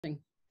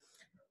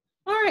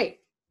All right.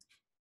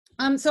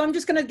 So I'm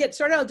just going to get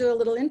started. I'll do a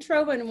little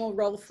intro and we'll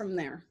roll from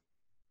there.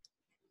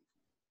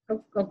 Okay.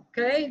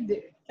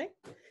 Okay.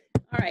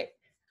 All right.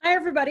 Hi,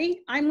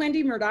 everybody. I'm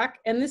Wendy Murdoch,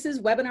 and this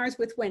is Webinars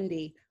with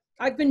Wendy.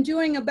 I've been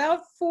doing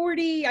about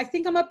 40, I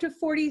think I'm up to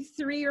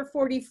 43 or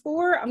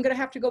 44. I'm going to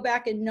have to go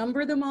back and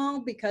number them all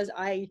because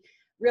I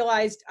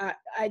realized,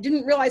 I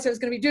didn't realize I was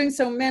going to be doing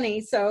so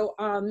many. So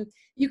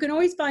you can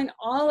always find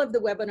all of the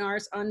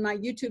webinars on my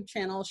YouTube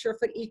channel,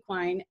 Surefoot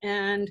Equine.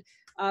 And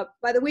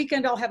by the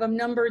weekend, I'll have them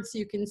numbered so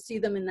you can see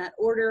them in that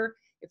order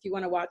if you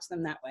want to watch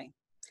them that way.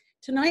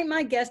 Tonight,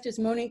 my guest is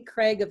Monique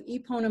Craig of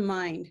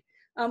EponaMind.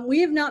 We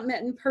have not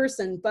met in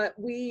person, but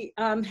we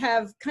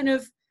have kind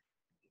of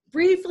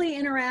briefly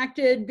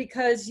interacted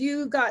because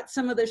you got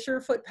some of the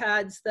Surefoot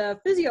pads, the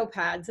physio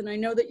pads, and I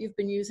know that you've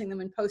been using them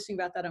and posting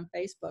about that on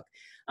Facebook.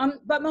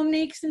 But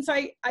Monique, since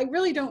I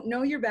really don't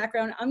know your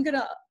background, I'm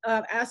gonna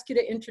ask you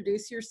to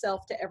introduce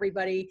yourself to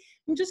everybody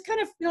and just kind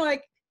of,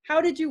 like, how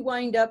did you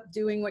wind up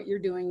doing what you're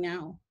doing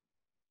now?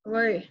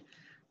 Right.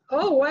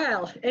 Oh,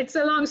 well, it's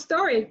a long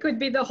story. It could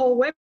be the whole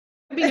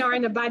webinar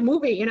in a bad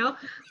movie, you know?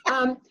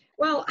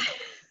 Well,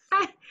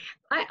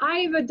 I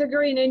have a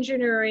degree in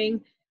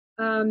engineering.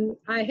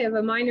 I have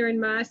a minor in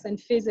math and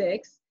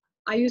physics.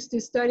 I used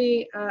to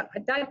study,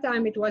 at that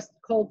time it was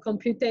called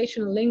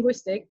computational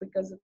linguistics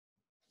because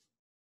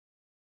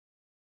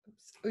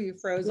Oh, you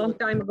froze. a long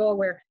time ago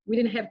where we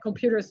didn't have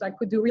computers, so I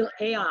could do real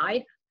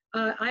AI.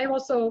 I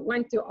also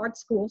went to art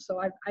school, so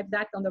I've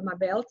that under my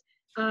belt.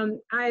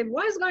 I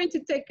was going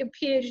to take a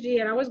PhD,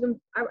 and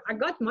I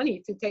got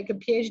money to take a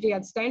PhD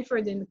at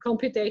Stanford in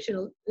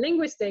computational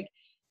linguistics.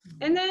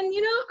 And then,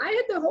 I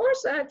had the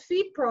horse, I had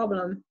feet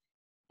problem.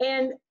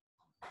 And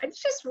it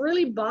just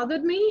really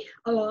bothered me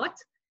a lot.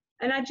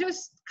 And I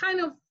just kind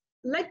of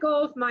let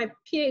go of my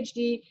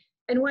PhD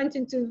and went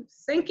into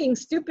thinking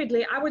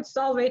stupidly I would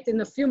solve it in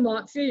a few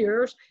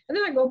years, and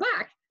then I go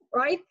back,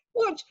 right?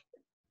 Which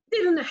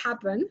didn't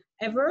happen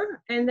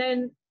ever. And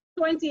then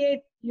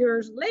 28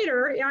 years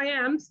later, I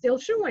am still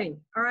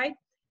shoeing, all right?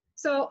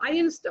 So I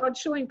didn't start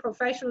shoeing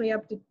professionally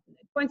up to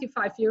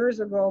 25 years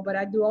ago, but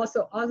I do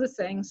also other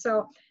things.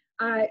 So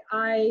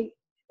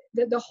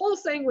the whole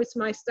thing with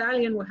my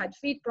stallion who had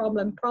feet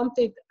problem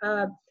prompted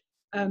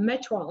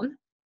Metron,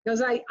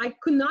 because I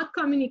could not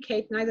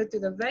communicate neither to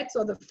the vets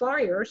or the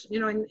farriers,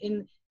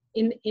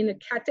 in a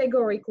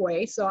categoric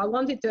way. So I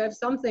wanted to have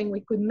something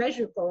we could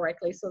measure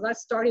correctly. So that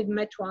started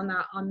Metron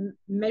on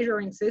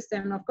measuring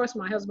system. And of course,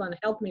 my husband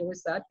helped me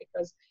with that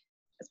because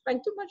I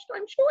spent too much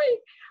time shoeing.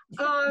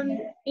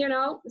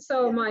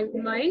 So my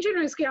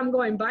engineering skill, I'm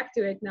going back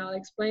to it now, I'll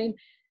explain.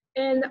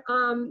 And,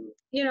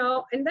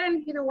 and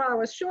then, while I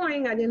was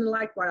showing, I didn't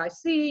like what I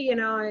see,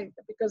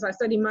 because I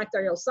studied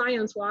material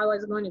science, while I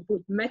was going to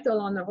put metal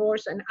on the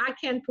horse, and I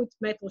can't put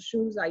metal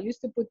shoes. I used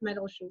to put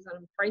metal shoes, and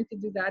I'm trying to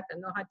do that. I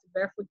know how to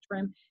barefoot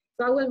trim.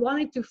 So I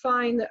wanted to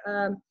find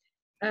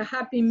a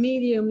happy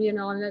medium,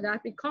 and that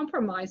happy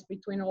compromise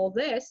between all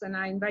this, and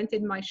I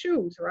invented my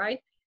shoes, right?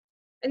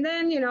 And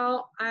then,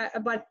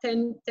 about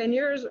 10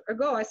 years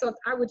ago, I thought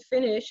I would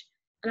finish,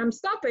 and I'm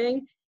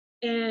stopping.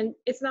 And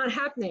it's not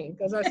happening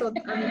because I thought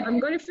I'm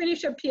going to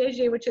finish a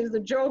PhD, which is the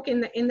joke in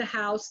the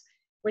house,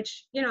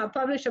 which, I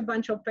published a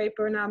bunch of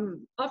paper and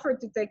I'm offered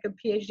to take a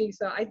PhD.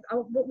 So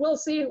we'll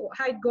see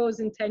how it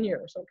goes in 10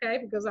 years, okay?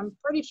 Because I'm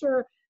pretty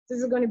sure this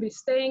is going to be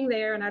staying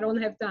there and I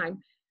don't have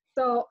time.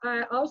 So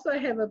I also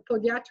have a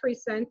podiatry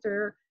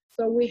center.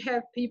 So we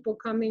have people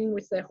coming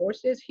with their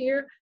horses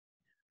here.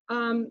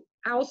 I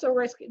also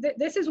rescue,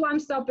 this is why I'm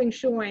stopping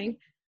shoeing.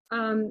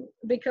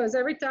 Because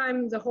every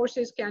time the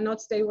horses cannot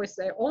stay with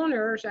their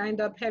owners, I end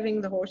up having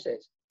the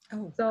horses.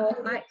 Oh. So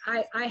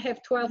I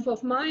have 12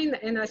 of mine,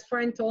 and as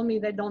friend told me,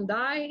 they don't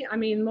die. I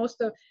mean,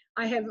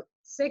 I have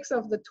 6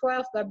 of the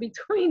 12 that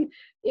between,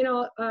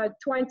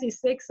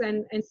 26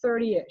 and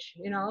 30-ish,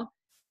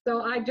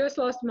 So I just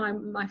lost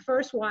my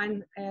first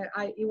one.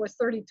 It was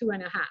 32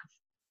 and a half.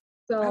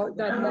 So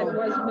that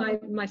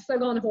was my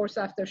second horse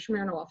after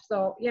Smirnoff.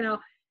 So,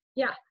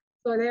 yeah.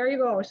 So there you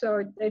go.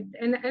 So,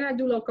 and I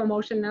do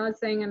locomotion, another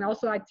thing, and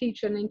also I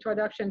teach an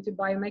introduction to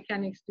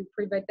biomechanics to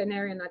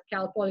pre-veterinarian at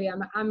Cal Poly.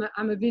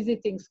 I'm a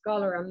visiting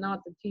scholar. I'm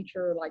not a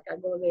teacher, like I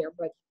go there,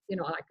 but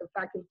like a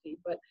faculty.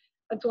 But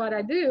that's what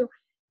I do,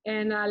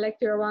 and I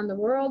lecture around the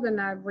world,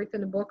 and I've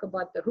written a book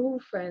about the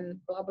hoof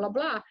and blah blah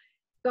blah.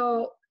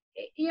 So,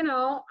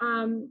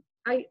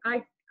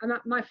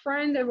 my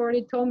friend have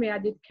already told me I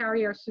did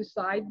carrier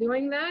suicide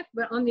doing that,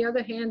 but on the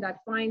other hand, I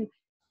find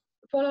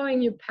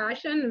following your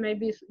passion,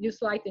 maybe you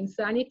slight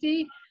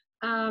insanity,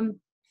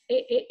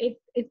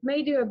 it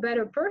made you a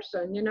better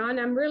person, and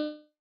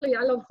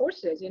I love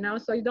horses,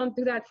 so you don't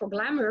do that for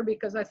glamour,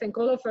 because I think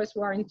all of us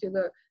who are into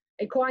the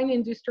equine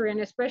industry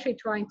and especially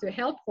trying to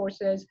help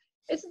horses,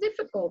 it's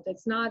difficult.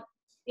 It's not,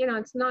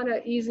 it's not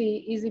an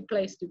easy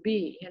place to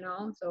be,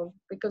 so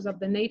because of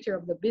the nature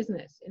of the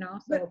business, So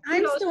but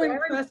I'm still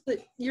impressed that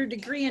your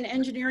degree in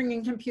engineering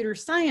and computer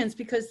science,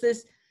 because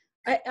this,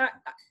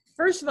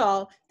 first of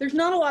all, there's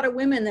not a lot of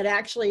women that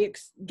actually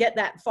get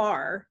that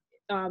far.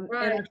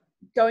 Right.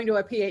 going to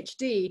a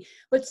PhD.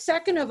 But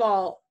second of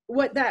all,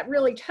 what that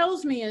really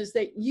tells me is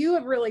that you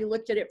have really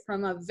looked at it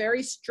from a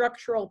very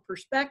structural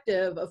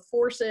perspective of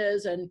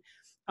forces and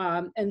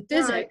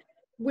physics, Right.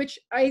 which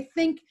I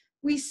think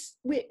we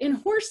in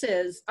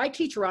horses, I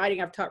teach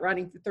riding, I've taught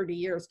riding for 30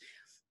 years,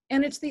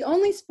 and it's the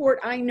only sport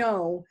I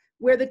know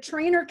where the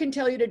trainer can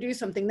tell you to do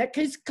something that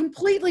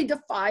completely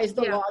defies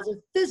the laws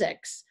of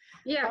physics.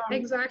 Yeah,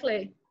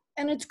 exactly.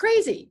 And it's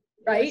crazy,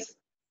 right?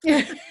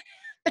 Yes.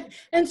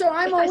 And so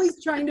I'm Yes.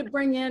 always trying to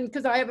bring in,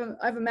 because I have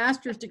a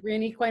master's degree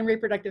in equine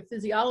reproductive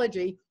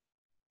physiology.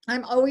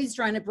 I'm always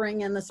trying to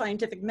bring in the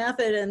scientific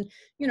method and,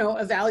 you know,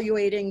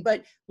 evaluating,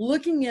 but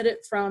looking at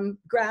it from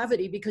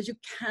gravity, because you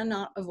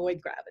cannot avoid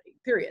gravity,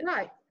 period.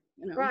 Right.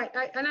 You know? Right.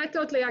 And I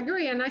totally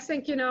agree. And I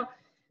think, you know,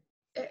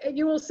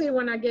 you will see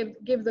when I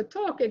give the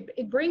talk,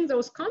 it brings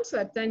those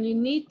concepts, and you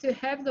need to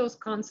have those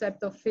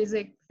concepts of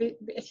physics.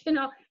 You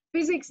know,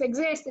 physics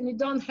exists, and you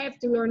don't have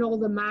to learn all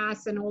the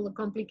math and all the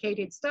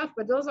complicated stuff,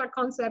 but those are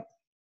concepts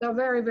that are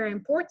very, very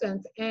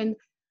important. And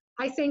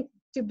I think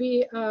to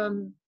be,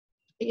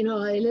 you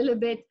know, a little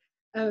bit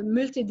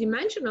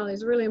multidimensional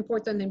is really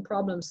important in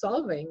problem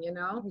solving, you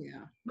know.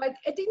 Yeah. But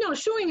you know,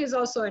 showing is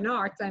also an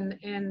art,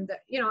 and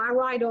you know, I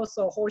ride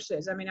also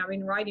horses. I mean, I've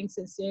been riding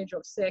since the age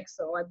of 6,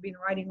 so I've been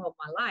riding all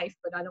my life,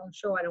 but I don't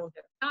show, I don't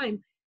have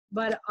time.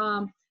 But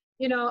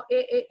you know,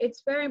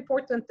 it's very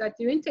important that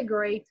you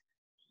integrate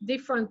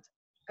different,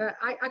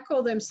 I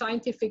call them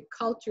scientific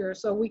culture,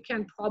 so we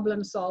can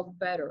problem solve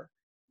better.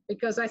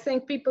 Because I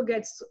think people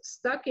get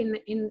stuck in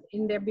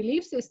their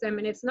belief system,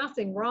 and it's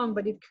nothing wrong,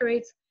 but it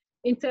creates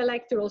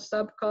intellectual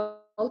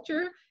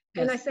subculture. Yes.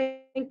 And I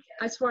think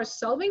as far as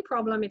solving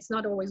problem, it's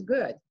not always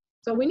good.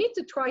 So we need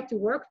to try to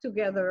work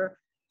together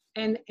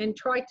and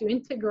try to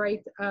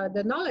integrate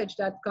the knowledge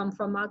that come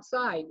from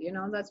outside. You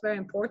know, that's very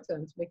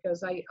important,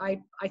 because I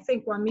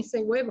think we're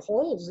missing, we have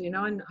holes, you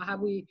know, in how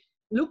we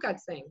look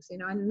at things, you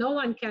know, and no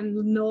one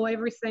can know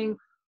everything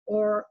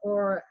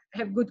or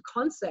have good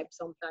concepts.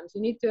 Sometimes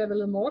you need to have a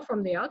little more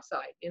from the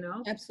outside, you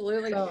know.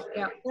 Absolutely. So,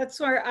 yeah. That's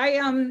where I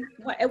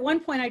at one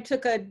point I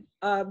took a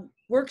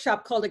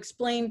workshop called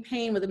Explain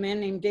Pain with a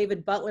man named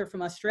David Butler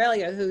from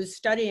Australia, who's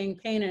studying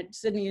pain at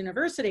Sydney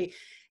University.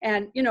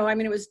 And, you know, I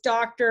mean, it was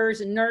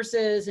doctors and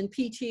nurses and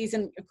PTs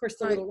and, of course,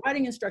 the little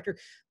riding instructor.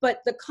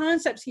 But the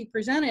concepts he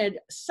presented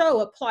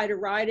so apply to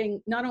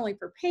riding, not only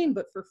for pain,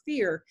 but for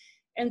fear.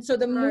 And so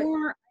the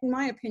more, in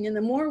my opinion,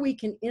 the more we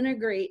can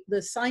integrate the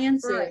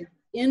sciences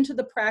into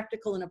the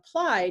practical and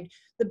applied,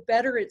 the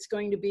better it's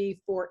going to be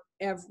for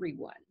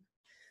everyone.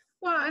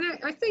 Well, and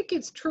I think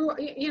it's true,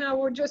 you know,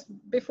 we're just,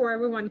 before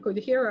everyone could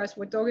hear us,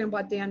 we're talking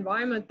about the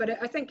environment, but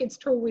I think it's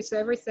true with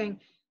everything.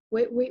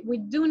 We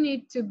do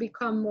need to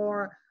become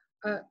more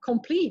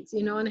complete,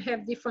 you know, and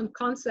have different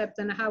concepts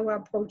and how we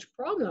approach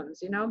problems,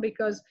 you know,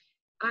 because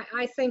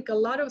I think a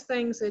lot of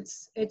things,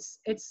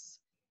 it's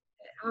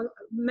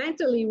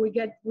mentally we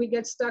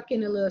get stuck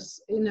in a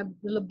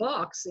little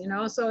box, you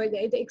know, so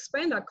it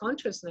expands our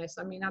consciousness.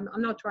 I mean,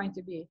 I'm not trying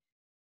to be,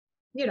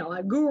 you know,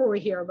 a guru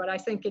here, but I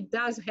think it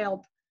does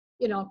help,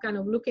 you know, kind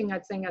of looking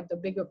at things at the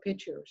bigger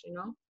pictures, you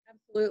know.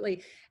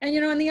 Absolutely. And,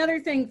 you know, and the other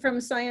thing from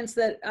science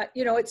that,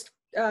 you know, it's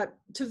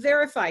to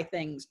verify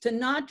things, to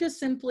not just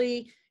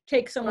simply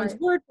take someone's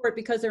word for it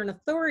because they're an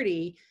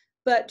authority,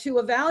 but to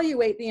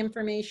evaluate the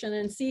information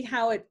and see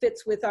how it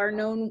fits with our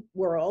known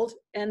world,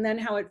 and then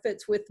how it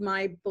fits with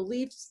my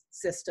belief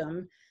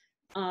system,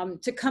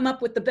 to come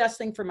up with the best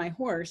thing for my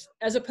horse,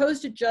 as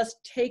opposed to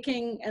just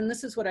taking, and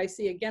this is what I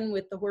see again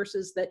with the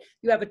horses, that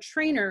you have a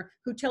trainer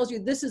who tells you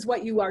this is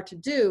what you are to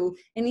do,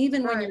 and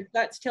even when your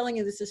gut's telling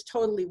you this is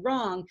totally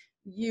wrong,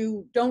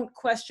 you don't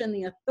question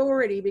the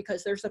authority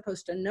because they're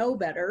supposed to know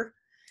better.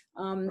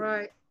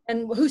 And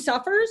who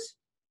suffers?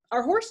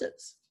 Our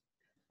horses.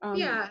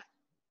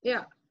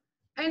 Yeah,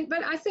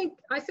 but I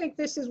think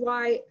this is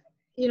why,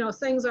 you know,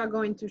 things are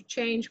going to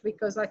change,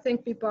 because I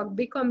think people are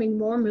becoming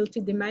more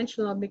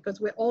multidimensional, because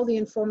with all the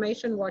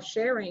information we're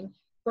sharing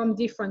from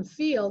different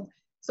fields,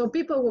 so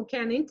people who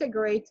can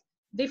integrate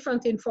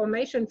different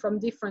information from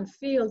different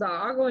fields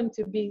are going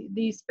to be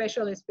these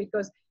specialists,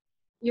 because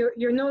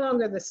you're no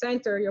longer the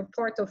center, you're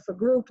part of a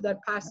group that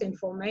pass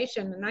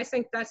information. And I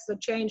think that's the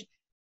change.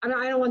 And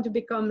I don't want to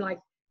become like,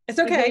 it's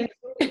okay,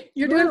 again,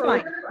 you're doing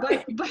fine.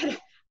 But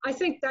I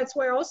think that's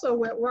where also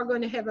we're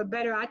going to have a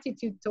better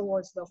attitude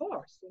towards the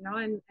horse, you know,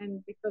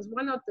 and because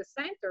we're not the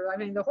center. I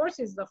mean, the horse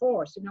is the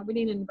horse, you know, we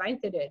didn't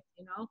invent it,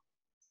 you know.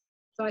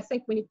 So I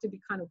think we need to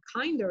be kind of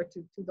kinder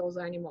to those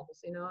animals,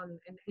 you know,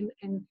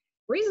 and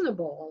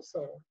reasonable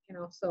also, you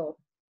know, so.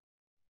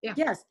 Yeah.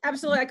 Yes,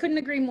 absolutely. I couldn't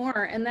agree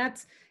more. And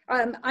that's,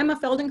 I'm a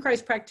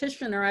Feldenkrais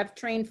practitioner. I've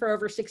trained for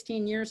over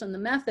 16 years on the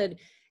method,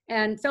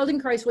 and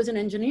Feldenkrais was an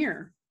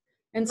engineer.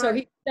 And so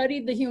he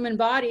studied the human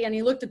body, and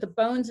he looked at the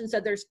bones and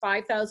said, there's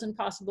 5,000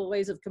 possible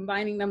ways of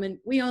combining them. And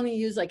we only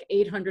use like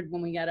 800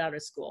 when we get out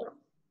of school.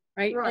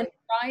 Right. And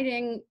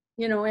riding,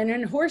 you know, and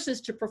in horses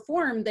to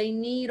perform, they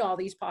need all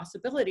these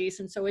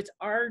possibilities. And so it's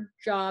our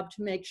job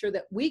to make sure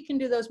that we can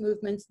do those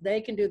movements,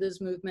 they can do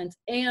those movements,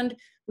 and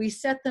we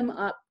set them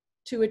up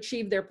to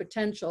achieve their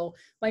potential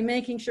by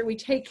making sure we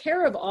take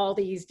care of all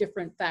these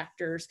different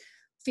factors,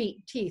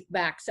 feet, teeth,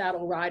 back,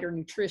 saddle, rider,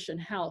 nutrition,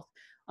 health,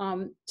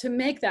 to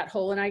make that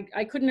whole. And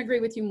I couldn't agree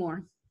with you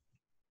more.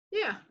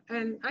 Yeah,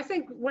 and I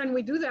think when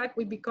we do that,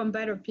 we become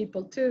better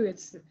people too.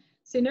 It's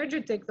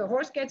synergetic. The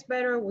horse gets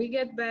better, we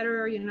get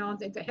better, you know,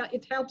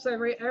 it helps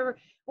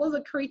all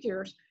the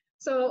creatures.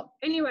 So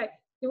anyway,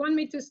 you want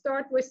me to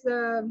start with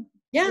the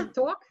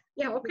talk?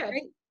 Yeah, okay.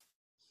 Great.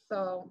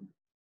 So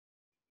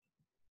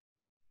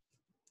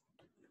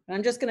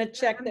I'm just going to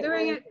check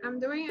I'm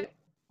doing it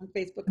on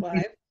Facebook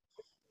Live.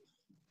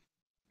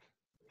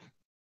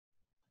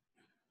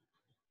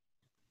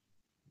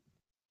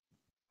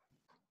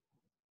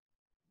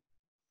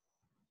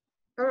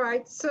 All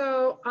right,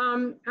 so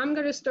I'm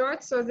going to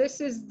start. So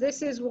this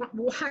is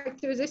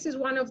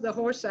one of the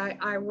horse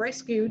I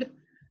rescued.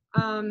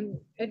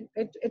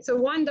 It's a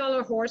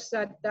 $1 horse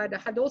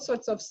that had all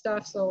sorts of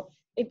stuff. So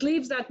it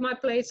lives at my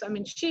place. I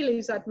mean, she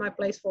lives at my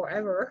place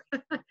forever.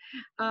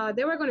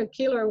 They were going to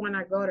kill her when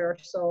I got her.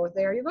 So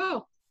there you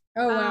go.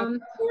 Oh, wow.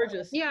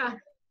 Gorgeous. Yeah.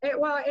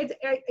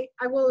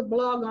 I will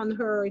blog on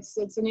her.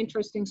 It's an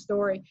interesting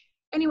story.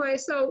 Anyway,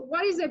 so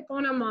what is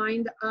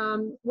EponaMind?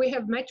 We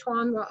have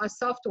Metron, a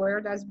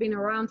software that's been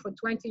around for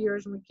 20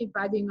 years, and we keep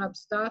adding up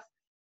stuff.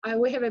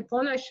 We have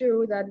Epona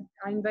shoe that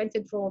I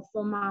invented for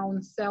my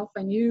own self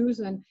and use,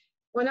 and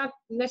we're not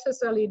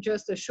necessarily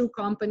just a shoe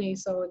company,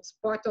 so it's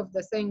part of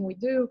the thing we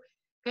do.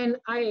 And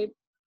I,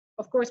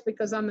 of course,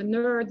 because I'm a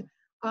nerd,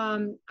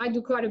 I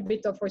do quite a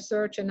bit of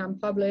research, and I'm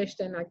published,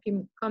 and I keep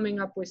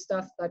coming up with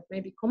stuff that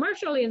maybe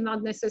commercially and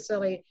not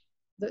necessarily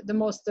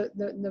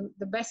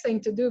the best thing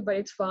to do, but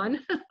it's fun.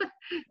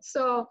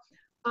 So,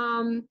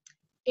 and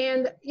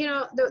you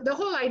know, the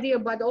whole idea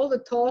about all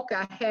the talk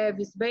I have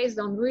is based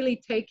on really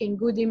taking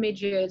good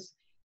images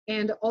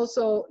and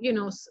also, you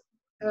know,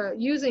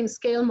 using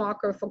scale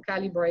marker for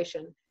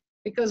calibration.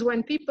 Because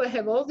when people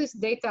have all this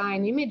data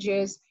and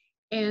images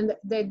and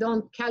they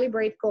don't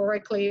calibrate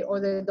correctly, or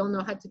they don't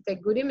know how to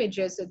take good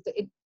images,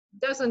 it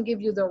doesn't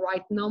give you the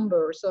right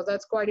number. So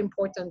that's quite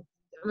important.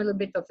 I'm a little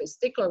bit of a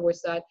stickler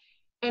with that.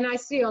 And I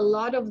see a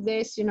lot of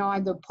this, you know,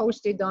 either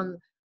posted on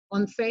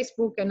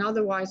Facebook and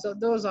otherwise. So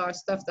those are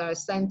stuff that are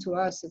sent to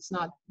us. It's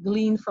not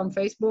gleaned from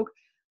Facebook,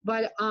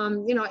 but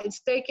you know,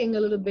 it's taking a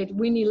little bit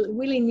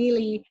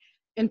willy-nilly,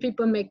 and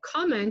people make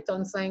comment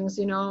on things,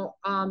 you know,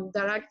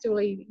 that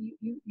actually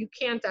you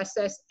can't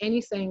assess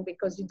anything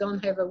because you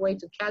don't have a way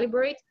to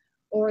calibrate,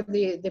 or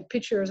the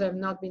pictures have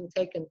not been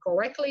taken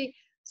correctly.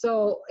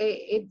 So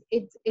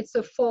it's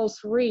a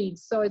false read.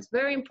 So it's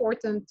very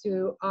important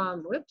to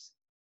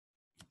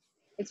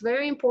It's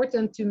very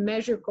important to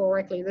measure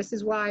correctly. This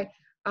is why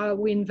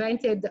we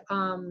invented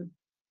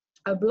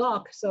a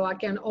block, so I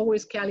can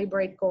always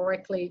calibrate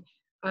correctly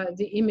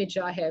the image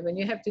I have. And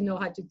you have to know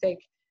how to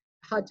take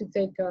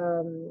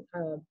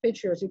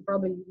pictures. You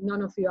probably,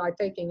 none of you are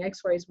taking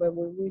X-rays, but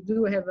we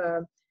do have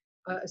a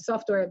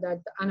software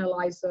that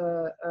analyzes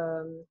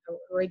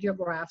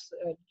radiographs,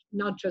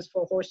 not just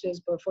for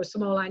horses, but for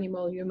small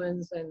animal,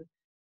 humans, and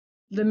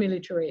the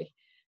military.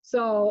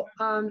 So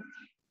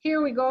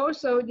here we go.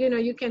 So, you know,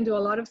 you can do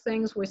a lot of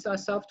things with our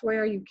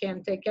software. You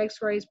can take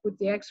X-rays, put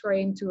the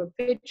X-ray into a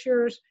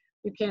pictures.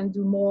 You can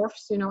do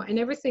morphs, you know, and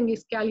everything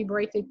is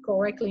calibrated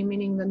correctly,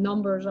 meaning the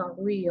numbers are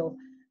real.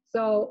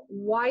 So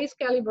why is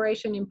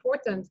calibration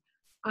important?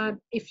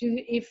 If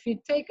you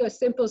take a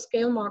simple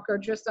scale marker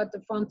just at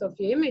the front of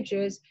your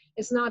images,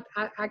 it's not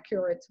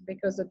accurate,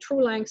 because the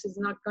true length is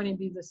not going to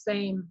be the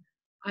same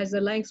as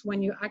the length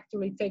when you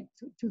actually take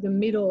to the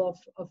middle of,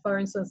 for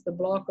instance, the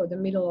block, or the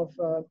middle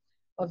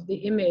of the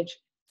image.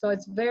 So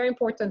it's very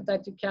important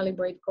that you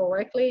calibrate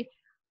correctly.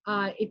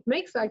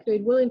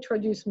 It will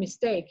introduce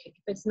mistake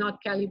if it's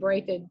not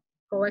calibrated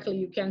correctly.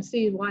 You can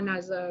see one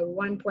has a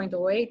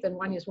 1.08 and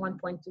one is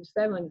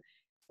 1.27.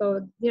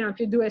 So, you know,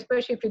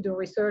 especially if you do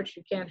research,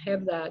 you can't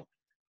have that.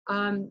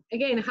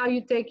 Again, how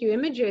you take your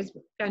images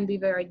can be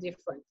very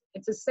different.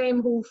 It's the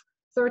same hoof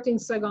 13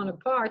 seconds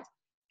apart,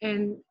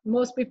 and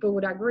most people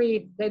would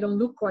agree they don't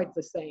look quite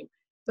the same.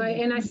 So,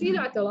 and I see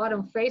that a lot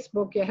on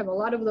Facebook. You have a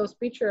lot of those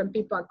pictures and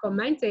people are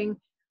commenting,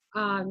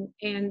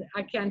 and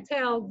I can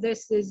tell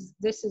this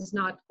is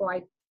not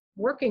quite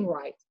working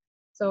right.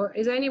 So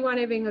is anyone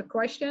having a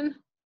question?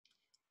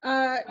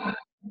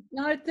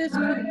 Not at this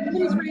point.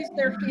 Somebody's raised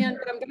their hand,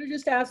 but I'm going to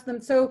just ask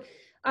them. So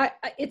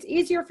it's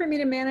easier for me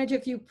to manage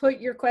if you put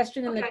your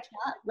question in the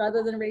chat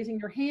rather than raising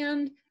your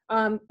hand.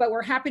 But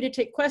we're happy to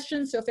take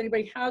questions. So if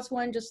anybody has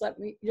one, just put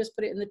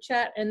it in the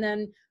chat. And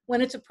then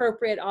when it's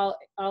appropriate,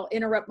 I'll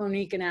interrupt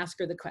Monique and ask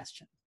her the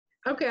question.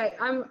 Okay,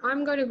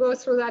 I'm going to go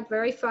through that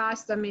very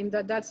fast. I mean,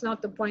 that's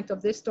not the point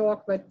of this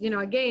talk, but you know,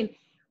 again,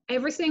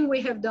 everything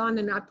we have done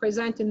and I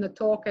present in the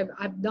talk,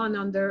 I've done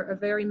under a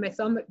very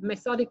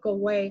methodical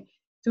way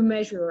to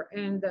measure.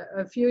 And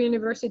a few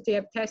universities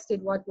have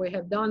tested what we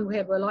have done. We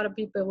have a lot of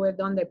people who have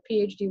done their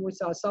PhD with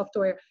our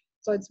software.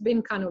 So it's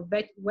been kind of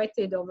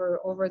vetted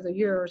over the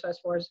years as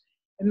far as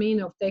a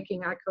mean of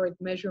taking accurate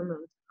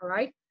measurement, all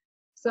right?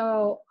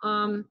 So,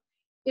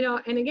 you know,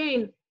 and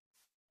again,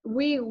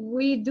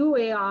 we do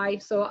AI,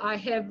 so I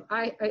have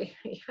I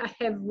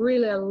have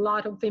really a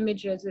lot of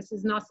images. This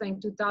is nothing.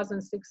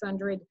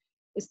 2,600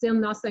 is still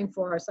nothing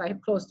for us. I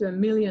have close to 1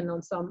 million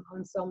on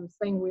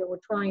something we were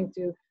trying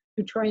to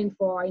train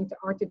for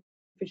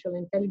artificial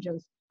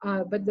intelligence.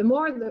 But the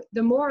more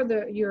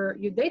your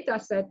data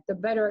set, the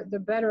better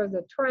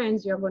the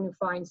trends you're going to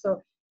find. So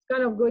it's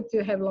kind of good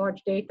to have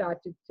large data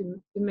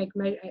to make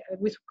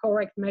with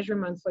correct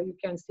measurements so you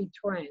can see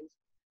trends.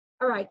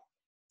 All right.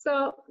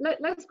 So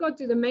let's go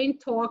to the main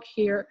talk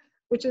here,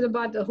 which is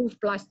about the hoof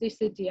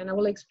plasticity, and I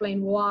will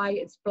explain why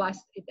it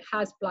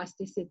has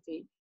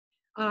plasticity.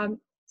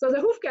 So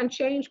the hoof can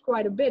change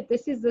quite a bit.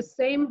 This is the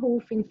same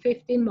hoof in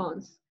 15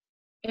 months,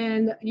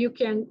 and you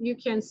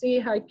can see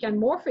how it can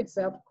morph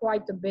itself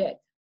quite a bit.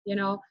 You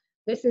know,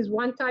 this is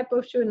one type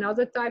of shoe,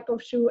 another type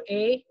of shoe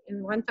A,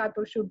 and one type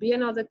of shoe B,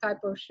 another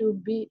type of shoe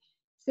B.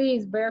 C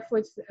is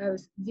barefoot,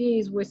 D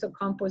is with a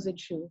composite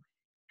shoe.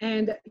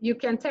 And you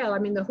can tell, I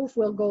mean, the hoof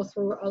will go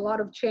through a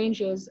lot of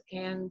changes,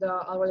 and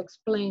I will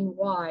explain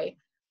why.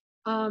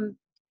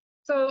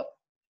 So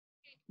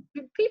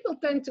people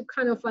tend to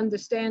kind of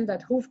understand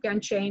that hoof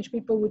can change.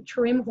 People with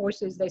trim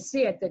horses, they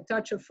see it, they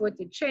touch a foot,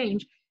 it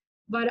change.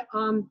 But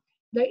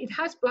it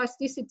has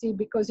plasticity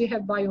because you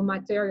have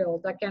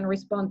biomaterial that can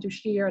respond to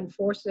shear and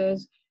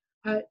forces.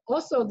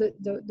 Also,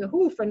 the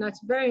hoof, and that's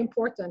very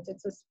important,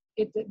 the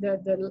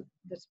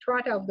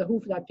strata of the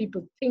hoof that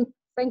people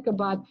think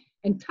about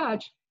and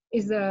touch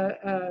is the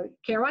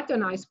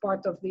keratinized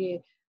part of the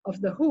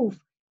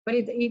hoof, but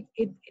it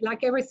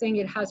like everything,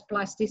 it has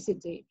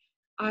plasticity.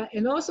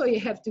 And also you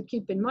have to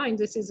keep in mind,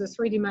 this is a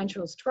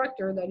three-dimensional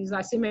structure that is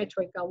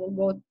asymmetric. I will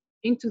go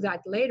into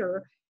that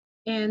later.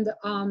 And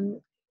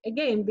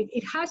again,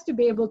 it has to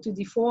be able to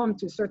deform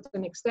to a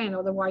certain extent,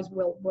 otherwise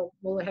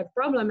we'll have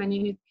problem. And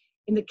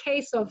in the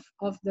case of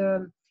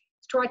the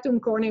stratum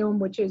corneum,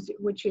 which is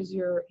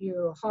your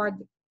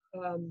hard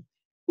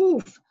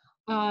hoof,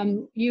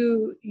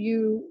 you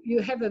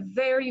have a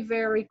very,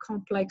 very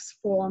complex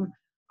form.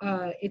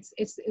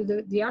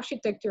 The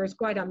architecture is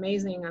quite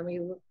amazing. I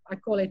mean, I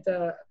call it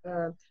a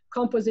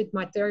composite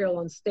material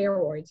on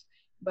steroids,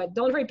 but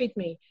don't repeat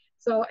me.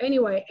 So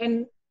anyway,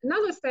 and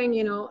another thing,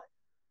 you know,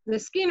 the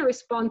skin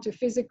responds to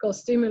physical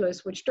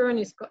stimulus, which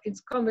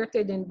it's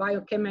converted in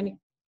biochemical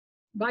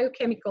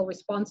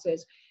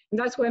responses. And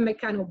that's where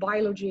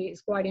mechanobiology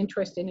is quite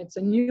interesting. It's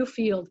a new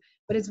field,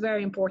 but it's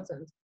very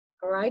important.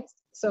 All right.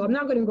 So I'm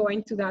not going to go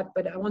into that,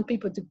 but I want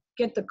people to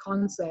get the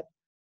concept.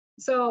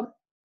 So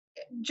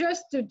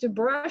just to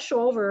brush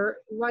over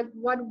what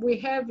we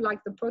have, like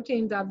the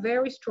proteins that are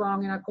very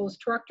strong, and I call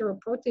structural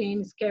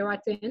proteins,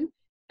 keratin,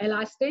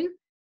 elastin.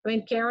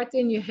 When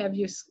keratin, you have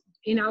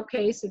in our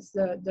case, it's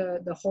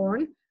the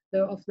horn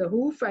of the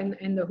hoof,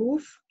 and the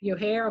hoof, your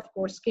hair, of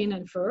course, skin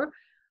and fur.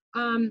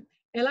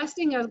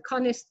 Elastin has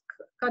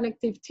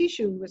connective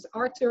tissue with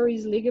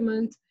arteries,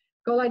 ligament,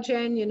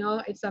 collagen. You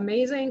know, it's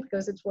amazing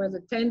because it's where the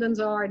tendons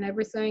are and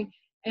everything.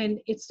 And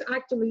it's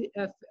actually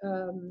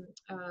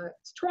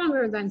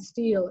stronger than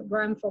steel,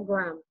 gram for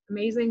gram.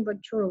 Amazing,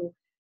 but true.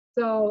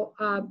 So,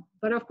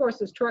 but of course,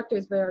 the structure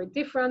is very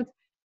different.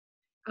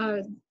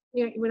 You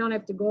know, we don't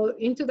have to go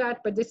into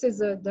that, but this is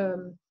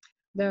the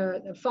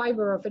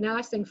fiber of an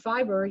elastin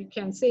fiber. You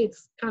can see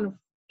it's kind of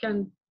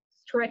can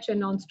stretch and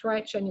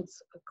non-stretch, and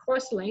it's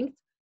cross-linked.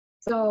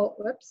 So,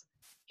 whoops.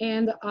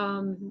 And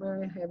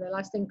where I have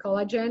elastin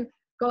collagen.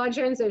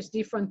 Collagens, there's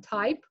different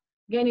type.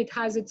 Again, it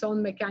has its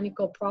own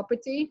mechanical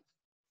property.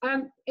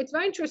 It's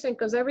very interesting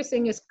because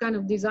everything is kind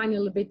of designed a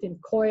little bit in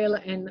coil,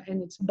 and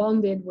it's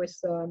bonded with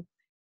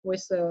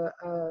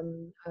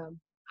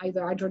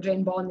either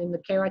hydrogen bond in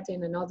the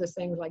keratin and other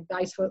things like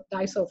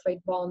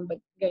disulfate bond, but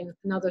again,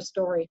 another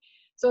story.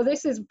 So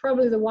this is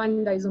probably the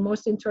one that is the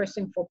most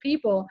interesting for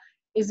people,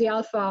 is the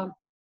alpha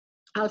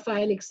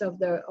helix of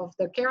the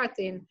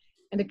keratin.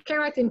 And the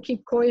keratin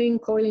keep coiling.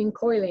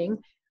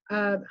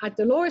 At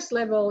the lowest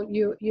level,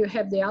 you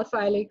have the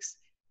alpha helix,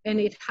 and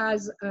it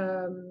has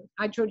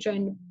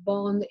hydrogen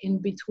bond in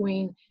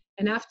between.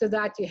 And after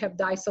that, you have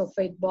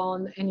disulfate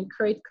bond, and you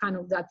create kind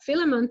of that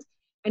filament.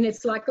 And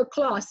it's like a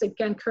cloth. It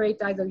can create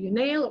either your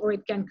nail, or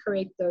it can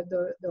create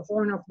the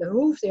horn of the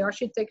hoof, the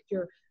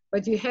architecture.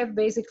 But you have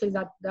basically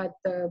that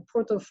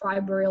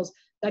protofibrils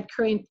that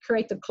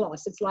create a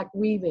cloth. It's like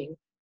weaving,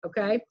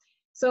 okay?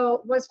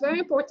 So what's very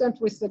important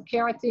with the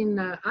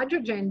keratin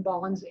hydrogen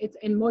bonds, it's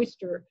in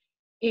moisture.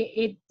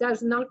 It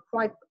does not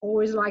quite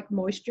always like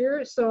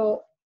moisture.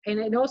 So, and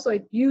it also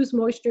it use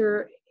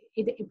moisture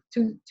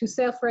to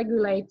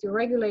self-regulate, to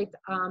regulate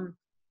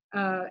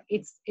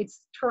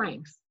its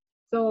strength.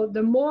 So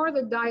the more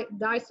the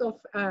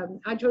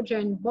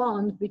hydrogen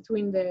bond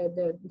between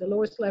the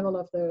lowest level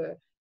of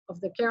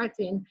the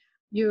keratin,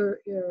 your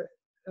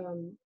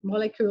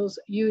molecules,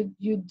 you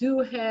do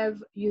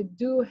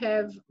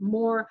have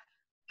more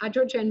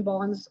hydrogen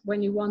bonds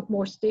when you want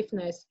more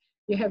stiffness.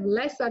 You have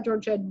less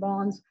hydrogen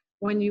bonds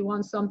when you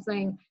want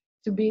something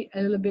to be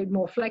a little bit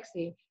more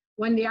flexy.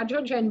 When the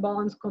hydrogen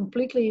bonds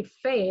completely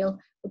fail,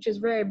 which is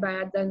very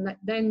bad,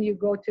 then you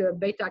go to a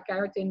beta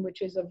carotene,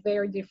 which is a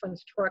very different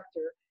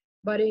structure.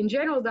 But in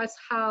general, that's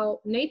how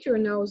nature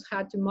knows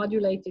how to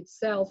modulate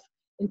itself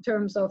in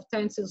terms of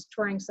tensile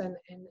strengths and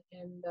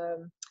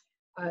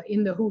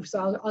in the hoof.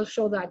 So I'll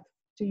show that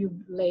to you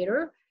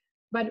later.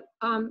 But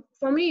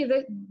for me,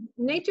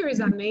 nature is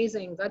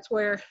amazing. That's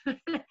where,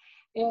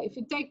 if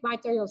you take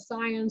material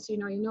science, you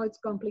know it's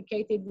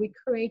complicated. We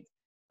create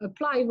a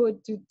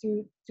plywood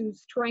to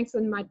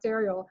strengthen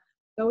material.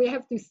 So we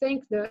have to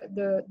think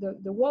the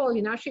wall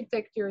in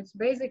architecture, it's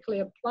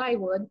basically a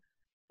plywood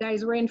that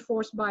is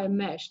reinforced by a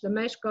mesh. The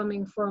mesh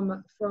coming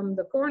from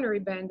the coronary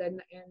band and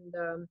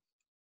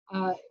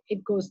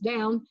it goes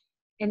down,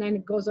 and then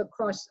it goes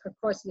across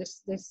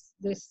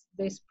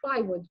this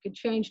plywood, could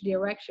change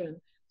direction.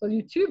 So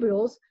your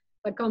tubules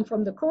that come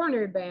from the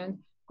coronary band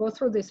go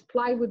through this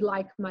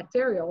plywood-like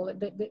material.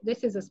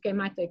 This is a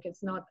schematic.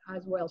 It's not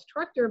as well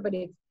structured, but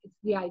it's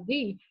the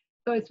idea.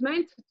 So it's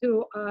meant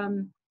to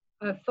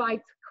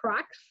fight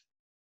cracks,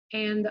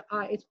 and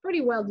it's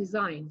pretty well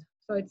designed.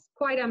 So it's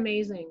quite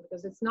amazing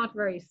because it's not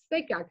very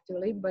thick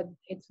actually, but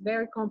it's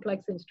very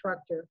complex in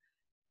structure.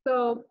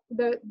 So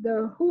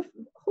the hoof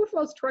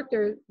wall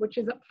structure, which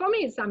is, for me,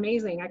 it's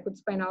amazing. I could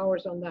spend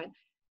hours on that.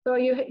 So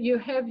you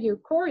have your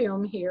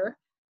corium here,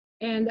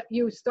 and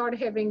you start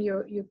having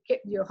your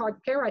hard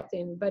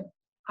keratin. But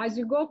as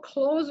you go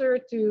closer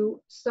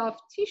to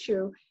soft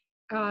tissue,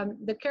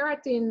 the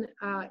keratin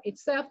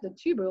itself, the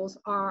tubules,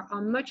 are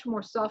much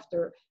more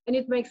softer. And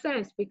it makes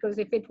sense because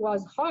if it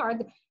was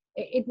hard,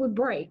 it would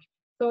break.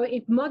 So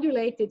it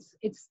modulates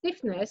its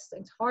stiffness,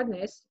 its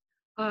hardness,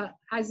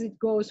 as it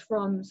goes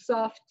from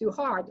soft to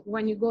hard.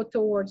 When you go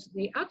towards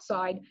the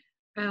outside,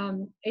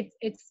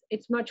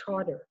 it's much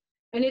harder.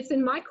 And it's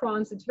in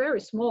microns, it's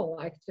very small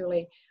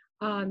actually.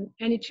 And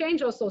it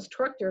changes also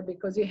structure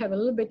because you have a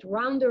little bit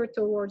rounder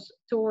towards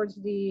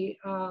the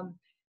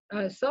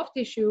soft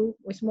tissue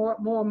with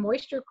more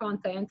moisture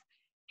content,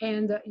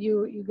 and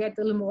you get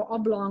a little more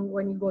oblong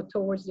when you go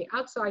towards the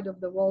outside of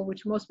the wall,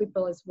 which most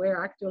people is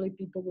where actually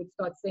people would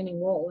start thinning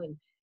wall. And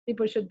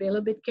people should be a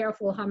little bit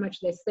careful how much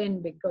they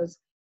thin because,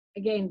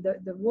 again,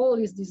 the wall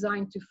is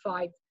designed to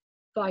fight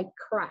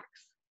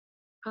cracks.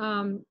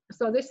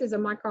 So this is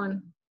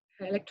a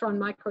electron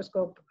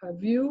microscope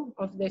view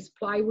of this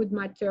plywood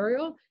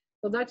material.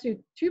 So that's your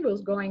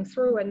tubules going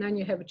through, and then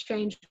you have a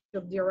change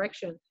of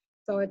direction.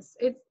 So it's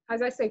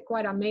as I say,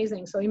 quite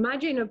amazing. So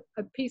imagine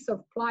a piece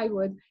of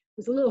plywood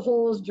with little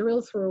holes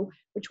drilled through,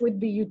 which would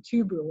be your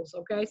tubules.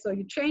 Okay, so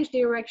you change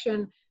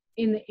direction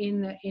in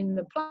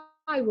the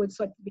plywood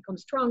so it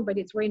becomes strong, but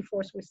it's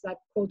reinforced with that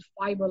quote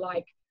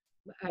fiber-like.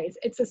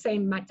 It's the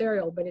same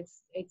material, but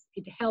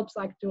it helps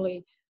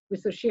actually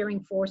with the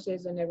shearing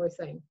forces and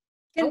everything.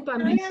 Can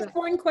I ask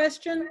one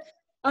question?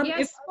 Yes.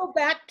 If I go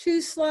back 2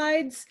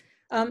 slides,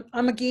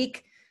 I'm a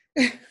geek.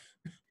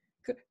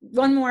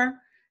 One more.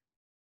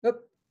 Oh,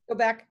 go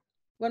back.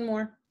 One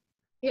more.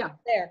 Yeah.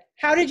 There.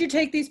 How did you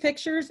take these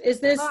pictures? Is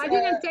this? Oh, I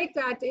didn't take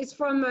that. It's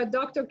from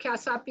Dr.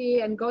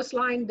 Kasapi and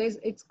Gosline.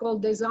 It's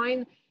called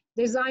Design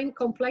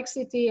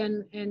Complexity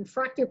and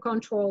Fracture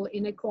Control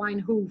in Equine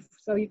Hoof.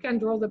 So you can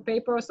draw the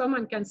paper, or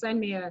someone can send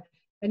me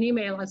an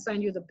email. I'll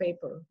send you the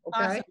paper.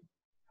 Okay. Awesome.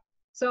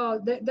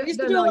 So I used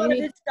to do a lot of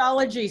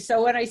histology.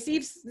 So when I see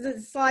the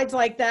slides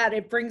like that,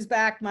 it brings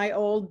back my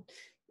old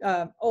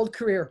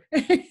career.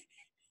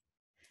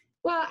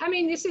 Well, I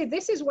mean, you see,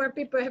 this is where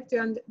people have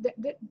to,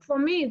 for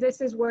me,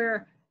 this is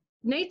where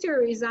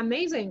nature is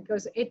amazing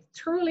because it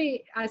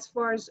truly, as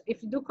far as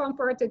if you do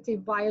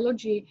comparative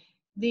biology,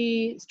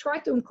 the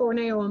stratum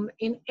corneum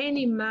in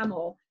any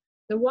mammal,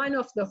 the one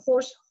of the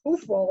horse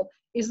hoof wall,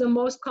 is the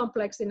most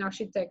complex in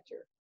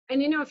architecture.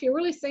 And if you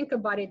really think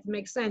about it, it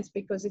makes sense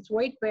because it's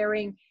weight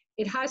bearing.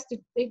 It has to,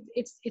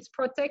 it's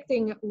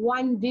protecting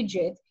one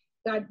digit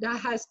that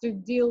has to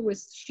deal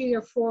with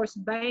shear force,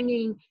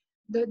 banging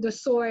the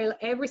soil,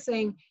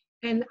 everything.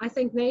 And I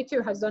think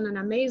nature has done an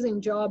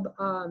amazing job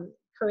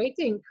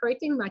creating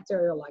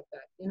material like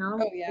that.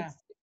 Oh yeah,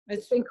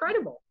 it's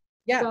incredible.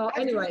 Yeah. So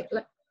anyway,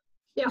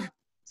 yeah.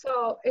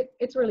 So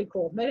it's really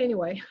cool. But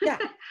anyway. Yeah,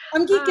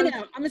 I'm geeking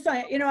out. I'm a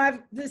scientist.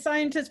 I'm the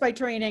scientist by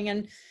training,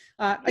 and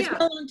I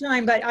spent a long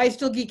time, but I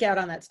still geek out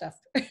on that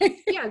stuff.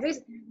 Yeah,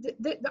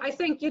 I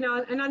think,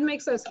 and that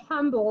makes us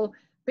humble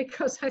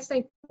because I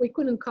think we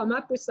couldn't come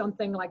up with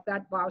something like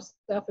that by ourselves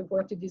if we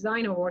were to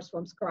design a horse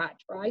from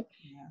scratch, right?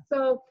 Yeah.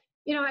 So,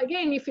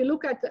 again, if you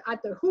look at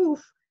the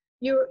hoof,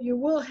 you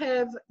will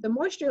have the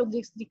moisture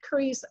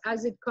decrease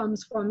as it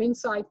comes from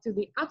inside to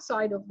the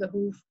outside of the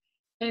hoof,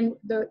 and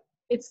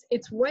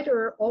it's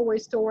wetter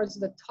always towards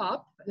the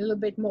top, a little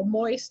bit more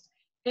moist,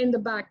 and the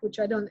back, which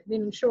I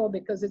didn't show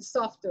because it's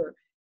softer.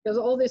 Because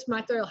all this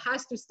material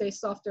has to stay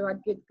softer as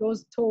it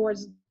goes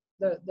towards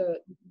the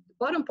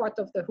bottom part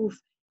of the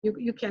hoof.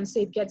 You can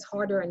see it gets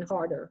harder and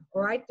harder.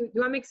 All right, do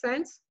that make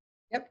sense?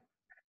 Yep.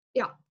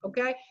 Yeah.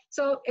 Okay.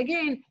 So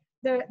again,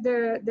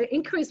 the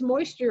increased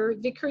moisture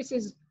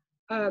decreases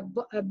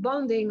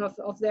bonding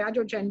of the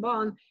hydrogen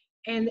bond,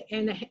 and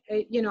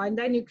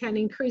then you can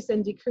increase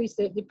and decrease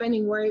it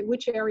depending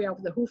which area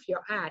of the hoof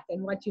you're at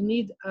and what you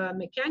need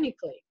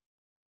mechanically.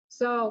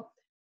 So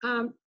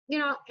and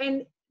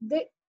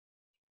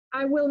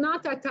I will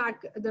not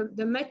attack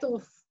the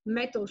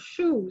metal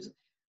shoes,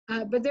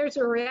 but there's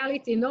a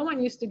reality. No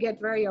one used to get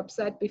very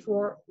upset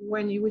before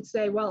when you would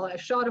say, well, a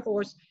shod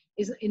horse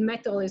is in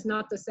metal is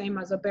not the same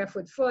as a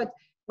barefoot foot.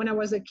 When I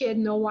was a kid,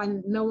 no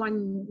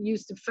one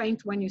used to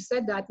faint when you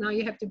said that. Now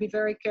you have to be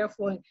very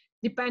careful,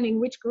 depending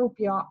which group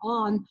you are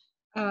on,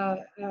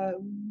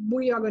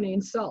 who you are going to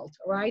insult,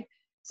 right?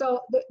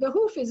 So the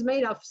hoof is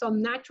made of some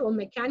natural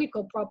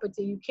mechanical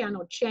property you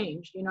cannot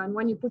change, you know, and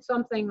when you put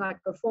something like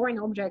a foreign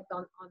object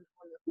on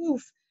the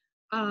hoof,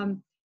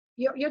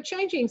 you're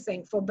changing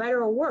things for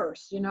better or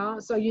worse, you know,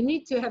 so you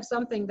need to have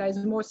something that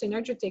is more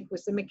synergetic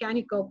with the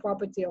mechanical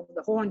property of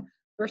the horn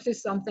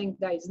versus something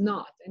that is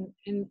not.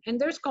 And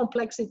there's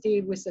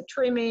complexity with the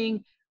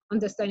trimming,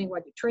 understanding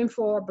what you trim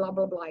for, blah,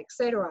 blah, blah,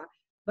 etc.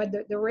 But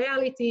the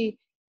reality,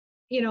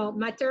 you know,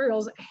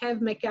 materials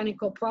have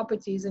mechanical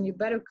properties, and you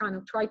better kind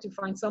of try to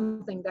find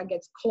something that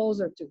gets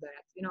closer to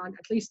that, you know, and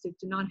at least to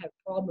not have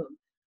problem.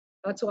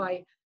 That's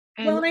why.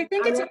 Well, and I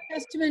think it's a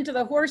testament to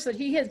the horse that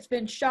he has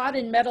been shod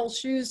in metal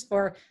shoes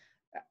for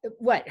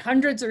what,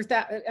 hundreds or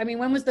I mean,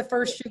 when was the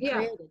first shoe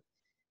created?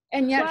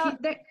 And yet well,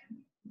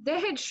 they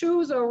had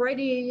shoes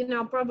already, you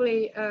know,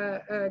 probably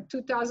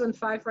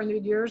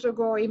 2,500 years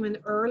ago, even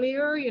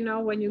earlier, you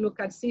know, when you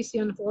look at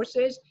Scythian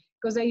horses,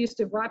 because they used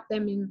to wrap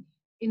them in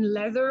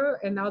leather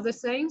and other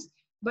things.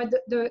 But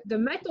the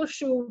metal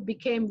shoe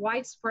became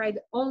widespread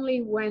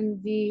only when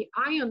the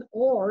iron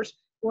ores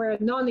were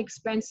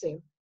non-expensive.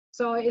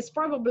 So it's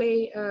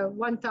probably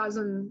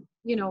 1,000,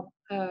 you know,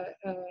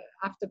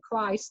 after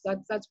Christ.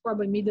 That's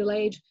probably Middle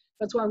Age.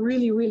 That's why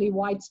really, really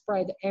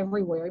widespread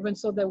everywhere. Even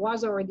so, there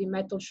was already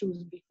metal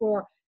shoes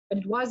before, but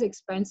it was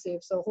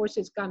expensive. So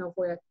horses kind of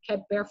were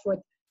kept barefoot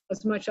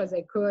as much as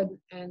they could,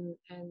 and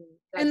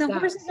the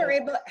horses are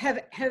able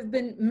have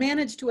been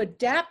managed to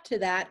adapt to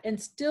that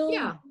and still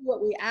do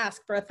what we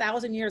ask for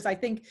 1,000 years. I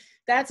think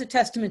that's a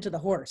testament to the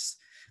horse.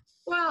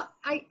 Well,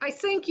 I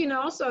think, you know,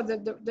 also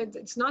that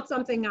it's not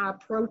something I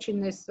approach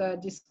in this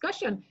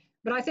discussion,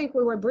 but I think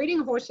we were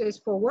breeding horses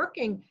for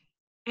working,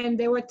 and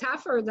they were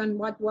tougher than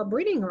what we're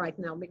breeding right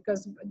now,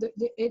 because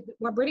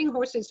we're breeding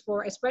horses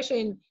for,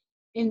 especially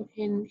in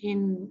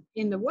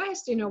the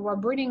West, you know, we're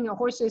breeding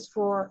horses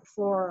for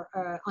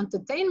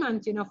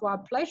entertainment, you know, for our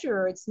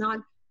pleasure. It's not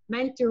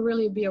meant to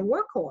really be a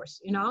workhorse,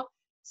 you know.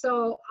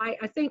 So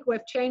I think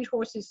we've changed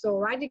horses so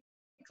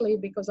radically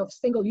because of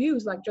single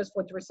use, like just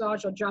for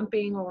dressage or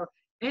jumping or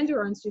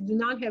endurance. You do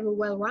not have a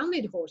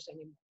well-rounded horse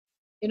anymore,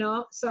 you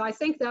know. So I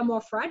think they're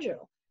more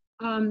fragile.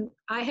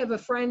 I have a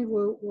friend,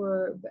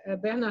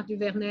 Bernard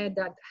Duvernay,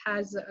 that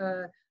has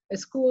a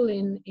school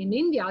in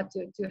India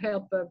to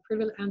help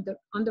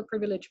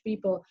underprivileged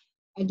people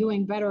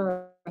doing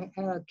better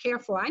care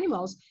for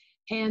animals.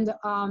 And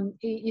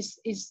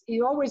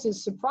he always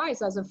is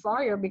surprised as a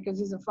farrier, because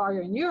he's a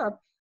farrier in Europe,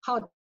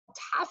 how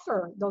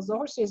tougher those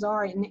horses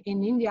are in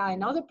India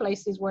and other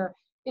places where,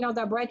 you know,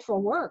 they're bred for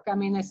work. I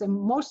mean, I say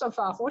most of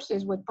our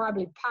horses would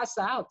probably pass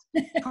out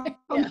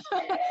from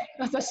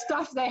the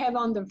stuff they have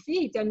on their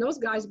feet, and those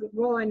guys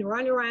go and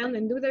run around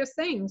and do their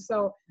thing.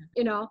 So,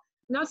 you know,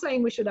 not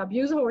saying we should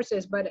abuse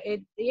horses, but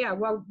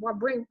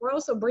we're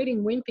also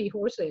breeding wimpy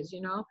horses,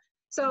 you know.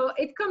 So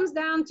it comes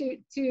down to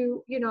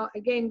you know,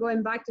 again,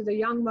 going back to the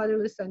Young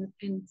modulus and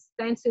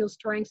standstill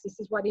strengths. This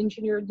is what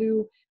engineers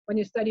do when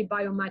you study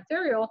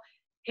biomaterial.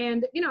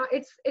 And, you know,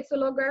 it's a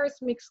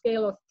logarithmic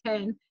scale of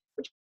 10,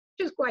 which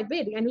is quite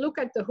big. And look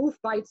at the hoof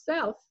by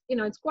itself, you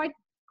know, it's quite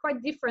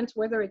different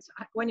whether it's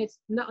when it's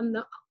not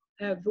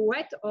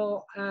wet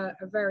or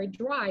very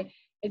dry.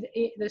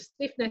 The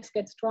stiffness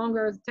gets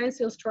stronger, the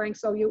tensile strength.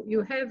 So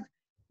you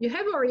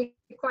have already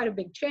quite a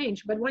big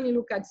change. But when you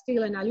look at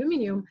steel and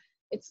aluminum,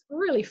 it's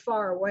really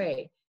far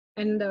away.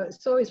 And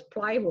so is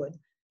plywood.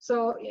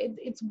 So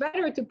it's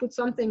better to put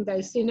something that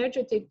is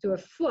synergetic to a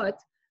foot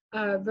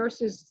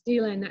versus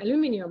steel and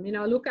aluminum. You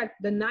know, look at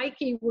the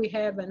Nike we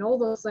have and all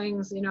those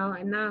things, you know,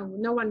 and now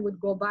no one would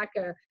go back,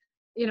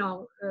 you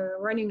know,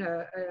 running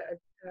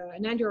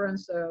an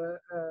endurance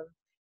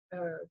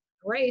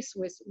race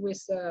with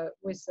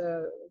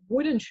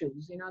wooden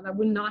shoes, you know, that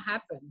would not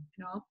happen,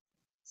 you know.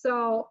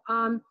 So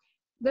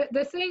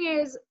the thing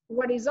is,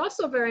 what is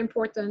also very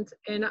important,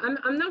 and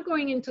I'm not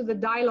going into the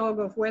dialogue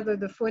of whether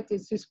the foot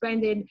is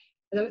suspended,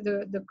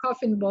 the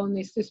coffin bone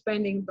is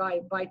suspending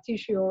by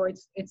tissue, or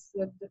it's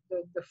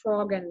the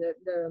frog and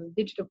the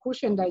digital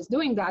cushion that is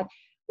doing that.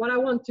 What I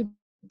want to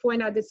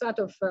point out is out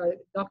of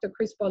Dr.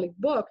 Chris Pollock's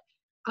book.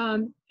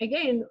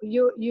 Again,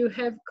 you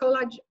have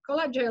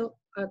collagen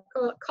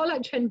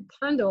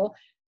bundle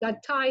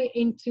that tie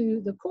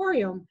into the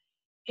corium,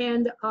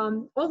 and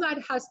all that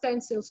has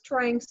tensile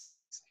strengths,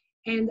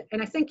 and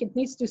I think it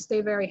needs to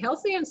stay very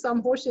healthy. And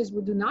some horses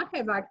who do not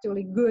have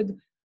actually good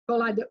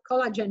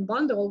collagen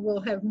bundle will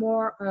have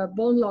more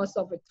bone loss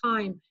over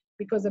time,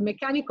 because the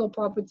mechanical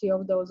property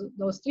of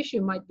those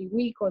tissue might be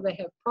weak, or they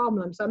have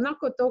problems. So I'm not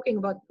talking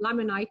about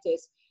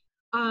laminitis.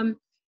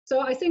 So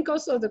I think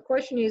also the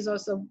question is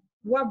also,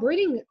 what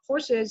breeding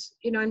horses,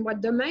 you know, and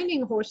what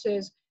demanding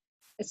horses,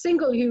 a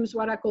single use,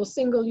 what I call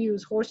single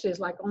use horses,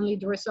 like only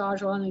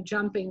dressage or only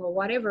jumping or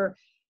whatever.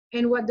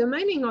 And what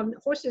demanding on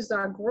horses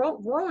are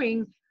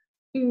growing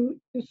to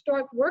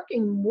start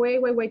working way,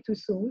 way, way too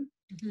soon.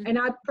 Mm-hmm. And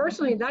I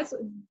personally, that's,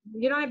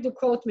 you don't have to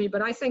quote me,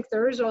 but I think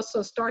there is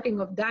also starting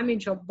of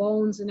damage of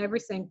bones and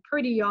everything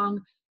pretty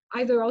young,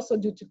 either also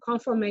due to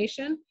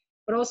conformation,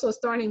 but also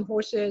starting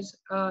horses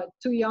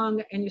too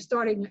young, and you're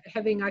starting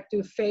having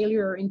active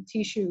failure in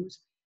tissues.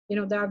 You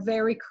know, they're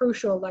very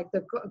crucial, like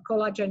the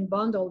collagen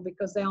bundle,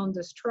 because they're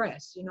under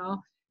stress, you know.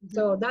 Mm-hmm.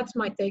 So that's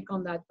my take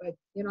on that, but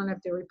you don't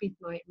have to repeat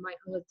my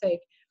little take.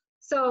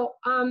 So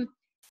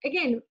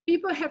again,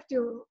 people have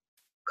to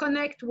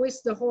connect with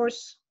the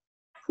horse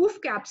hoof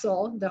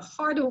capsule, the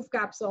hard hoof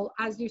capsule,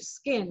 as your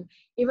skin.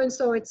 Even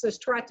so, it's a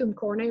stratum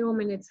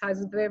corneum, and it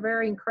has a very,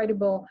 very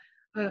incredible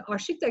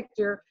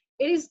architecture.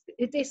 It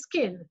is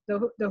skin.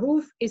 The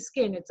hoof is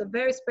skin. It's a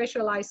very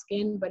specialized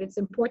skin, but it's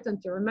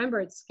important to remember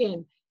it's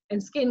skin.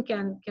 And skin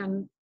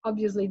can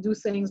obviously do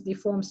things,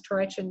 deform,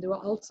 stretch, and do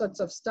all sorts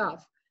of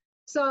stuff.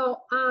 So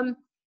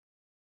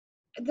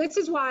this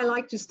is why I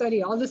like to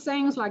study other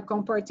things like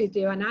comparative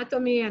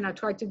anatomy, and I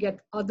try to get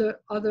other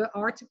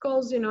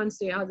articles, you know, and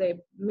see how they,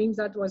 means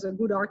that was a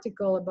good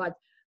article about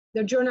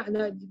the journal.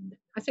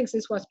 I think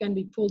this can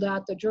be pulled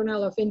out, the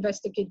Journal of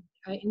Investigative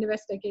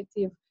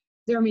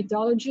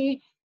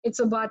Dermatology. It's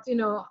about, you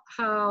know,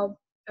 how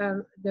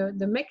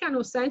the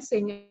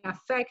mechanosensing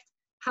affect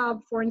how,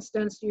 for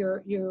instance,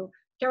 your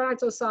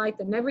keratocyte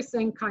and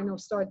everything kind of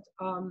start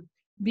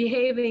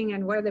behaving,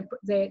 and where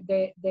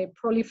they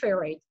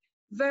proliferate.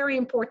 Very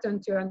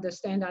important to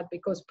understand that,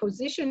 because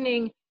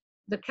positioning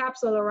the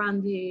capsule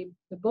around the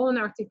bone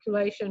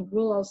articulation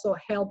will also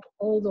help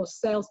all those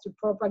cells to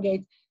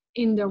propagate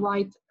in the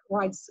right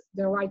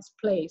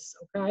place,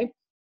 okay?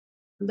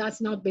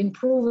 That's not been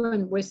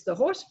proven with the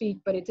horse feet,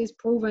 but it is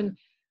proven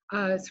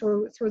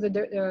through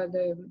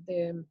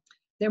the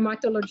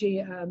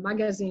dermatology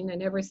magazine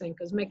and everything,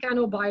 because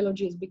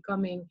mechanobiology is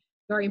becoming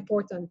very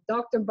important.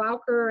 Dr.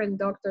 Bowker and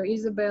Dr.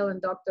 Isabel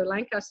and Dr.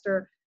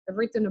 Lancaster have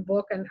written a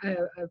book and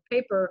a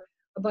paper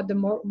about the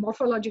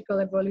morphological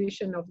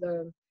evolution of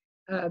the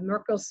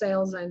Merkel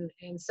cells and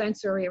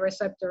sensory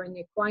receptor in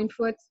the equine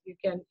foot. You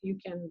can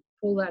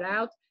pull that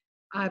out.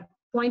 I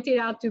pointed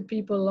out to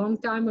people a long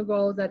time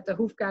ago that the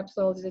hoof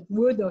capsule is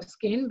wood or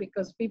skin,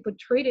 because people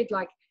treat it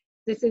like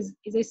this is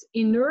this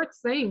inert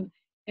thing.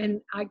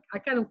 And I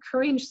kind of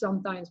cringe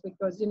sometimes,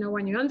 because, you know,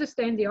 when you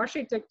understand the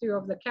architecture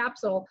of the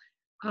capsule,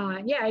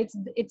 yeah,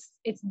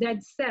 it's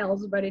dead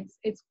cells, but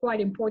it's quite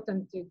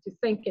important to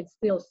think it's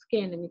still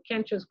skin, and you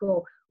can't just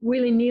go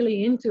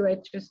willy-nilly into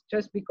it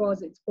just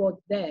because it's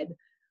called dead.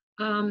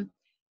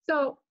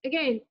 So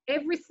again,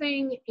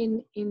 everything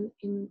in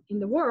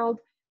the world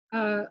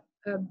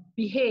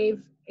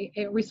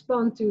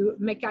respond to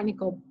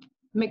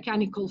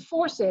mechanical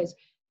forces.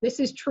 This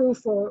is true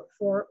for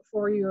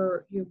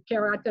your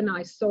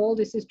keratinized sole.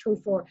 This is true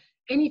for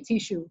any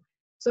tissue.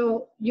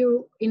 So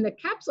you, in the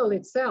capsule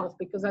itself,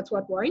 because that's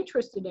what we're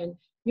interested in,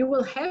 you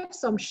will have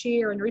some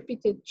shear and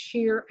repeated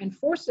shear and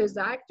forces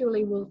that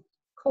actually will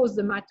cause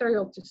the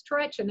material to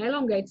stretch and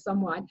elongate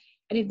somewhat,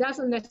 and it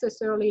doesn't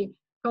necessarily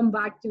come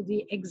back to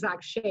the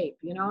exact shape.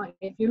 You know,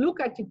 if you look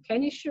at your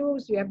tennis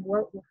shoes you have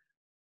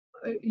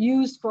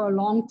used for a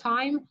long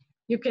time,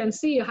 you can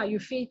see how your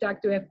feet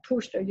actually have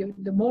pushed,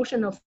 the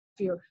motion of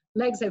your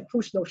legs have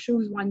pushed those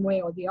shoes one way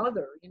or the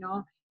other, you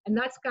know, and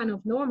that's kind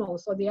of normal.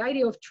 So the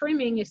idea of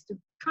trimming is to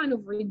kind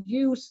of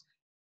reduce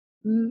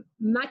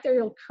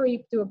material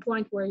creep to a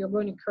point where you're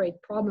going to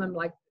create problem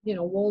like, you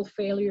know, wall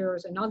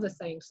failures and other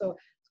things. So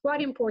it's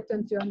quite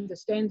important to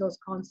understand those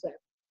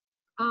concepts.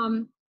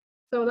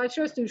 So that's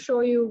just to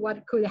show you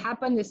what could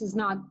happen. This is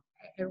not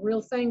a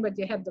real thing, but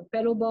you have the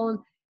pedal bone,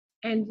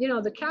 and, you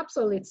know, the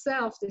capsule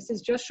itself, this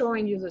is just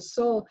showing you the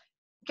sole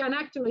can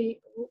actually,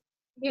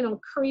 you know,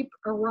 creep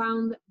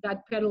around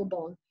that pedal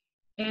bone.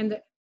 And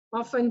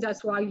often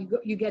that's why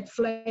you get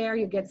flare,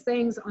 you get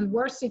things. On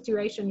worst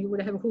situation, you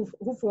would have hoof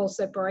wall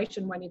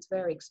separation when it's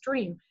very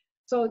extreme.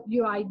 So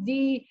your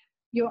idea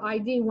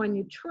when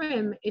you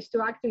trim is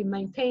to actually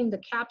maintain the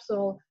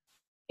capsule,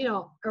 you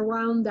know,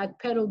 around that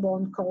pedal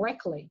bone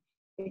correctly,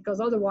 because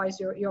otherwise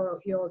you're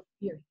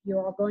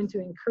going to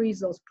increase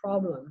those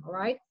problems, all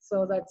right?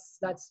 So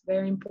that's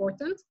very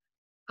important.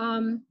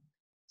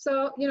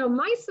 So, you know,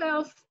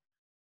 myself,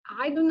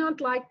 I do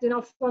not like, you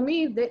know, for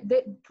me,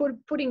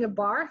 putting a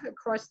bar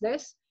across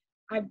this,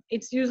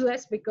 it's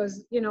useless,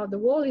 because, you know, the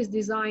wall is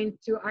designed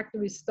to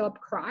actually stop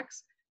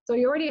cracks. So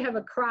you already have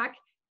a crack,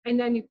 and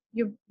then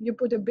you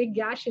put a big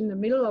gash in the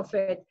middle of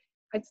it.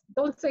 I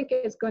don't think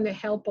it's going to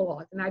help a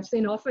lot. And I've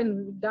seen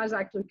often it does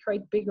actually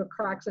create bigger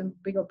cracks and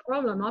bigger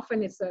problem.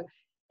 Often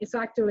it's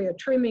actually a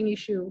trimming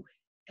issue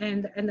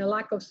and a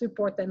lack of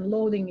support and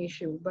loading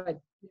issue. But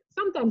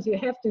sometimes you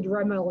have to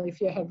Dremel if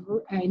you have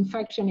an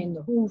infection in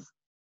the hoof,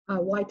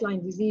 white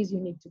line disease you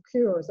need to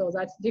cure. So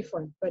that's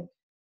different. But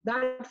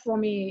that for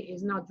me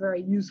is not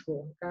very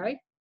useful, okay?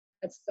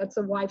 That's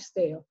a wife's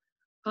tale.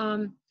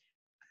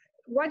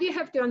 what you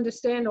have to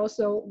understand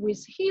also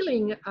with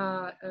healing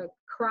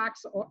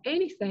cracks or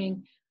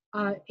anything,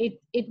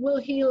 it will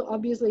heal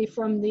obviously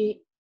from the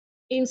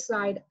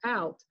inside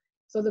out.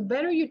 So the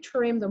better you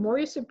trim, the more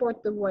you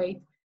support the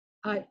weight,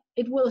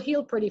 it will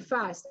heal pretty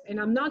fast. And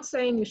I'm not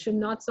saying you should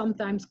not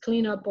sometimes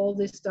clean up all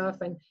this stuff,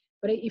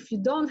 but if you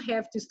don't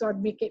have to start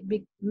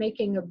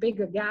making a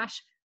bigger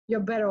gash, you're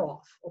better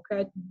off,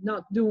 okay,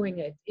 not doing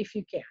it if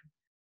you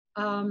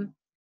can.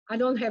 I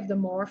don't have the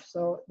morph,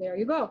 so there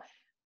you go.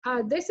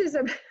 This is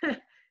a,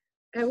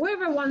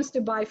 whoever wants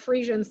to buy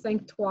Frisians,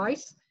 think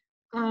twice.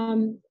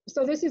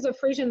 So this is a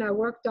Frisian I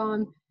worked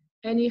on,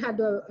 and he had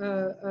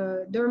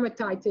a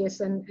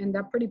dermatitis, and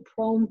they're pretty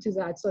prone to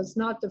that. So it's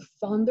not the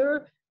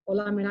founder or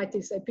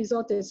laminitis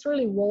episode, it's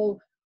really wall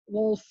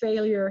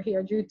failure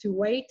here due to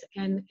weight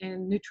and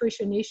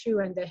nutrition issue,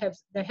 and they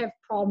have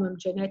problem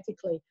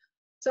genetically.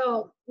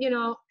 So, you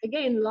know,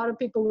 again, a lot of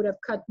people would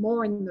have cut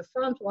more in the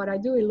front. What I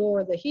do is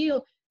lower the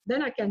heel,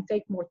 then I can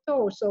take more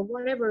toe. So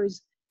whatever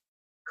is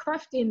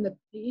crafting,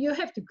 you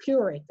have to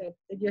cure it.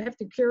 You have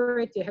to cure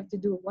it. You have to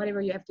do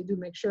whatever you have to do,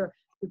 make sure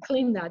you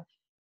clean that.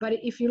 But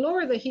if you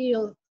lower the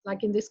heel,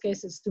 like in this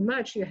case, it's too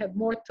much, you have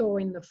more toe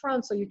in the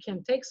front, so you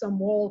can take some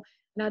wall,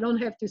 and I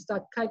don't have to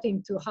start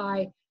cutting too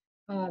high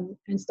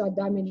and start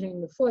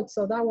damaging the foot.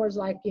 So that was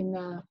like in,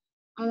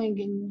 I think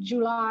in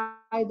July,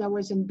 that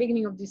was in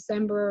beginning of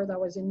December, that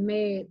was in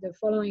May the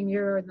following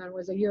year, and that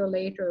was a year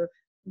later,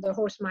 the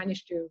horse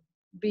managed to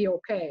be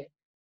okay.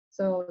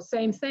 So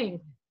same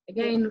thing.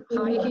 Again,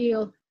 high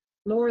heel,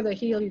 lower the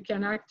heel, you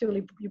can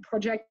actually, you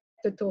project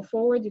the toe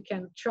forward, you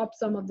can chop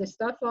some of the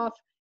stuff off,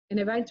 and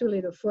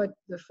eventually the foot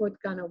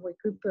kind of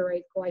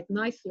recuperate quite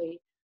nicely.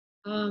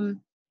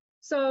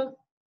 So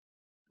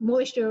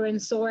moisture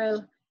and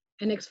soil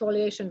and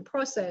exfoliation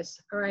process,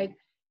 all right?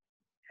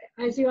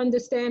 As you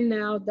understand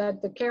now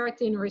that the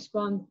keratin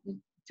responds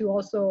to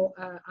also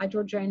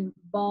hydrogen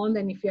bond,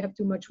 and if you have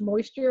too much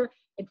moisture,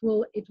 it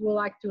will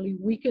actually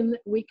weaken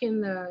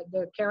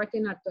the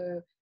keratin at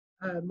the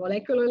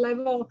molecular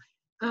level.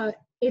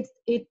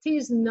 It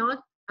is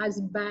not as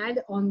bad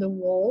on the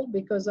wall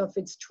because of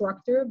its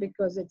structure,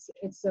 because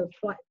it's a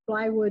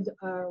plywood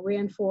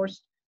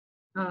reinforced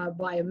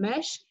by a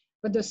mesh,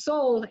 but the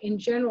sole in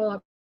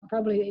general,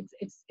 probably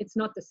it's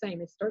not the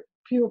same. It's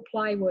pure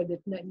plywood.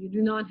 You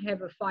do not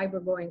have a fiber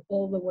going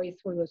all the way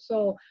through the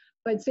sole,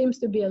 but it seems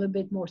to be a little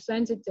bit more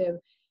sensitive.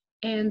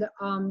 And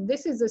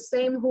this is the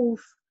same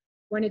hoof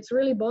when it's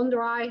really bone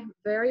dry,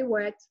 very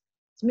wet.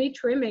 It's me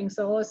trimming,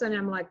 so all of a sudden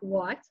I'm like,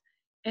 what?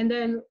 And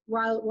then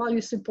while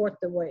you support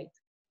the weight.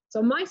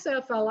 So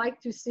myself, I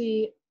like to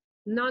see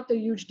not a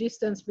huge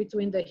distance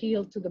between the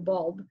heel to the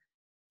bulb.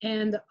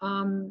 And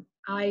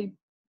I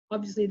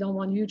obviously don't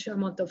want huge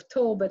amount of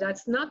toe, but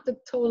that's not the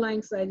toe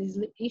length that is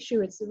the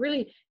issue. It's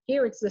really,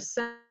 here it's the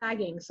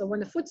sagging. So when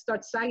the foot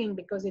starts sagging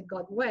because it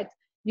got wet,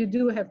 you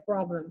do have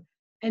problem.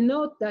 And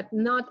note that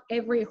not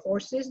every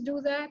horses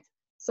do that.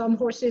 Some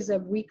horses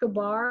have weaker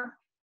bar,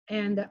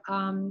 and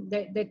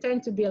they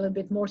tend to be a little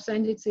bit more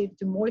sensitive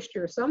to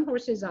moisture. Some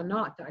horses are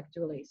not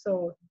actually,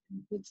 so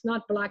it's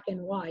not black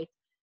and white,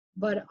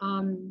 but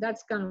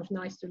that's kind of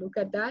nice to look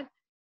at that.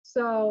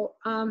 So,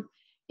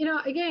 you know,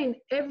 again,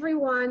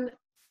 everyone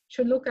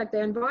should look at the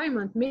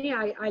environment. Me,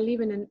 I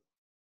live in an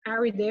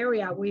arid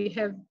area. We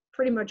have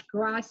pretty much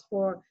grass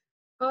for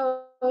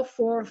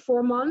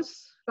 4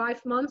 months,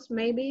 5 months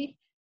maybe,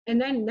 and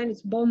then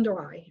it's bone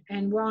dry.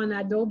 And we're on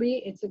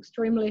adobe. It's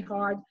extremely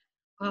hard.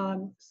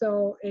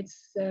 So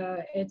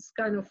it's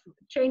kind of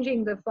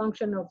changing the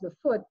function of the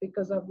foot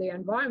because of the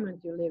environment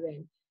you live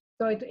in.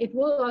 So it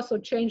will also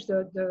change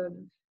the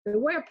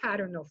wear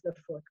pattern of the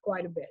foot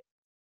quite a bit.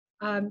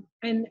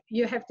 And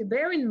you have to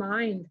bear in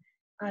mind,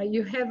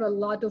 you have a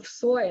lot of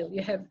soil.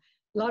 You have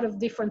a lot of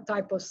different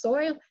type of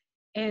soil,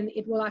 and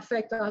it will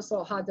affect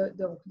also how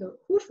the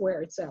hoof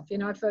wear itself. You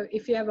know,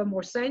 if you have a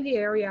more sandy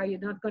area, you're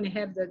not going to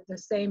have the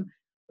same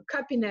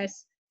cuppiness.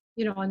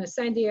 You know, on a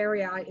sandy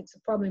area, it's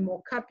probably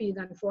more cuppy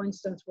than, for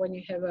instance, when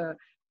you have a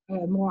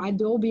more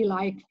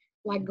adobe-like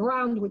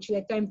ground, which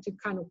they tend to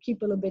kind of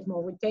keep a little bit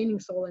more retaining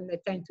soil, and they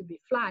tend to be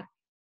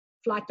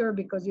flatter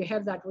because you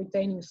have that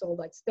retaining soil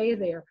that stays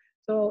there.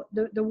 So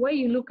the way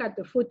you look at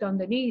the foot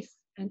underneath,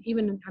 and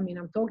even, I mean,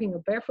 I'm talking a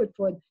barefoot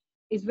foot,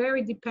 is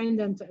very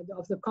dependent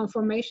of the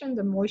conformation,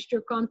 the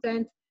moisture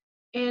content,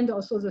 and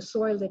also the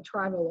soil they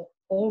travel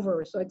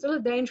over. So it's a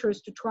little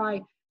dangerous to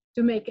try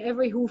to make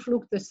every hoof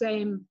look the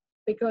same,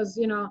 because,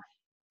 you know,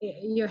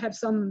 you have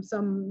some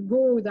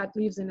guru that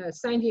lives in a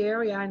sandy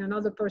area and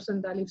another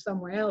person that lives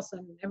somewhere else,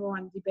 and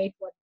everyone debate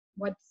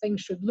what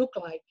things should look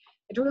like.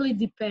 It really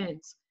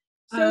depends.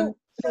 So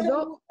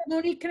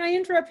Monique, can I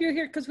interrupt you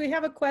here? Because we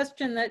have a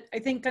question that I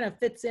think kind of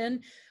fits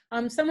in.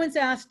 Someone's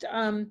asked,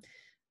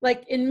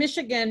 like in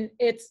Michigan,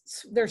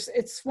 it's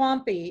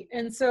swampy.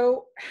 And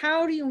so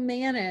how do you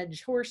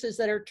manage horses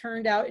that are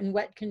turned out in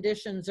wet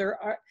conditions?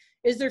 Or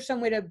is there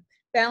some way to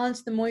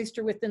balance the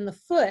moisture within the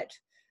foot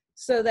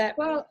so that?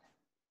 Well,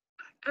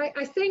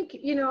 I think,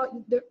 you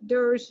know,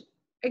 there's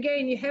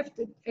again, you have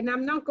to, and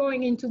I'm not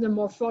going into the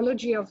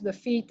morphology of the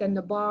feet and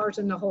the bars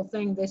and the whole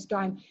thing this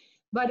time,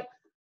 but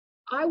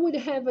I would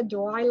have a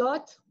dry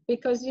lot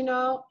because, you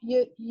know,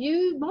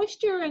 you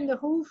moisture in the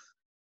hoof,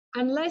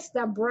 unless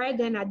they're bred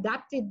and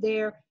adapted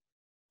there.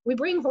 We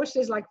bring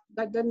horses like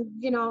that, then,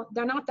 you know,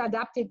 they're not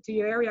adapted to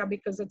your area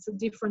because it's a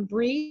different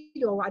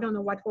breed, or I don't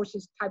know what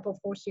horses type of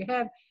horse you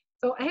have.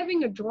 So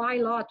having a dry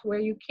lot where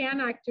you can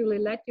actually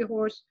let your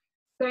horse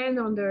stand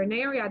under an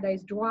area that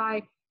is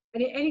dry,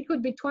 and it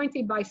could be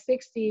 20 by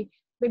 60,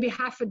 maybe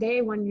half a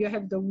day when you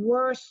have the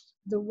worst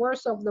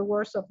of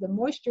the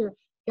moisture,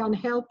 can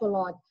help a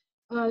lot.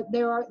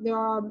 There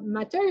are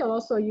material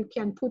also you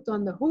can put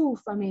on the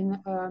hoof, I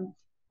mean,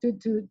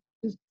 to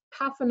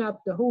toughen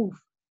up the hoof.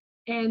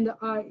 And,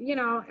 you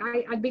know,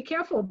 I'd be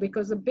careful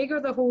because the bigger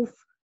the hoof,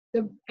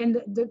 the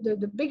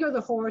bigger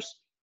the horse,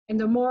 and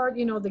the more,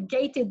 you know, the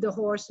gaited the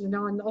horse, you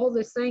know, and all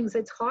these things,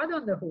 it's hard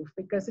on the hoof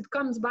because it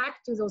comes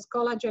back to those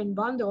collagen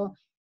bundle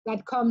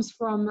that comes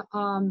from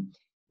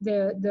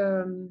the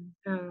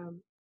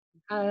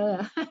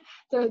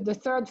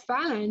third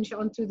phalange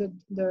onto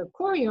the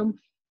corium.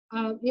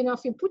 You know,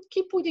 if you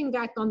keep putting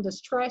that on the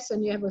stress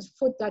and you have a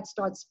foot that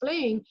starts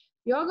playing,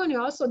 you're going to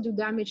also do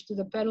damage to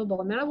the pedal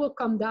ball. And I will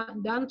come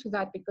down to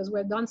that because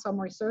we've done some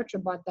research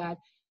about that.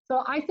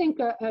 So I think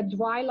a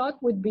dry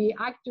lot would be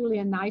actually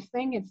a nice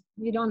thing.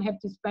 You don't have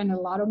to spend a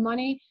lot of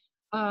money,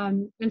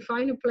 and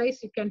find a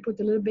place you can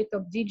put a little bit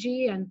of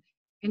DG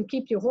and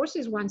keep your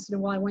horses once in a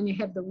while when you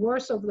have the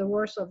worst of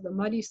the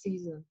muddy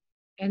season.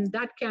 And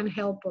that can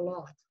help a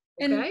lot,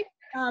 okay?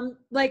 And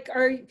like,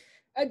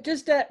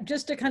 just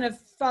to kind of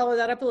follow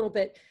that up a little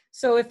bit.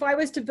 So if I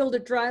was to build a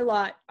dry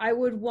lot, I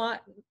would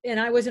want, and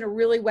I was in a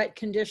really wet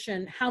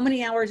condition, how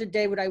many hours a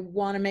day would I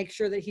want to make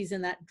sure that he's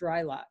in that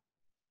dry lot?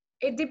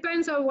 It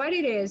depends on what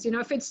it is. You know,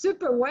 if it's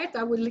super wet,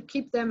 I would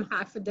keep them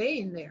half a day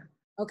in there.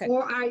 Okay.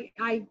 Or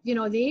I you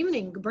know, the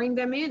evening, bring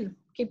them in,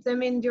 keep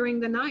them in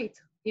during the night,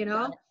 you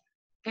know,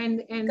 and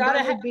gotta that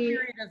have would be, a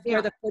period of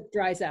where the foot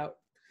dries out.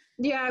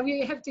 Yeah,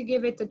 we have to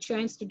give it a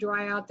chance to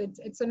dry out.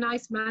 It's a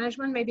nice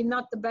management, maybe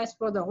not the best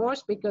for the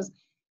horse because,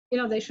 you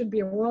know, they should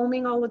be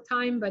roaming all the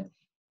time. But,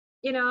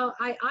 you know,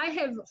 I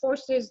have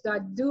horses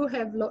that do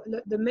have,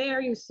 the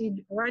mare you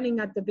see running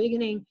at the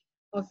beginning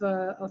of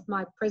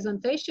my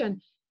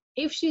presentation.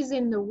 If she's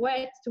in the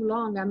wet too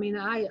long, I mean,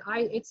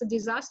 it's a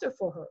disaster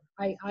for her.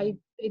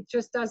 It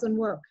just doesn't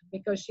work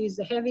because she's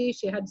heavy.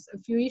 She had a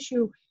few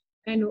issues.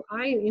 And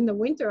in the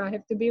winter, I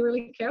have to be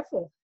really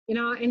careful. You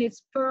know, and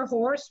it's per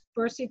horse,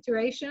 per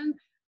situation.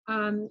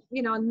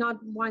 You know, not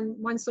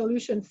one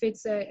solution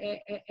fits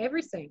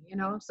everything. You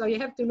know, so you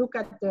have to look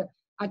at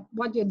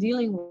what you're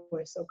dealing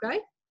with. Okay.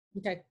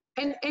 Okay.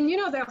 And you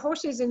know, there are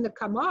horses in the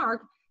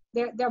Camargue.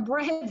 They're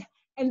bred,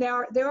 and they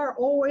are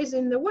always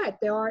in the wet.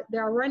 They are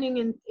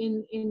running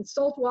in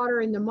salt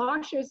water in the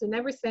marshes and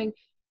everything,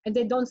 and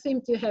they don't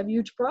seem to have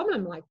huge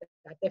problem like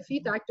that. Their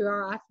feet actually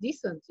are half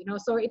decent. You know,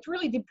 so it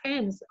really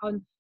depends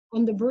on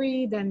the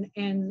breed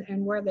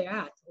and where they're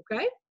at,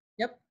 okay?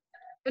 Yep.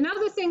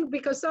 Another thing,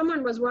 because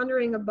someone was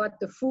wondering about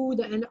the food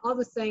and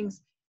other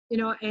things, you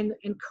know, and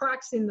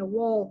cracks in the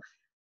wall,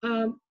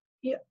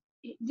 you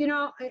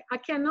know, I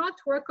cannot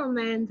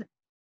recommend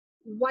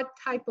what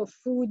type of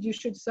food you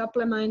should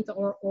supplement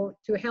or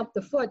to help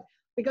the foot,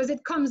 because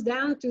it comes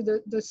down to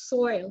the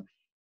soil,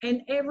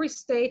 and every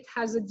state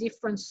has a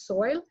different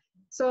soil.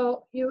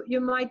 So you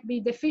might be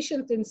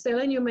deficient in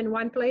selenium in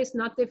one place,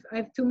 not if I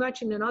have too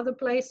much in another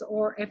place,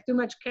 or have too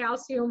much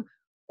calcium,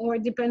 or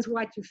it depends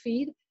what you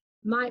feed.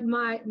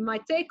 My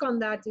take on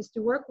that is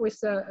to work with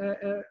a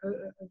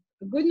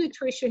good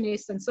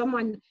nutritionist and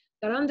someone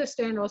that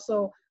understands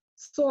also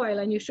soil,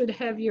 and you should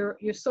have your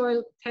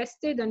soil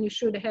tested, and you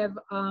should have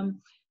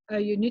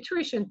your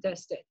nutrition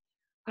tested.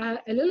 A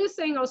little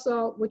thing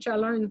also, which I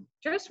learned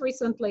just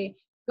recently,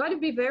 got to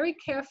be very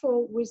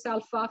careful with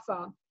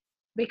alfalfa,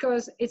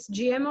 because it's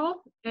GMO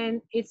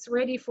and it's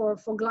ready for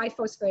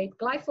glyphosate.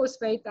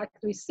 Glyphosate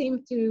actually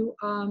seems to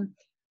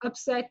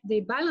upset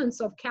the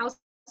balance of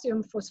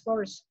calcium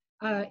phosphorus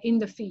in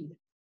the feed.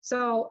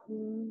 So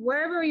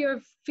wherever you're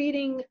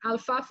feeding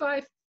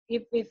alfalfa,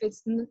 if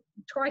it's,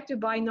 try to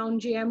buy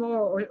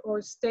non-GMO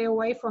or stay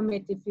away from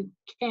it if you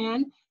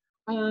can,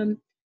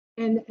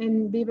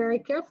 and be very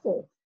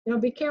careful. You know,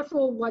 be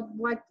careful what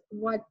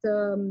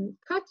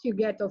cut you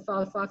get of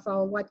alfalfa,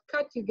 or what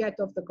cut you get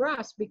of the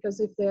grass, because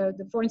if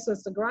for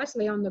instance, the grass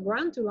lay on the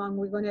ground too long,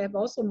 we're going to have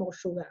also more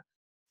sugar.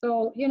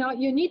 So, you know,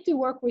 you need to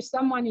work with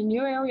someone in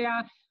your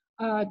area,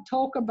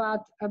 talk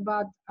about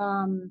what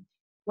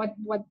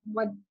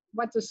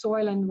the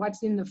soil and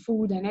what's in the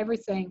food and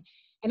everything.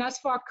 And as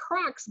far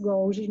cracks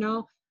goes, you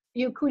know,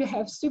 you could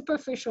have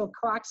superficial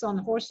cracks on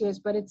horses,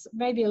 but it's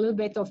maybe a little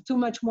bit of too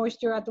much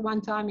moisture at one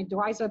time. It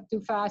dries up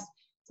too fast.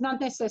 It's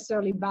not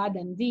necessarily bad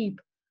and deep.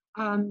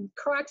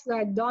 Cracks that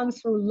are done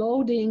through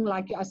loading,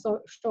 like I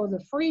show the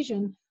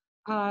Frisian,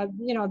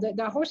 you know,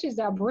 the horses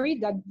that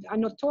breed that are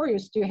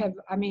notorious to have,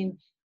 I mean,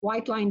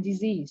 white line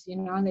disease, you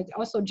know, and it's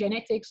also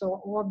genetics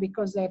or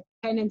because they have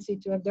tendency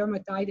to have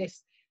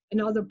dermatitis,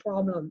 another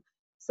problem.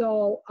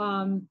 So,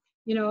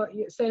 you know,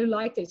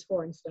 cellulitis,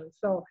 for instance.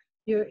 So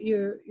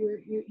you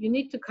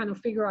need to kind of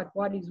figure out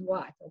what is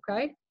what,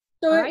 okay?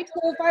 So, Right?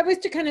 so if I was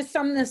to kind of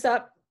sum this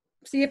up,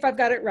 see if I've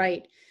got it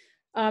right.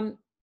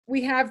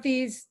 We have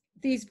these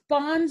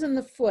bonds in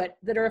the foot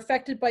that are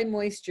affected by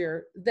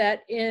moisture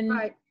that in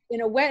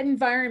a wet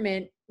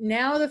environment,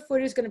 now the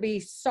foot is going to be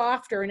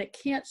softer and it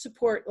can't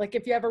support, like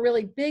if you have a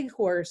really big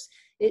horse,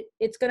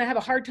 it's going to have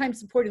a hard time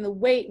supporting the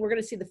weight. We're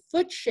going to see the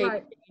foot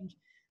shape change.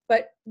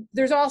 But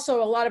there's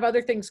also a lot of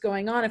other things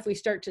going on if we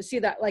start to see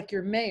that, like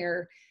your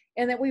mare,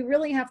 and that we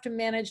really have to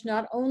manage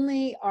not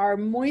only our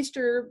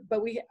moisture,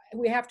 but we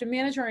have to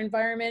manage our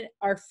environment,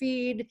 our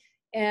feed,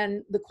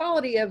 and the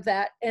quality of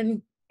that,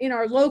 and in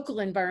our local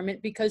environment,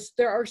 because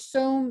there are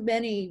so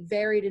many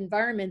varied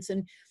environments.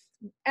 And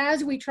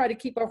as we try to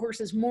keep our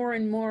horses more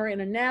and more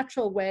in a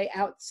natural way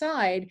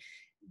outside,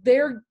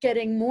 they're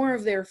getting more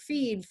of their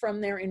feed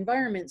from their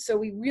environment. So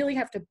we really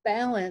have to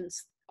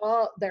balance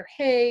all their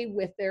hay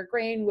with their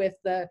grain, with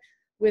the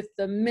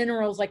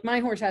minerals. Like my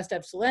horse has to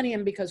have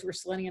selenium because we're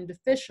selenium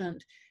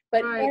deficient,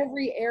 but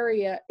every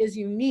area is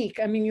unique.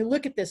 I mean, you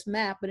look at this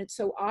map and it's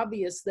so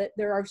obvious that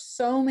there are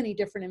so many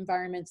different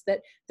environments that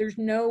there's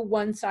no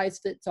one size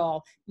fits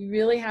all. You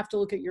really have to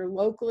look at your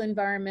local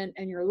environment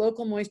and your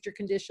local moisture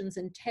conditions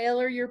and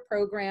tailor your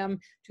program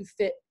to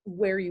fit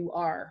where you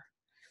are.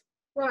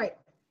 Right.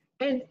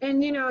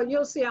 And you know,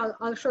 you'll see,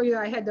 I'll show you,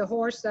 I had the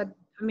horse that,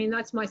 I mean,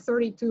 that's my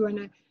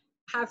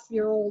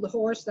 32.5-year-old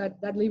horse that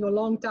lived a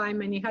long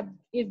time, and you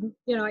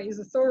know, he's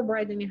a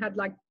thoroughbred, and he had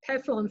like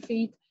Teflon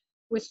feet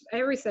with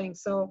everything.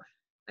 So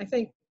I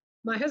think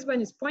my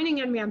husband is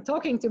pointing at me, I'm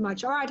talking too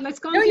much. All right, let's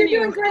continue. No,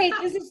 you're doing great.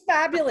 This is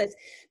fabulous.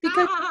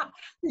 Because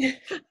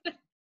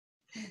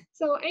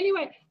so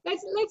anyway,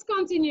 let's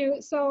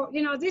continue. So,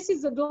 you know, this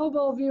is a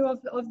global view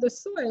of the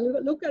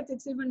soil. Look at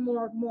it's even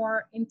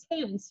more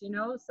intense, you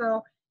know.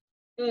 So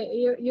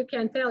you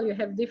can tell you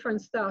have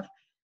different stuff.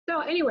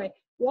 So anyway,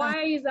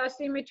 why is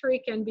asymmetry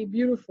can be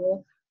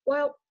beautiful?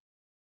 Well,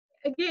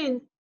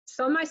 again,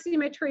 some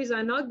asymmetries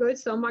are not good,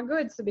 some are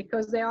good, so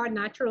because they are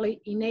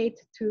naturally innate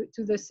to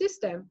the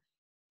system.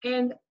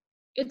 And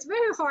it's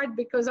very hard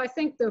because I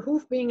think the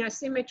hoof being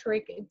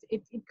asymmetric,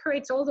 it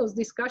creates all those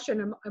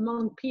discussion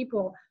among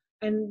people,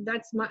 and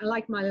that's my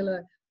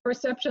little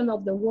perception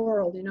of the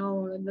world, you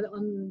know.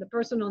 On the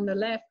person on the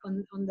left,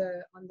 on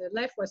the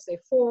left will say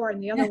 4,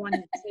 and the other one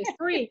says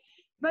 3.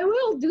 But we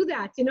all do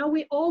that, you know.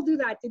 We all do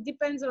that. It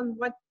depends on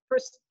what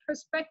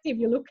perspective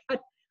you look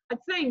at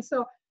things.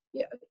 So,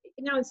 you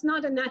know, it's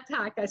not an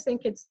attack. I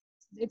think it's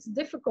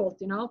difficult,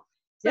 you know.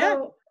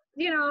 So,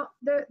 you know,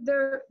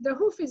 the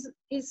hoof is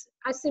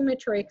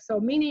asymmetric. So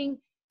meaning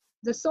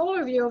the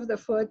solar view of the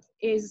foot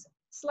is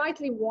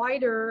slightly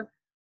wider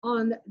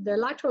on the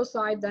lateral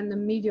side than the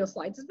medial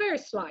side. It's very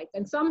slight.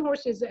 And some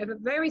horses have a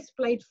very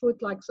splayed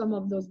foot, like some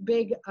of those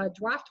big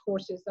draft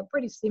horses. They're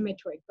pretty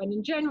symmetric. But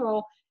in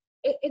general,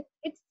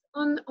 it's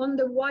on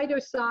the wider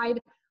side,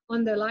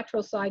 on the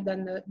lateral side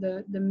than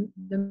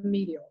the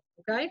medial,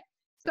 okay?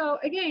 So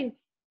again,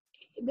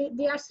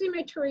 the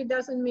asymmetry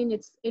doesn't mean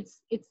it's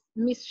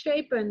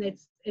misshapen.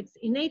 It's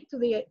innate to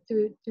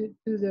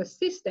the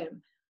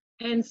system,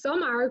 and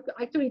some are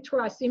actually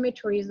true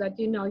asymmetries that,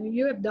 you know,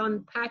 you have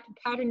done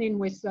patterning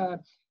with the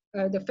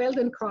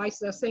Feldenkrais.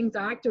 Those things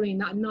are actually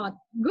not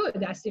good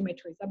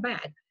asymmetries, are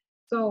bad.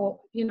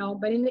 So, you know,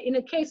 but in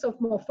the case of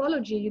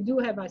morphology, you do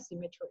have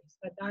asymmetries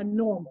that are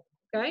normal.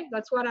 Okay,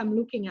 that's what I'm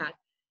looking at.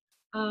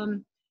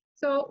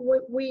 So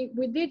we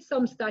did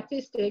some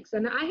statistics,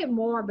 and I have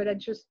more, but I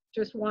just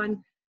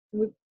one.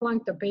 We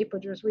plunked the paper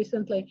just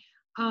recently.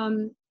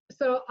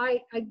 So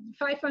I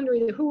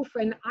 500 hoof,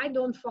 and I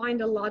don't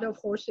find a lot of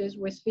horses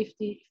with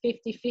 50-50.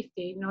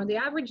 You know, the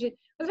average,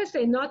 as I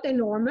say, not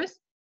enormous,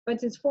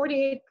 but it's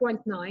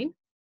 48.9.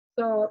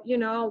 So, you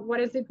know, what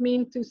does it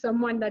mean to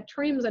someone that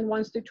trims and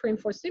wants to trim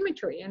for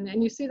symmetry?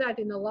 And you see that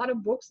in a lot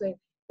of books. They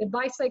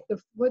bisect the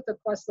foot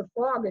across the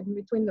frog and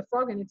between the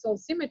frog, and it's all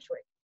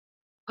symmetry.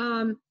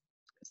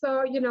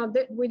 So, you know,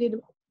 we did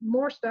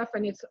more stuff,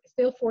 and it's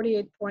still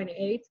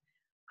 48.8.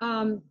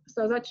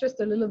 So that's just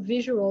a little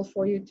visual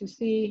for you to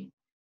see.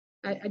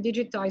 I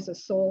digitized the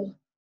sole,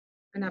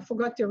 and I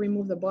forgot to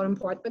remove the bottom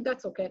part, but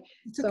that's okay.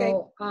 It's okay.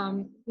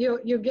 So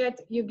you get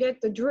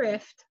the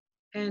drift,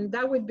 and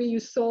that would be your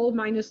sole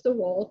minus the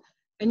wall,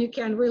 and you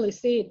can really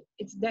see it.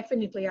 It's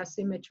definitely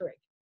asymmetric.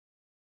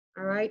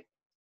 All right.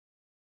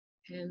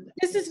 And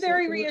this is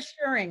very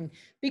reassuring,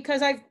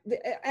 because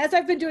as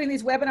I've been doing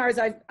these webinars,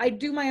 I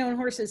do my own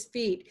horse's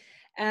feet,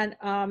 and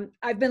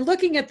I've been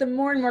looking at them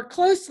more and more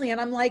closely, and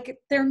I'm like,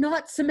 they're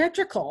not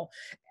symmetrical.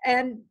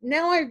 And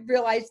now I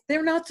realize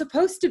they're not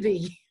supposed to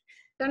be.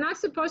 They're not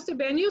supposed to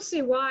be, and you'll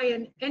see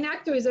why. And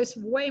actually, there's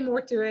way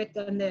more to it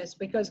than this,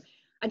 because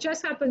I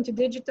just happened to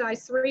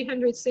digitize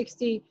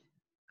 360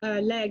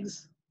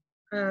 legs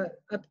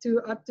up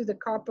to the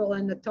carpal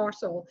and the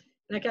tarsal.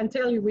 And I can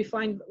tell you,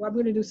 I'm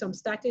going to do some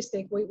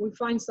statistic. We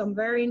find some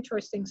very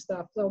interesting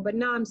stuff. So, but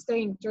now I'm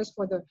staying just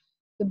for the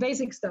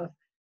basic stuff.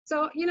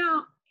 So, you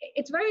know,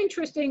 it's very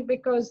interesting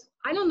because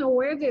I don't know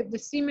where the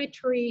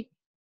symmetry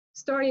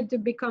started to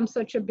become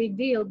such a big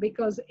deal,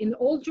 because in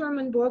old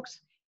German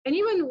books, and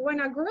even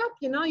when I grew up,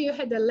 you know, you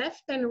had the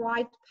left and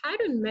right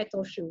pattern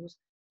metal shoes.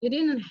 You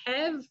didn't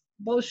have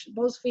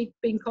both feet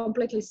being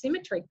completely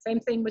symmetric. Same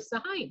thing with the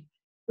hind,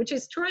 which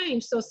is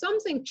strange. So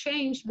something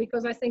changed,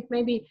 because I think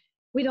maybe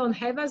we don't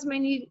have as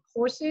many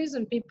horses,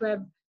 and people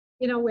have,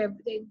 you know, we have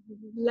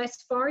less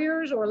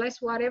farriers or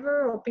less whatever,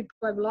 or people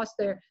have lost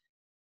their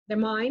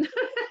mind.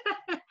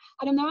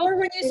 I don't know. Or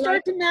when you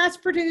start to mass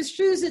produce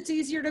shoes, it's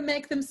easier to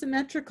make them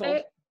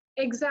symmetrical.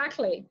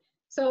 Exactly.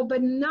 So,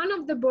 but none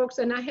of the books,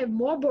 and I have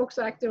more books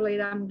actually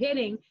that I'm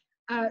getting,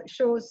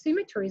 show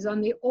symmetries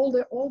on the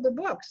older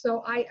books.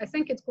 So I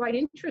think it's quite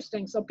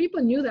interesting. So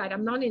people knew that.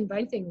 I'm not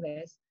inventing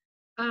this.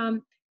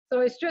 So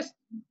it's just,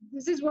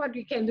 this is what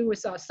you can do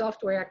with our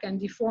software. I can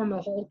deform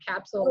a whole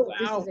capsule.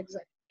 Oh, wow. This is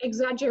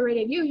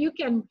exaggerated. You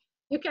can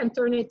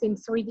turn it in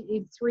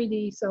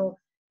 3D. So,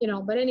 you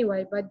know, but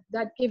anyway, but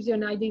that gives you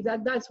an idea.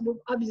 That's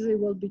obviously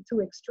will be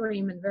too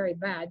extreme and very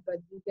bad, but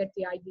you get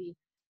the idea.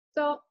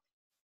 So,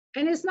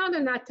 and it's not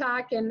an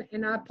attack, and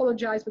I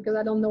apologize because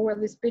I don't know where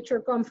this picture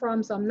come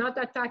from, so I'm not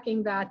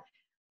attacking that.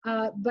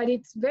 But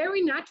it's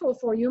very natural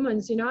for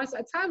humans, you know,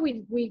 it's how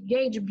we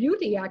gauge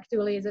beauty,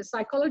 actually. The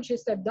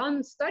psychologists have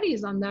done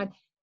studies on that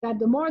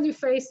the more the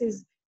face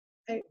is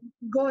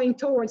going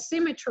towards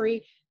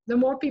symmetry, the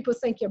more people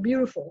think you're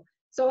beautiful.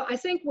 So I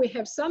think we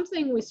have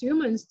something with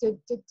humans to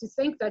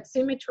think that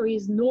symmetry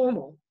is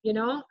normal, you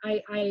know.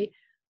 I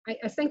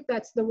think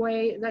that's the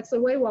way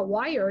we're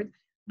wired,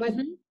 but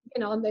you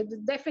know, they're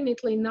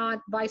definitely not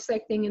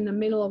bisecting in the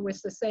middle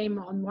with the same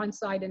on one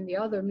side and the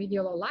other,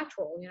 medial or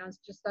lateral, you know, it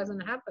just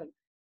doesn't happen.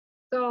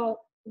 So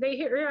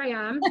here I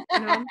am, you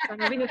know,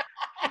 kind of in a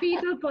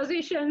fetal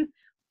position,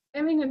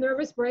 having a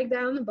nervous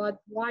breakdown about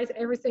why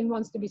everything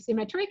wants to be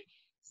symmetric.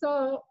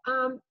 So,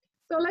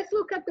 so let's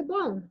look at the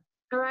bone,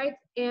 all right?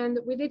 And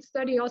we did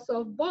study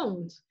also of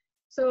bones.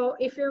 So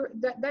if you're,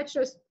 that's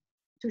just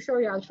to show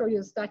you, I'll show you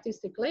the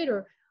statistic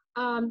later.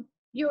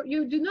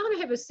 You do not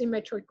have a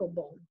symmetrical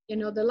bone. You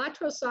know, the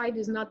lateral side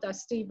is not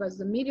as steep as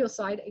the medial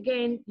side.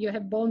 Again, you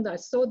have bone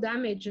that's so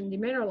damaged and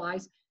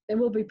demineralized, they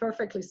will be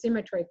perfectly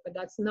symmetric, but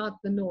that's not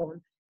the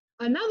norm.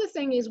 Another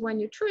thing is when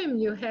you trim,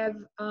 you have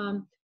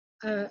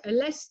a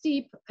less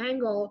steep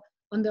angle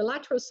on the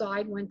lateral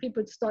side when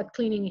people start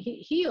cleaning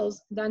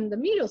heels than the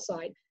medial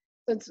side.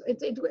 So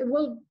it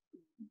will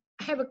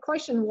have a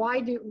question,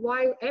 why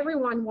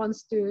everyone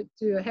wants to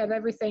have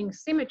everything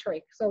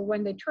symmetric. So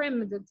when they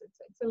trim,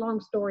 it's a long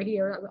story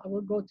here. I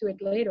will go to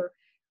it later.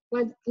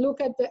 But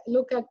look at the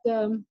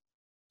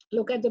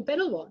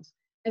pedal bones,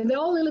 and they're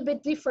all a little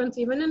bit different.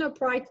 Even an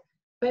upright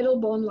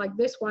pedal bone like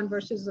this one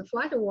versus the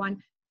flatter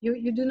one,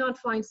 you do not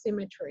find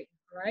symmetry,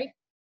 right?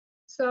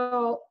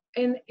 So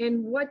and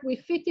what we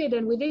fitted,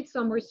 and we did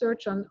some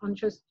research on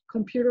just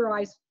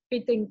computerized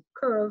fitting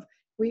curve.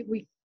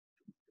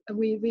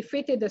 We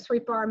fitted the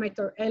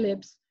 3-parameter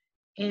ellipse,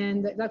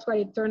 and that's what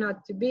it turned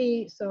out to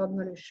be. So I'm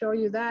going to show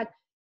you that.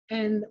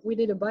 And we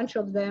did a bunch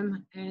of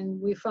them, and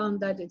we found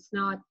that it's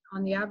not,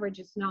 on the average,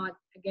 it's not,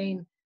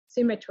 again,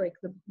 symmetric.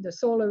 The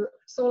solar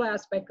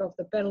aspect of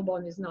the pedal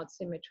bone is not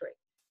symmetric.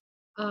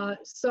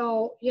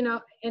 So, you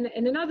know, and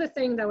another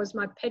thing that was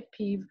my pet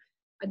peeve,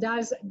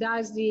 does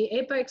the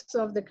apex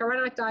of the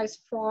caranatized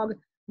frog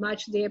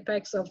match the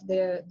apex of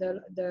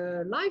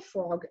the live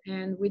frog?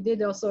 And we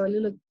did also a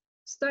little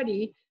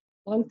study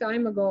long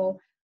time ago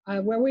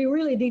where we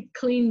really did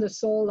clean the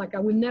sole. Like I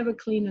would never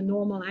clean a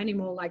normal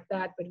animal like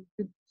that, but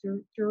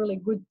really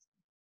good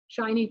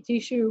shiny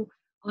tissue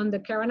on the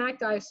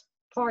caranatized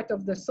part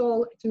of the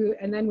sole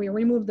and then we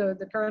remove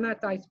the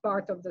caranatized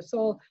part of the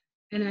sole,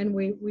 and then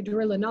we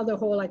drill another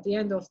hole at the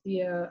end of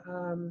the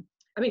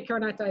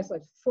caranatized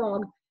like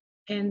frog,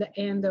 and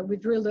we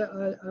drilled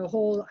a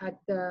hole at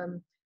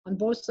on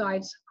both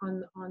sides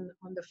on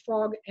the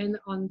frog and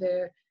on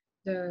the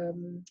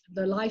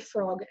live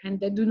frog, and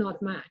they do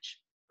not match,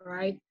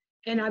 right?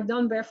 And I've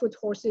done barefoot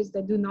horses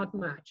that do not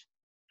match.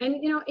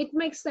 And, you know, it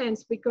makes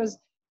sense because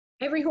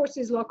every horse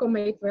is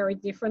locomate very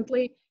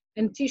differently,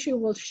 and tissue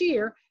will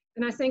shear.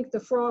 And I think the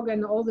frog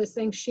and all these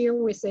things shear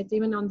with it,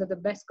 even under the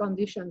best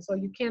conditions. So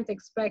you can't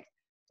expect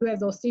to have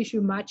those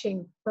tissue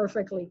matching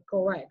perfectly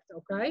correct,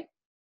 okay?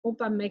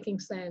 Hope I'm making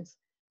sense.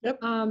 Yep.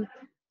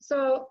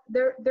 So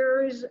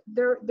there is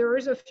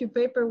a few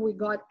paper we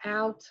got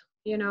out,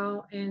 you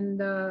know, and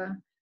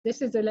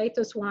this is the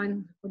latest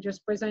one. We're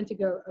just presenting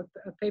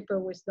a paper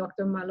with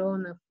Dr.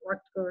 Malone of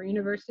Rutgers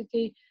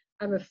University.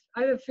 I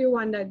have a few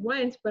one that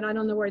went, but I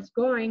don't know where it's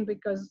going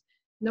because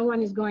no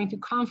one is going to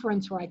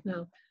conference right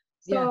now.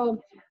 So,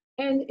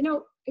 yeah. And you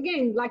know,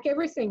 again, like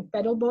everything,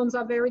 pedal bones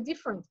are very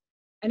different.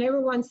 And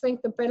everyone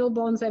thinks the pedal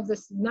bones have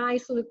this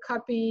nice little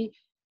cuppy,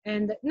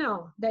 and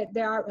no, that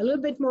they are a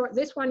little bit more,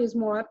 this one is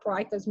more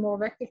upright, there's more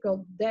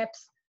vertical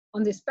depth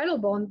on this pedal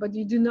bone, but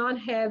you do not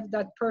have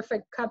that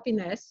perfect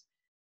cuppiness,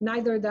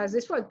 neither does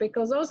this one,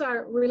 because those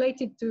are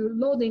related to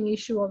loading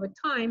issue over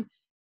time,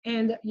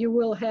 and you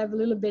will have a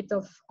little bit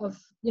of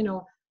you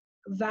know,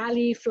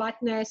 valley,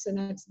 flatness,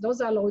 and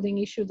those are loading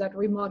issues that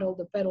remodel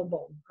the pedal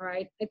bone, all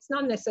right? It's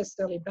not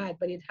necessarily bad,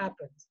 but it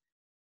happens.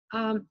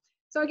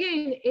 So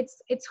again,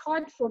 it's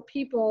hard for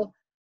people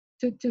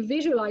to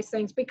visualize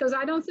things because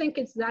I don't think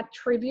it's that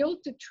trivial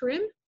to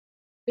trim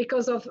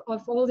because of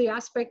all the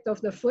aspect of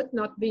the foot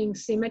not being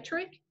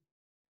symmetric.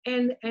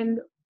 And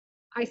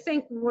I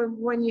think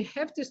when you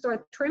have to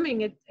start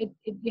trimming it,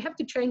 you have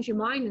to change your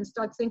mind and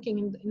start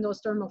thinking in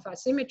those terms of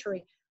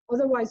asymmetry.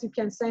 Otherwise, you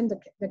can send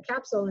the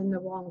capsule in the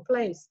wrong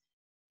place.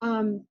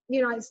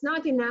 It's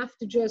not enough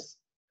to just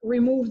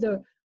remove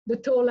the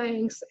toe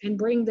lengths and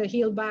bring the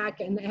heel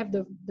back and have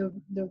the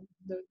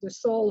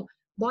sole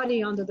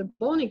body under the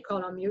bony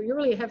column. You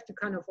really have to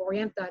kind of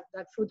orient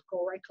that foot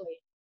correctly.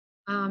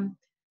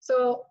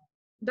 So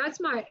that's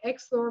my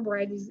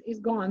ex-thoroughbred is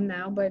gone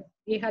now, but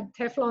he had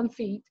Teflon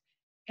feet,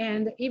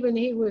 and even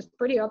he was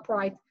pretty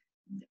upright,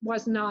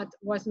 was not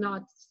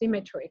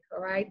symmetric,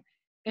 all right?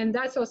 And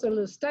that's also a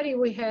little study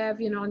we have,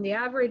 on the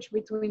average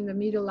between the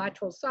medial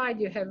lateral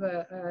side, you have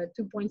a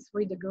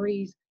 2.3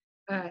 degrees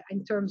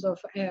in terms of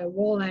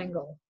wall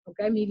angle,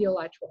 okay, medial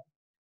lateral.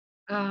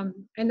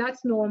 And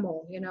that's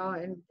normal,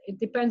 and it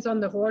depends on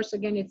the horse.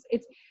 Again,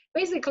 it's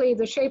basically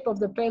the shape of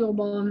the pedal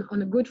bone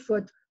on a good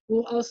foot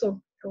will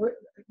also,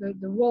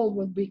 the wall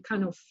will be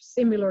kind of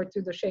similar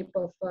to the shape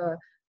of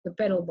the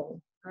pedal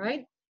bone, all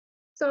right?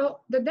 So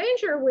the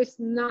danger with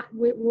not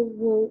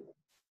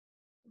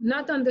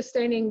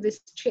understanding this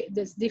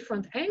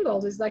different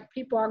angles is like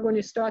people are going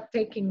to start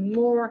taking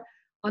more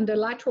on the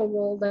lateral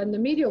wall than the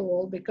medial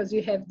wall because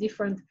you have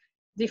different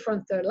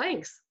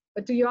lengths.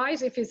 But to your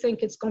eyes, if you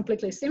think it's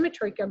completely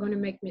symmetric, you're going to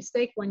make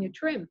mistake when you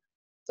trim.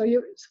 So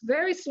you're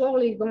very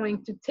slowly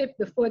going to tip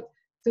the foot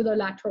to the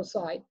lateral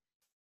side.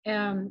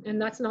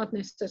 And that's not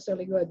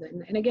necessarily good.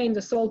 And again,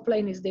 the sole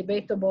plane is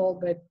debatable,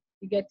 but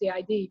you get the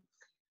idea.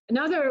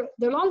 The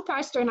long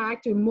pastern,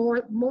 actually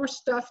more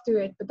stuff to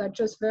it, but that's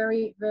just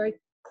very, very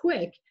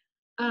quick.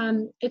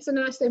 It's an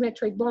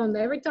asymmetric bone.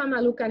 Every time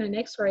I look at an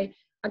x-ray,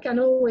 I can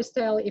always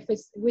tell if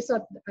it's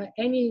without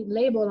any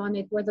label on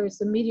it, whether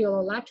it's a medial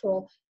or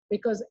lateral,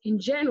 because in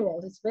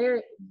general, it's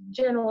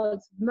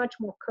much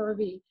more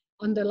curvy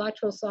on the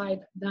lateral side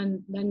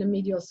than the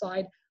medial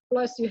side.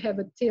 Plus you have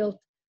a tilt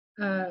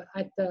on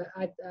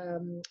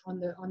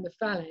the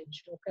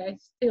phalange, okay?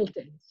 It's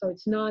tilted, so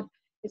it's not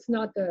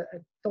a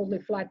totally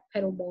flat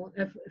pedal bone,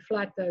 a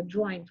flat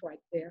joint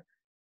right there.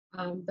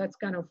 That's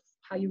kind of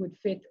how you would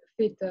fit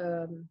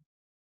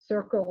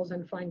circles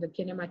and find the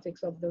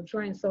kinematics of the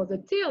joint. So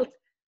the tilt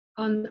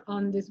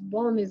on this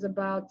bone is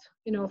about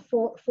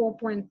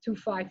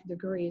 4.25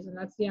 degrees, and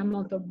that's the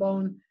amount of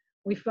bone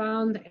we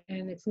found,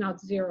 and it's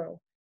not zero.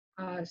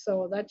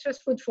 So that's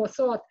just food for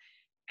thought.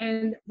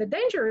 And the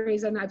danger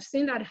is, and I've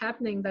seen that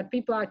happening, that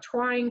people are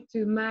trying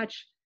to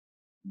match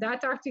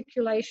that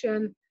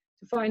articulation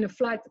to find a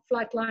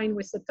flat line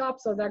with the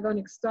top, so they're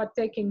going to start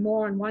taking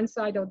more on one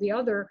side or the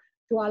other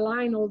to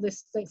align all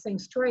this thing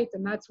straight,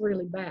 and that's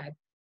really bad.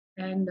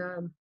 And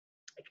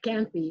it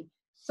can't be.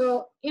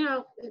 So,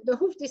 the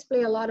hoof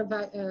display a lot of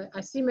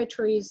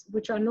asymmetries,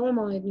 which are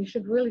normal, and you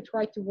should really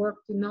try to work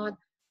to not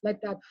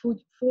let that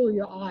fool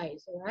your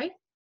eyes, all right?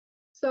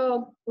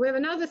 So we have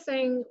another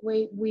thing,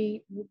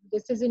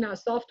 this is in our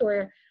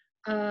software,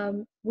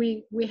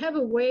 we have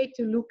a way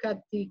to look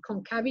at the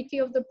concavity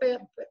of the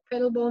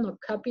pedal bone or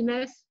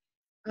cuppiness,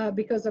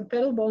 because the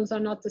pedal bones are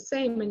not the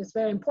same, and it's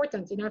very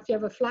important. If you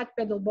have a flat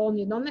pedal bone,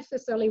 you don't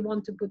necessarily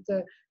want to put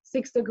the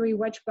 6-degree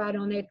wedge pad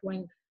on it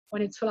when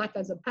it's flat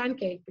as a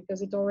pancake,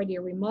 because it's already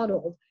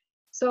remodeled.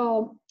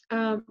 So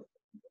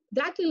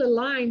that little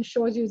line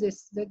shows you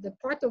the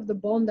part of the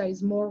bone that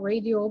is more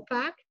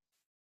radio-opaque.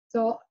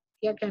 So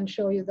I can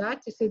show you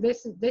that. You see,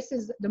 this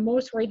is the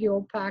most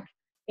radio-opaque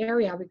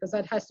area, because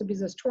that has to be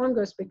the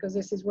strongest, because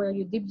this is where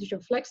your deep tissue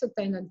flexor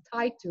tendon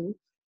tied to.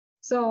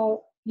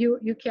 So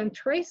you can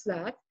trace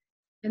that.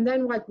 And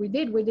then what we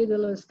did a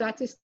little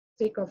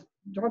statistic of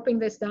dropping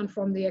this down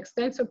from the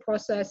extensor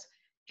process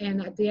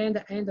and at the end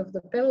of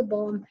the pedal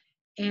bone,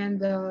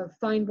 and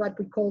find what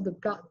we call the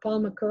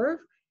palmar curve.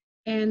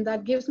 And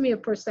that gives me a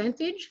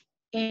percentage,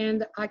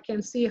 and I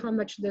can see how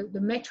much the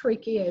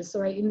metric is.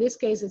 So in this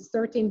case, it's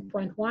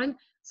 13.1.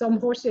 Some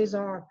horses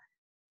are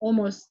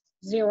almost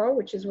 0,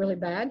 which is really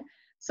bad.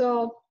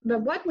 So,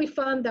 but what we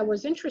found that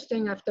was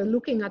interesting after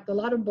looking at a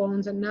lot of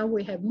bones, and now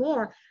we have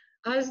more,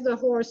 as the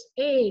horse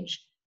aged,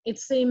 it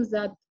seems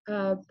that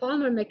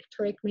palmar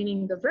metric,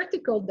 meaning the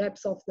vertical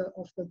depths of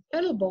the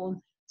pedal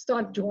bone,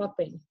 start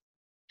dropping.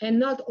 And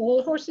not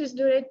all horses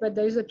do it, but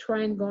there's a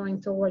trend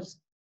going towards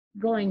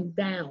going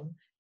down.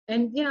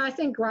 And I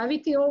think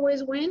gravity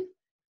always wins.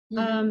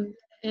 Mm-hmm.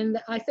 And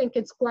I think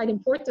it's quite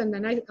important.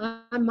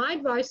 And my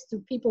advice to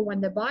people when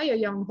they buy a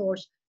young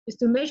horse is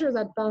to measure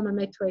that palmar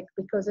metric,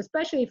 because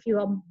especially if you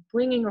are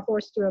bringing a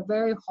horse to a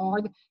very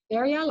hard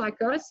area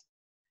like us,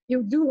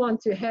 you do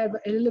want to have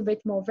a little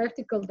bit more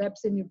vertical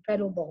depth in your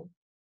pedal bone.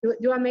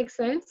 Do I make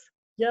sense?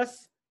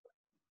 Yes.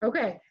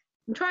 Okay.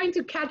 I'm trying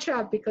to catch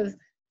up because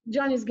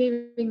John is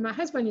my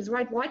husband is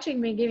right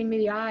watching me, giving me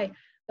the eye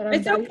that I'm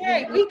It's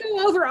okay. We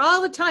go over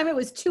all the time. It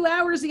was 2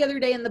 hours the other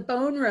day in the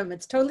bone room.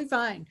 It's totally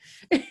fine.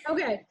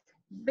 Okay,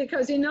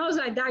 because he knows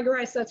I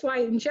digress. That's why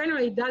in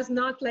general, he does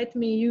not let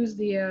me use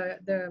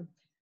the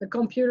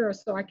computer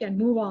so I can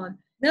move on.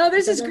 No,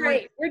 this is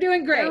great. We're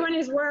doing great. Everyone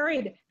is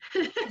worried.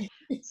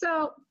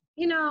 So,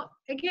 you know,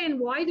 again,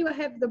 why do I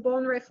have the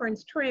bone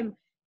reference trim?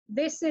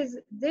 This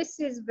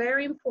is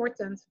very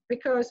important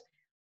because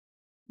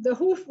the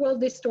hoof will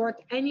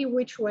distort any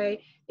which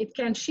way. It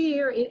can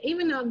shear,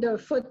 even on the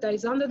foot that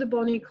is under the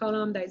bony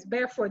column, that is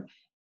barefoot.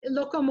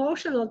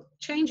 Locomotional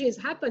changes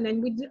happen,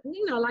 and we,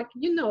 you know, like,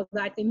 you know,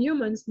 that in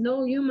humans,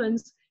 no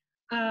humans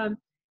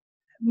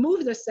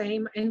move the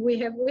same, and we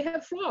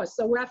have flaws,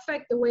 so we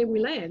affect the way we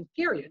land,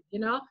 period, you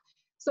know.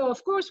 So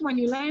of course, when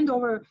you land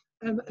over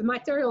a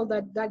material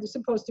that is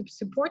supposed to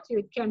support you,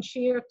 it can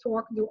shear,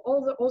 torque, do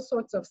all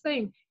sorts of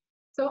things.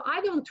 So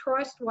I don't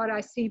trust what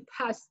I see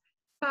past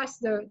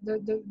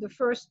the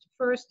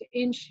first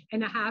inch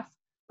and a half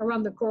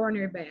around the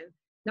coronary band.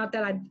 Not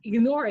that I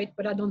ignore it,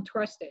 but I don't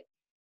trust it.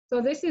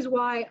 So this is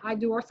why I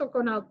do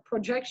orthogonal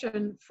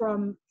projection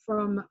from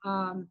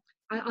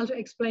I'll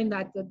explain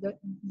that.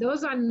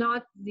 Those are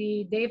not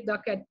the Dave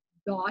Duckett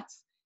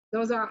dots.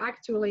 Those are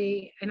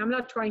actually, and I'm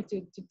not trying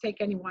to take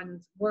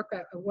anyone's work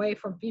away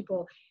from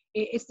people,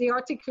 it's the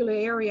articular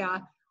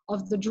area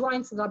of the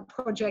joints that I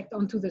project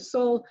onto the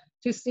sole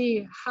to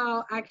see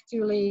how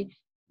actually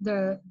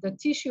the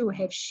tissue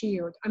have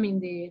sheared. I mean,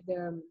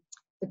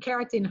 the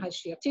keratin has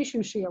sheared,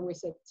 tissue shear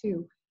with it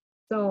too.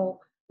 So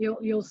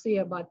you'll see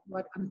about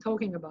what I'm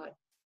talking about.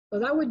 So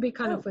that would be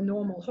kind of a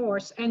normal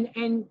horse.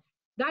 And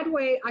that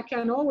way I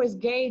can always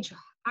gauge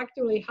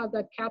actually how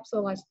that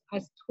capsule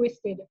has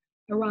twisted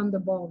around the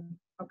bone,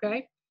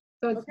 okay?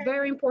 So it's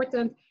very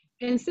important.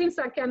 And since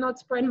I cannot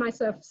spread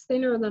myself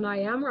thinner than I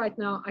am right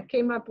now, I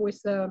came up with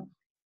a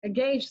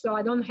gauge so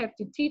I don't have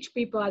to teach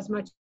people as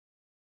much.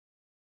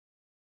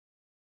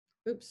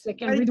 Oops, they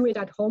can redo it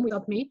at home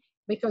without me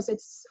because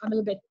it's a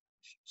little bit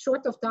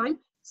short of time.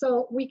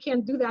 So we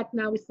can do that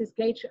now with this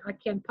gauge. I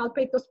can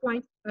palpate those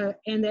points,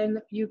 and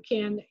then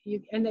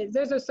and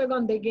there's a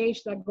second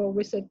gauge that go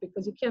with it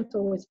because you can't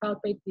always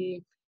palpate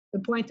the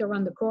point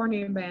around the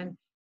coronary band.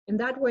 And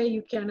that way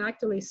you can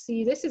actually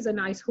see, this is a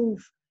nice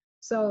hoof,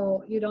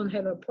 so you don't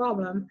have a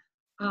problem,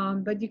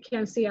 but you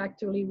can see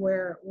actually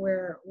where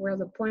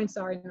the points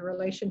are in the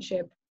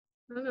relationship.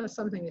 I don't know,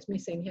 something is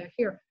missing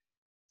here.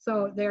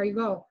 So there you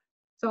go.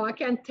 So I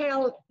can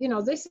tell, you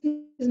know, this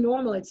is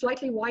normal. It's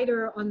slightly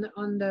wider on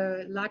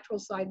the lateral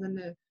side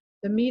than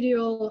the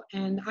medial,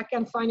 and I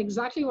can find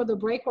exactly where the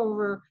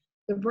breakover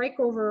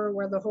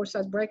where the horse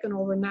has broken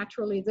over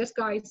naturally. This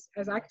guy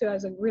has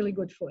a really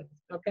good foot,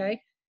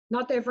 okay?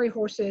 Not every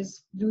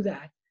horses do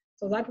that.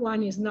 So that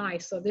one is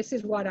nice. So this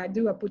is what I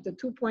do. I put the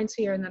 2 points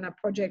here and then I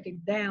project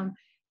it down,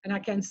 and I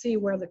can see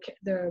where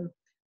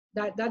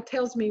that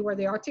tells me where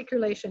the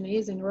articulation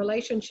is in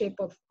relationship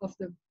of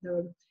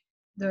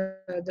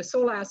the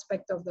sole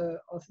aspect of the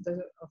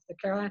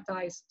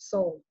keratized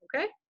sole.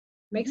 Okay,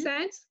 makes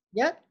sense?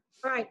 Yep.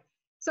 All right.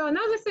 So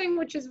another thing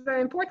which is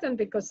very important,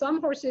 because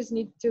some horses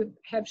need to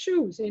have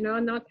shoes. You know,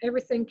 not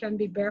everything can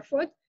be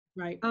barefoot.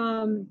 Right.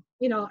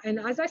 You know, and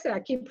as I said, I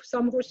keep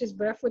some horses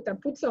barefoot. I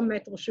put some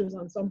metal shoes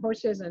on some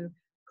horses and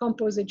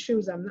composite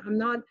shoes. I'm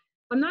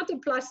not a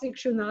plastic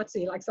shoe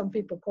Nazi like some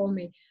people call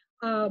me.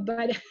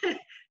 But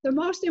the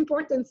most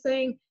important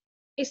thing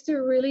is to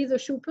really the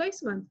shoe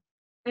placement.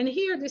 And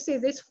here they say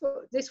this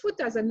foot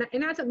has and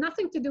it has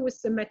nothing to do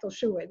with the metal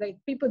shoe.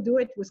 People do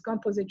it with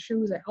composite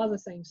shoes and other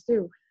things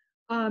too.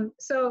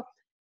 So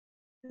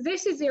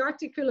this is the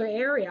articular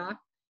area,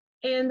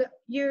 and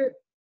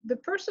the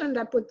person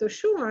that put the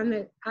shoe on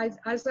it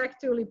has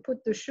actually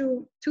put the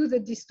shoe to the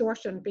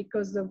distortion,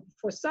 because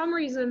for some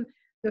reason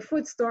the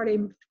foot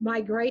started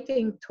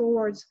migrating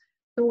towards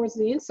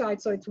the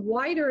inside, so it's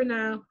wider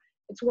now.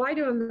 It's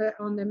wider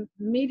on the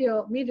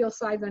medial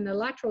side than the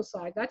lateral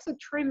side. That's a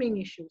trimming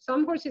issue.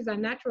 Some horses are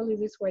naturally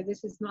this way.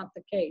 This is not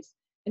the case,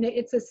 and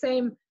it's the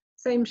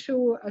same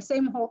shoe,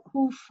 same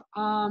hoof.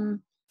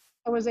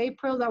 That was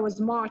April. That was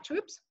March.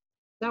 Oops,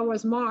 that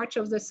was March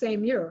of the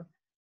same year.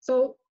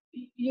 So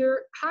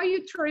how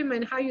you trim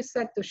and how you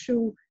set the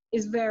shoe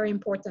is very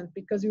important,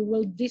 because you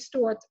will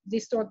distort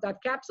that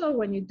capsule.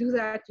 When you do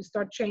that, you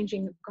start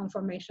changing the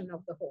conformation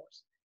of the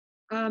horse.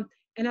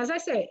 And as I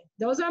say,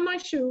 those are my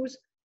shoes.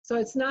 So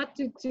it's not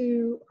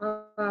to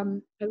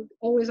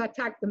always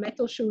attack the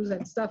metal shoes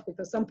and stuff,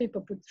 because some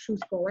people put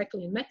shoes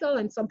correctly in metal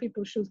and some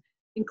people shoes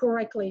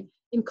incorrectly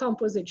in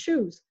composite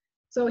shoes.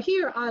 So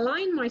here I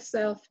align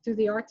myself to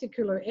the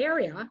articular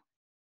area,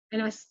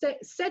 and I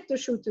set the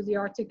shoe to the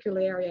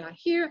articular area.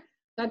 Here,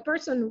 that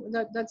person,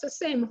 that's the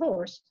same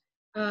horse.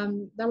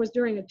 That was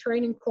during a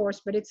training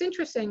course, but it's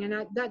interesting,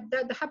 and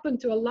that happened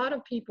to a lot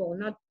of people.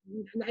 And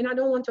I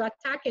don't want to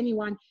attack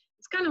anyone.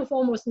 It's kind of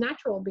almost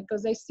natural,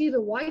 because they see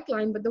the white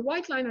line, but the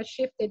white line has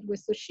shifted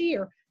with the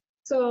shear.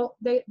 So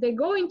they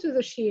go into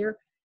the shear,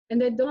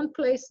 and they don't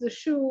place the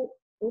shoe,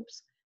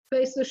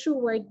 place the shoe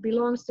where it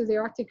belongs to the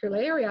articular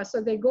area.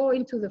 So they go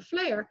into the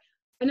flare,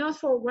 And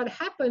also what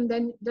happened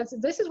then,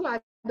 this is why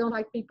I don't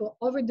like people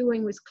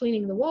overdoing with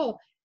cleaning the wall.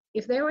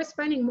 If they were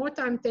spending more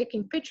time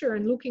taking picture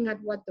and looking at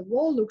what the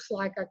wall looks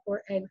like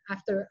and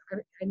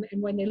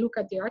when they look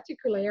at the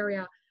articular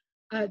area,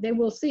 they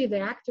will see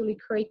they actually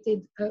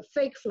created a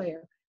fake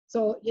flare.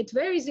 So it's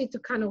very easy to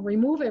kind of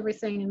remove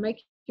everything and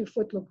make your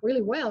foot look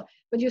really well,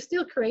 but you're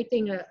still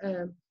creating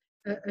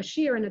a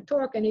shear and a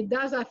torque, and it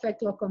does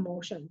affect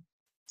locomotion.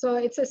 So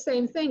it's the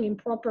same thing,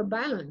 improper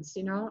balance,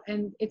 you know,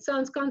 and it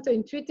sounds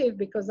counterintuitive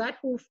because that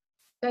hoof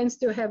tends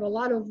to have a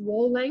lot of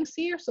wall lengths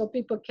here. So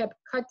people kept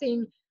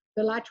cutting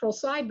the lateral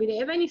side, but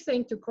if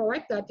anything to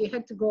correct that, you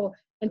had to go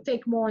and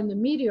take more on the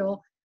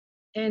medial,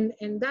 and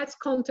that's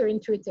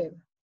counterintuitive,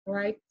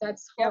 right?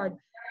 That's hard. Yep.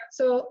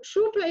 So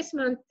shoe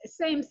placement,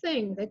 same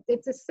thing,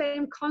 it's the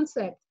same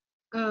concept.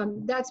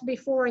 That's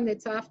before and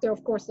it's after,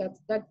 of course,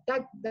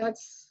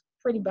 that's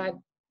pretty bad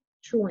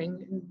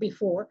shoeing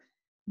before.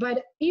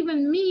 But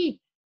even me,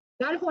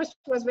 that horse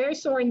was very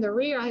sore in the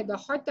rear. I had a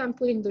hard time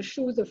putting the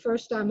shoe the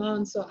first time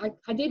on, so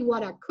I did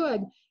what I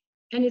could,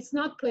 and it's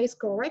not placed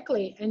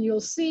correctly. And you'll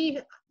see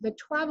the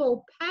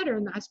travel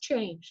pattern has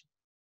changed.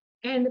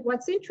 And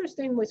what's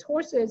interesting with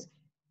horses,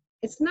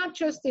 it's not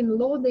just in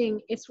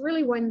loading, it's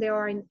really when they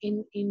are in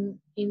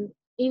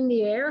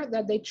the air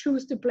that they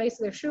choose to place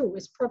their shoe.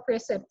 It's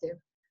proprioceptive.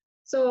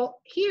 So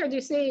here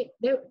you see,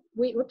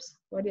 whoops,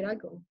 where did I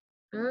go?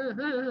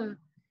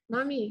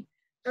 Not me.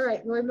 All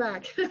right, going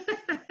back.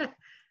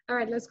 All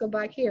right, let's go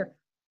back here.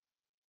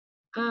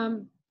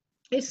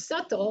 It's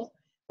subtle,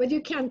 but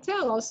you can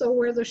tell also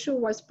where the shoe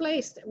was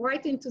placed,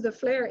 right into the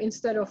flare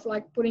instead of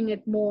like putting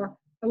it more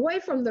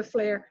away from the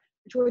flare,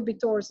 which would be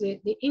towards the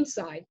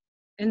inside.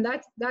 And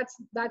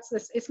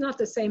it's not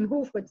the same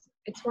hoof, but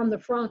it's from the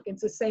front.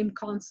 It's the same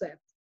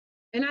concept.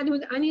 And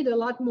I need a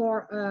lot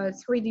more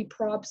 3D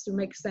props to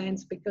make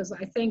sense, because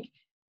I think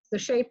the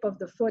shape of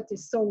the foot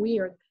is so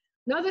weird.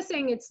 Another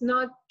thing, it's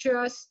not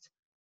just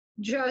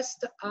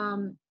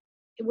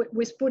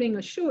with putting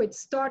a shoe. It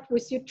starts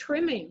with you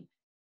trimming.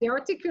 The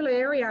articular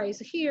area is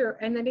here,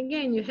 and then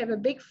again, you have a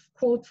big,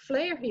 quote,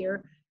 flare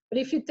here. But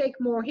if you take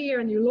more here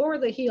and you lower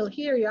the heel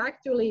here, you're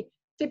actually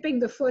tipping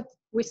the foot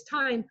with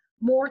time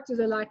more to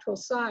the lateral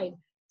side.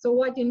 So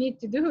what you need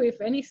to do,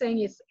 if anything,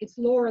 is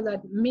lower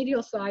that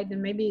medial side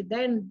and maybe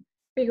then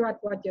figure out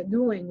what you're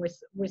doing with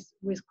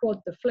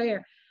quote, the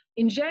flare.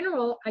 In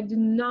general, I do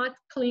not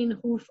clean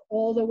hoof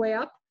all the way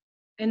up.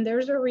 And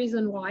there's a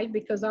reason why,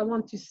 because I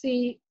want to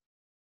see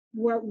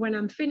when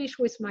I'm finished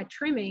with my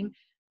trimming,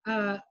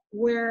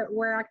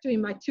 where actually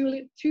my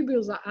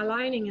tubules are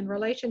aligning in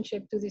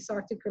relationship to this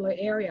articular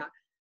area.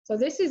 So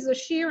this is the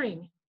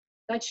shearing.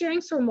 That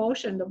shearing through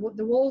motion,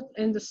 the wall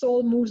and the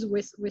sole moves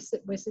with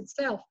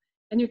itself.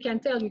 And you can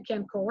tell, you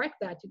can correct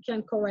that. You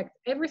can't correct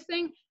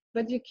everything,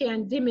 but you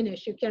can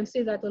diminish. You can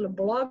see that little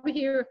blob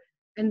here,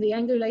 and the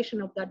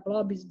angulation of that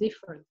blob is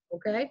different,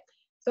 okay?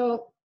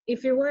 So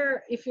if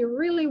you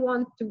really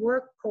want to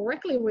work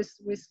correctly with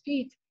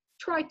feet,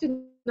 try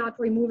to not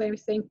remove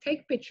everything,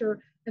 take picture,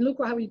 and look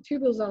how your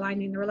tubules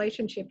align in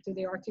relationship to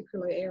the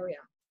articular area,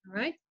 all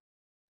right?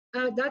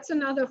 That's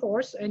another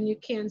horse, and you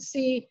can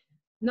see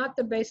not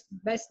the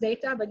best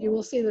data, but you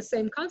will see the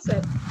same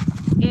concept.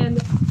 And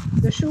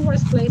the shoe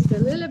was placed a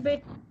little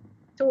bit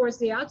towards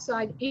the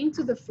outside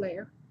into the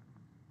flare.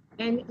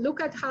 And look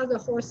at how the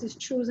horse is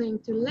choosing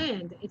to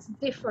land. It's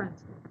different.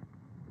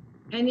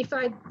 And if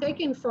I take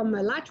it from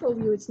a lateral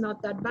view, it's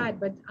not that bad,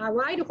 but I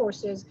ride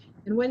horses,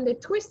 and when they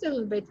twist a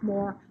little bit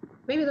more,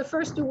 maybe the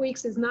first 2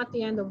 weeks is not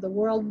the end of the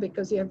world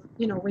because you have,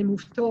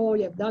 removed toe,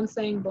 you have done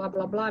thing, blah,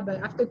 blah, blah.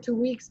 But after 2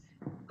 weeks,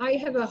 I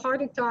have a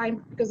harder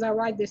time, because I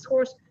ride this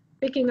horse,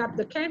 picking up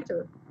the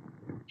canter.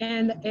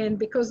 And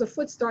because the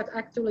foot starts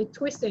actually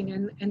twisting,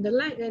 and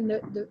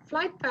the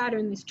flight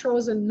pattern is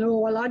chosen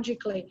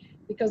neurologically,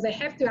 because they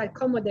have to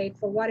accommodate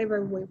for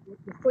whatever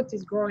the foot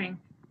is growing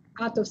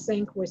out of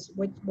sync with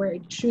where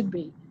it should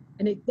be.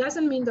 And it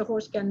doesn't mean the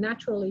horse can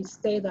naturally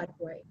stay that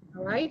way,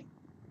 all right?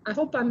 I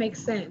hope that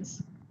makes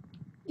sense.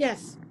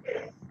 Yes.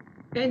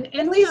 And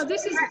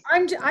this is...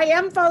 I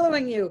am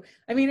following you.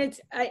 I mean,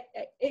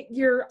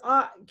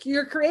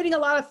 you're creating a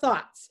lot of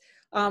thoughts,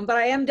 but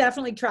I am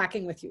definitely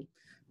tracking with you.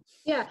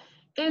 Yeah,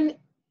 and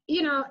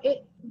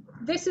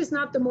this is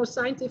not the most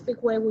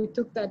scientific way we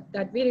took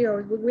that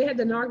video. We had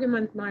an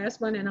argument, my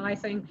husband and I,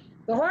 saying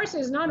the horse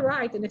is not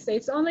right, and they say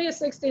it's only a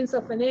 1/16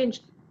 of an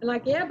inch. And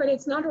like, yeah, but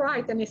it's not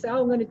right. And they say,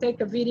 oh, I'm going to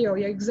take a video.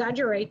 You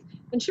exaggerate,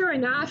 and sure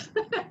enough,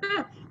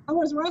 I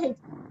was right.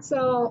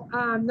 So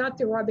not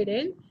to rub it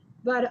in,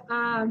 but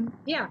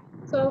yeah.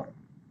 So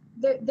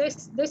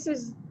this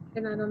is,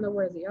 and I don't know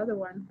where the other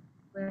one.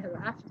 We have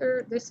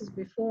after, this is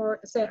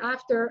before, say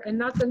after, and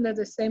not under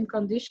the same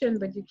condition,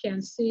 but you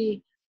can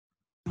see.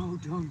 No,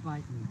 don't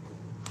bite me.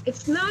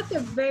 It's not a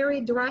very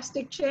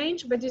drastic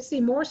change, but you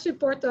see more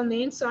support on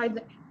the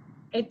inside.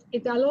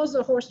 It allows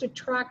the horse to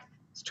track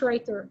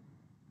straighter.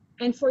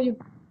 And for you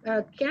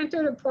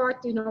canter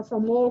apart,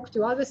 from walk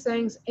to other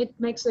things, it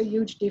makes a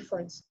huge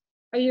difference,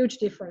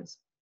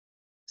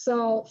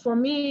 So for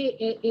me,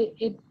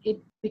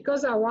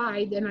 because I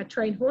ride and I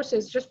train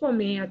horses just for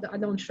me. I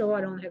don't show,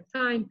 I don't have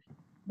time,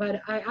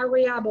 but I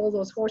rehab all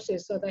those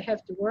horses, so they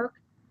have to work.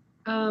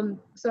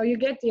 So you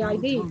get the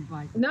idea. Don't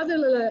bite me. Another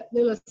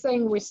little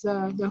thing with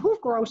the hoof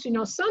growth, you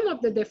know, some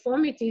of the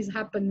deformities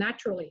happen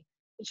naturally.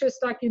 It's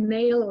just like a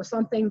nail or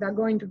something that's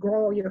going to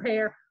grow your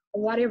hair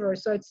or whatever.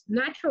 So it's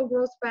natural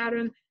growth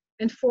pattern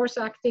and force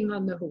acting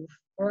on the hoof,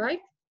 all right?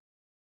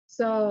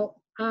 So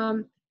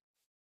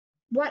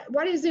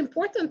what is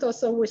important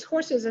also with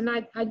horses, and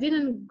I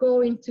didn't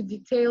go into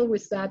detail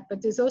with that,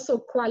 but there's also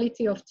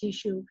quality of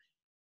tissue.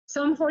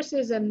 Some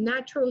horses have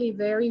naturally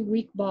very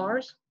weak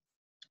bars,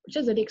 which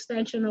is an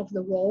extension of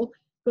the wall,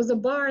 because the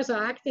bars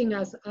are acting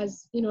as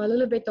you know, a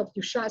little bit of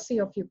your chassis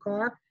of your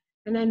car.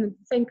 And then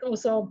think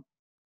also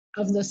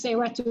of the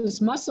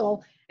serratus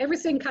muscle.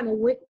 Everything kind of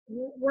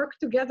work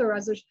together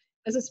as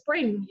a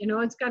spring, you know,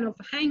 it's kind of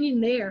hanging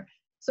there.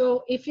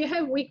 So if you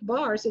have weak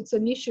bars, it's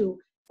an issue.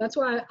 That's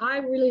why I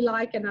really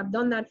like, and I've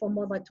done that for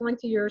more than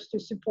 20 years, to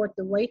support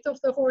the weight of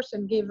the horse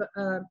and give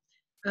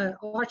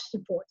arch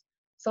support.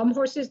 Some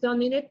horses don't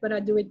need it, but I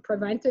do it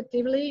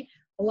preventatively.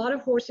 A lot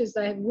of horses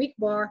that have weak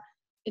bar,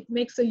 it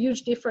makes a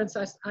huge difference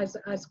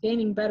as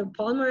gaining better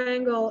palmar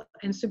angle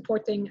and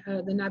supporting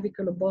the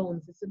navicular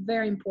bones. It's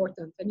very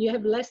important. And you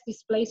have less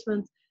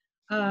displacement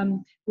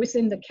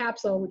within the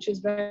capsule, which is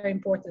very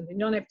important. You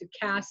don't have to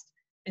cast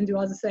and do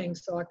other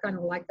things. So I kind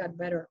of like that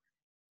better.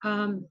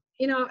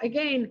 You know,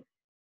 again,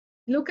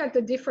 look at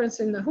the difference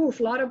in the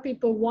hoof. A lot of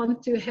people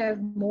want to have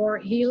more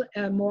heel,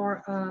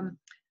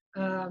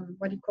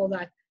 what do you call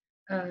that?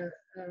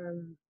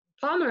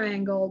 Palmar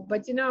angle,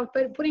 but you know,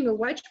 putting a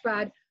wedge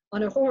pad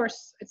on a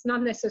horse, it's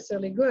not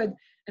necessarily good.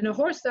 And a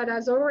horse that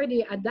has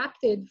already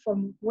adapted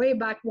from way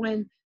back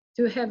when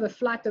to have a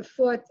flatter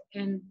foot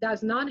and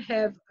does not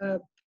have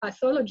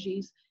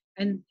pathologies,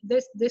 and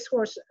this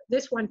horse,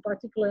 this one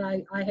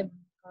particularly, I have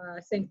I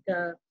think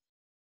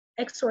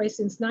X-ray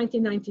since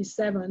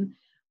 1997.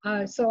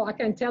 So I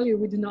can tell you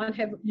we do not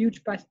have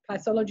huge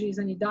pathologies,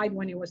 and he died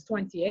when he was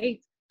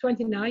 28,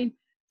 29.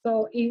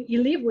 So he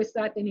lived with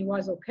that and he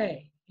was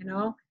okay, you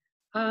know.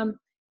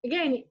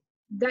 Again,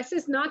 this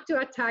is not to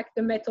attack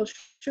the metal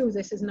shoe.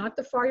 This is not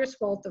the farrier's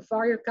fault. The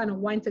farrier kind of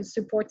went and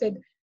supported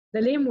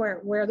the limb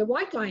where the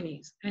white line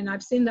is. And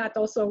I've seen that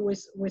also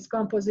with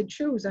composite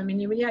shoes. I mean,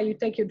 yeah, you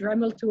take your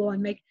Dremel tool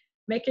and make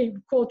a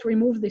quote,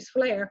 remove this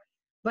flare,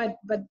 but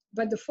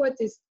the foot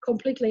is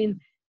completely in,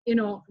 you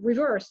know,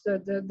 reversed.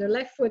 The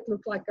left foot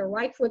looked like a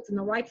right foot and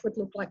the right foot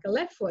looked like a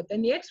left foot,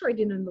 and the X-ray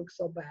didn't look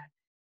so bad.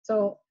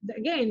 So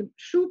again,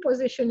 shoe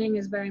positioning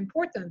is very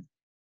important.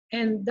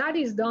 And that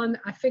is done,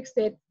 I fixed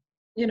it,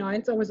 you know,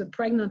 it's always a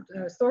pregnant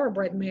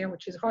thoroughbred mare,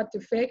 which is hard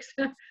to fix,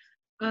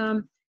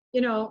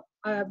 you know,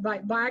 by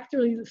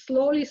actually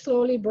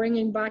slowly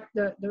bringing back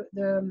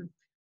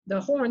the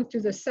horn to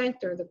the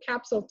center, the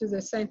capsule to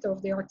the center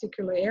of the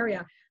articular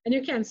area. And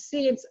you can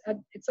see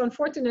it's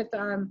unfortunate,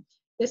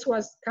 this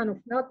was kind of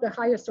not the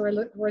highest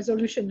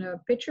resolution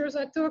pictures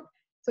I took,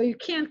 so you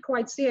can't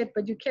quite see it,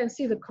 but you can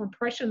see the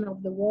compression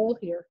of the wall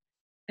here.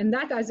 And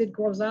that, as it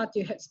grows out,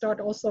 you start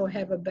also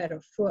have a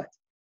better foot.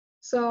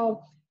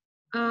 So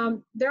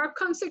there are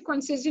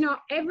consequences. You know,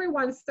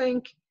 everyone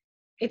think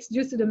it's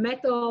due to the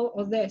metal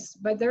or this,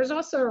 but there's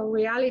also a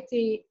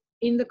reality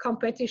in the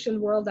competition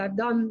world. I've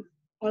done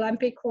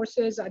Olympic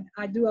horses.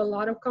 I do a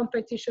lot of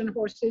competition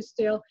horses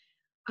still.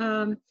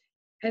 And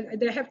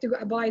they have to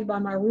abide by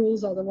my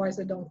rules, otherwise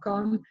they don't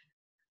come.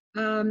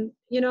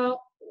 You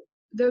know,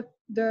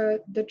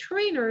 the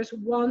trainers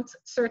want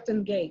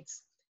certain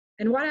gaits.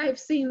 And what I've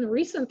seen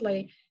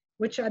recently,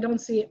 which I don't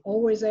see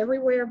always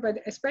everywhere, but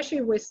especially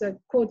with the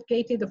quote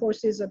gated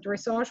horses or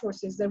dressage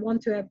horses, they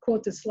want to have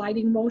quote a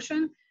sliding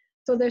motion.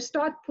 So they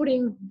start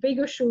putting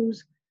bigger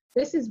shoes.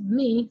 This is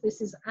me, this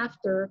is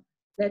after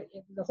that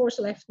the horse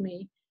left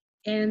me.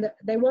 And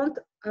they want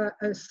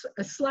a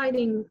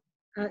sliding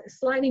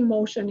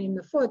motion in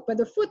the foot, but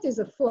the foot is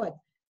a foot.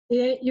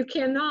 You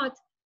cannot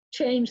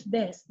change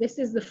this. This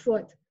is the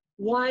foot.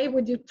 Why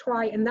would you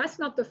try? And that's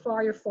not the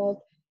farrier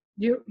fault.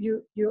 You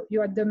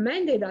are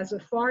demanded as a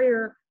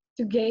farrier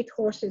to gate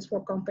horses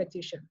for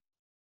competition.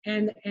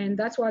 And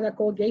that's why they're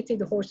called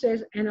gated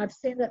horses. And I've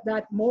seen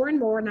that more and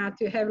more now,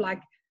 to have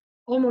like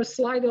almost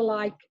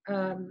slider-like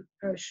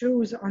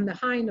shoes on the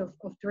hind of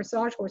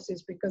dressage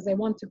horses, because they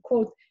want to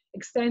quote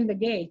extend the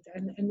gait,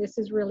 and this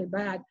is really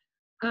bad.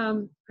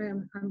 I'm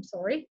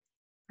sorry,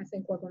 I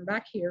think we're going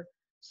back here.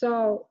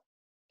 So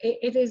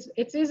it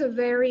is a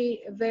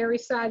very, very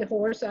sad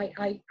horse.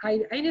 I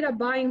ended up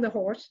buying the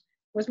horse.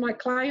 It was my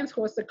client's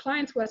horse. The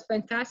client was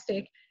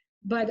fantastic,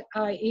 but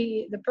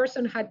the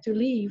person had to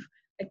leave.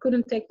 I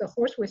couldn't take the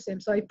horse with him,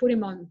 so I put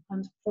him on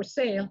for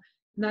sale.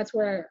 And that's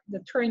where the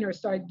trainer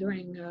started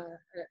doing a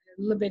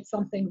little bit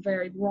something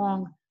very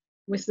wrong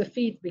with the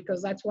feet,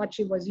 because that's what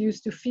she was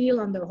used to feel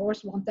on the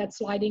horse, want that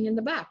sliding in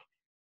the back.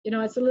 You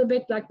know, it's a little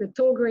bit like the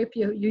toe grip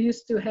you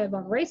used to have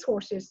on race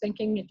horses,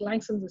 thinking it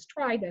lengthens the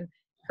stride and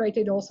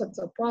created all sorts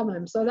of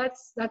problems. So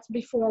that's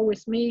before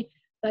with me.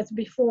 That's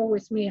before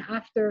with me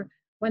after,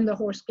 when the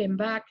horse came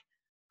back.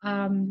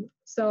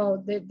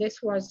 So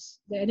this was,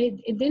 and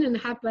it didn't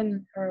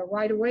happen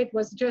right away. It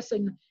was just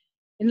in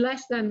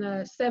less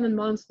than 7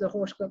 months, the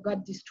horse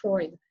got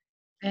destroyed.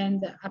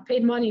 And I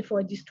paid money for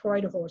a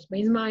destroyed horse, but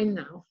he's mine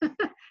now.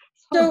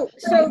 So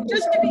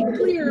just to be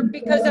clear,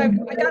 because I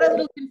got a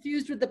little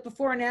confused with the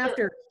before and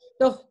after.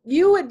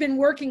 You had been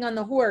working on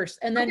the horse,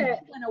 and then he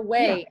went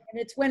away,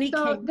 and it's when he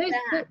came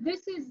back.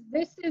 This is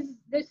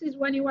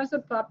when he was a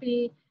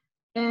puppy,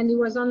 and he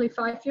was only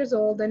 5 years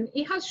old, and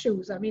he has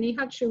shoes. I mean, he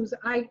had shoes.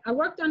 I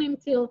worked on him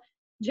till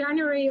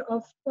January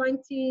of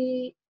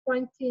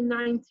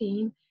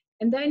 2019,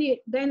 and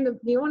then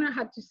the owner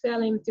had to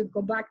sell him to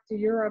go back to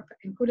Europe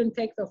and couldn't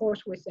take the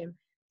horse with him.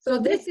 So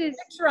this is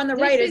picture on the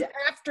right is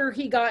after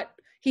he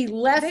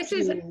left.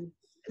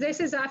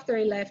 This is after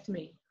he left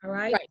me. All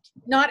right. Right.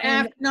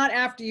 Not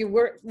after you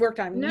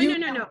worked on him.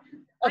 No.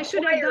 I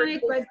should have done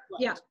it, but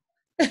yeah.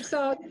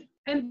 So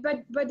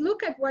but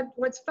look at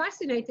what's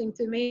fascinating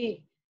to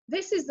me.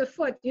 This is the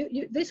foot.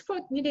 This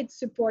foot needed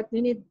support.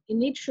 It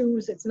needs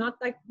shoes. It's not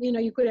like,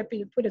 you could have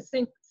put a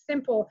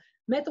simple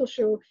metal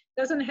shoe.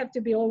 Doesn't have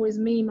to be always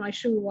me, my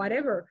shoe,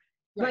 whatever.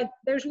 Right. But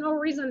there's no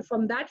reason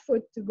from that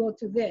foot to go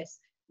to this.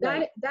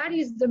 Right. That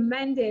is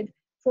demanded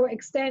for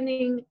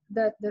extending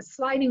the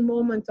sliding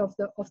moment of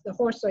the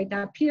horse, so it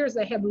appears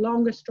they have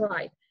longer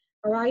stride.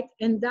 All right,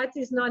 and that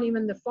is not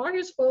even the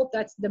farrier's fault.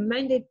 That's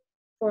demanded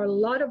for a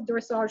lot of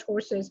dressage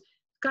horses.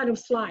 Kind of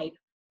slide.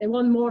 They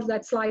want more of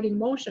that sliding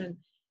motion.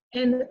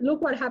 And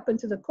look what happened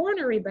to the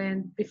coronary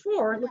band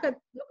before. Look at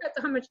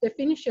how much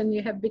definition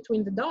you have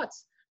between the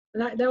dots.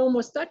 And they're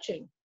almost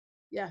touching.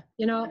 Yeah.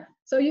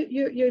 So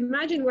you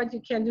imagine what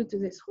you can do to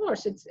this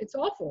horse. It's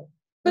awful.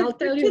 But I'll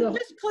tell you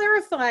just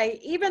clarify,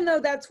 even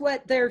though that's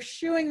what they're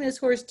shoeing this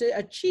horse to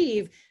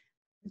achieve,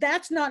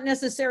 that's not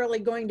necessarily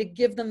going to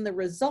give them the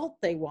result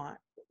they want.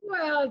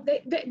 Well,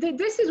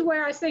 this is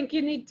where I think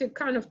you need to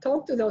kind of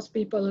talk to those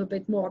people a little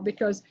bit more,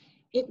 because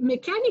it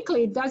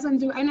mechanically doesn't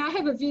do. And I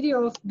have a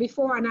video of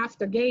before and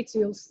after gaits.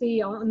 You'll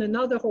see on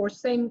another horse,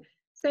 same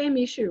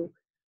issue.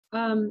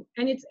 And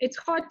it's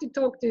hard to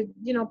talk to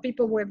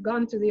people who have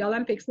gone to the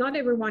Olympics. Not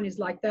everyone is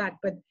like that,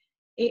 but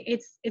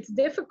it's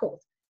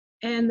difficult.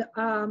 And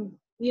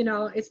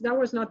that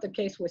was not the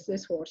case with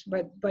this horse,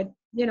 but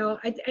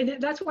and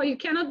that's why you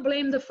cannot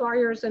blame the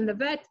farriers and the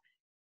vet,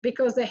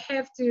 because they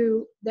have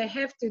to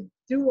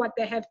do what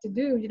they have to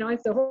do.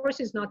 If the horse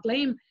is not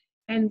lame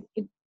and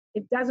it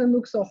doesn't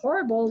look so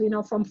horrible,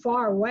 from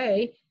far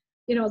away,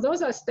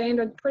 those are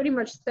pretty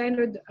much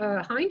standard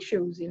hind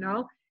shoes,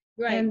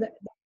 Right. And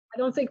I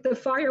don't think the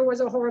farrier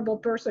was a horrible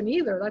person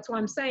either. That's why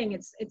I'm saying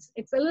it's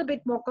a little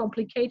bit more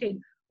complicated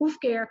hoof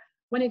care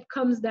when it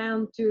comes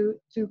down to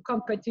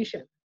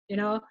competition,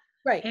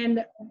 Right.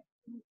 And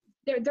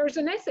there's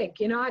an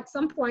ethic, at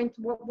some point,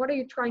 what are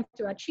you trying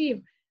to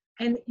achieve?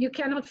 And you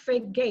cannot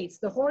fake gaits.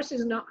 The horse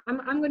is not,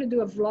 I'm going to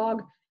do a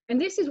vlog. And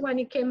this is when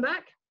he came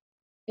back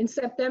in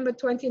September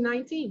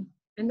 2019.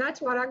 And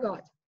that's what I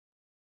got.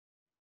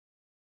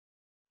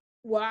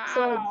 Wow.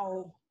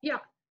 So, yeah,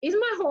 he's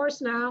my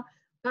horse now.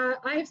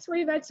 I have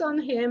 3 vets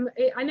on him.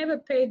 I never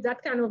paid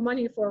that kind of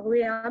money for a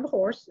rehab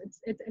horse.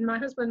 And my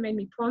husband made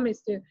me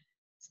promise to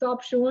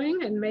stop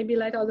shoeing and maybe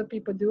let other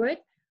people do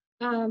it,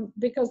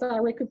 because I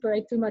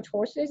recuperate too much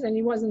horses, and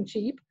he wasn't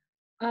cheap.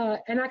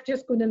 And I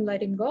just couldn't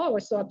let him go. I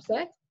was so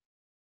upset.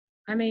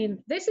 I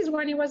mean, this is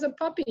when he was a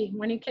puppy,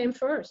 when he came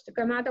first to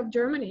come out of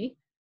Germany.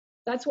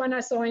 That's when I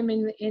saw him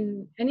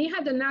and he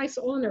had a nice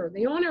owner.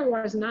 The owner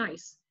was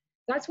nice.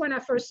 That's when I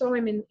first saw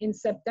him in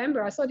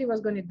September. I thought he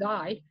was going to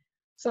die.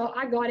 So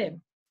I got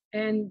him.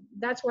 And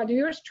that's what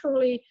yours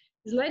truly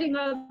is, letting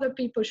other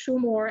people shoe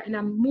more. And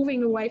I'm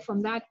moving away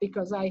from that,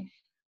 because I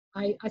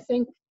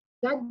think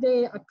that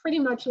day I pretty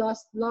much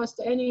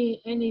lost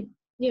any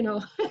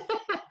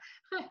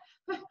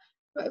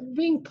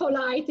being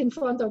polite in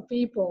front of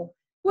people.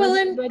 Well,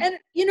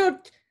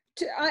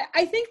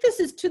 I think this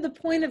is to the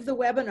point of the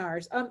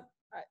webinars.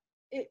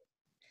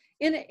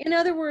 In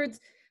other words,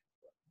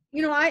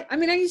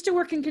 I used to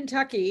work in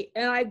Kentucky,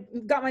 and I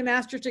got my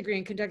master's degree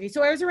in Kentucky.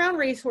 So I was around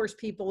racehorse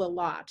people a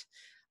lot.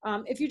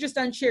 If you just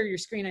unshare your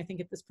screen, I think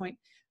at this point.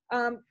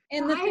 I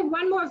have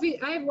one more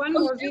video.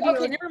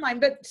 Okay, never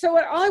mind. But so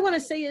all I want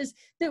to say is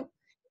that,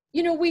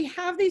 we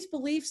have these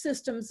belief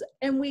systems,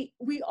 and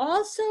we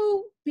also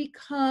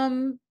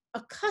become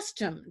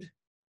accustomed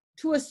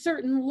to a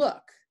certain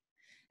look.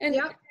 And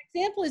an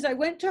example is, I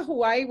went to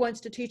Hawaii once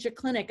to teach a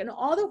clinic, and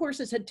all the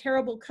horses had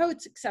terrible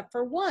coats except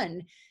for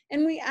one.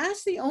 And we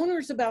asked the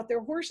owners about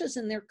their horses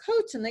and their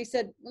coats, and they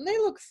said, well, they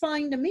look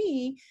fine to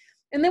me.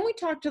 And then we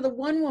talked to the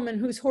one woman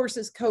whose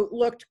horse's coat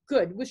looked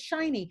good, was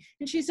shiny.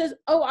 And she says,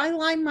 oh, I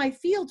line my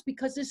fields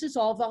because this is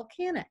all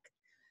volcanic.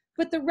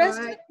 But the rest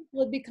of the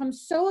people had become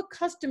so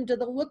accustomed to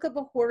the look of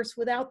a horse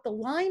without the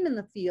line in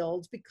the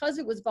fields, because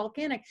it was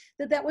volcanic,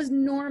 that was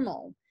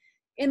normal.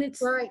 And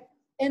it's right.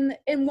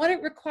 And what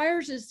it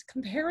requires is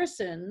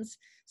comparisons,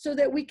 so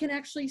that we can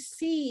actually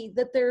see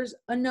that there's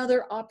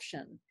another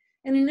option.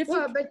 And if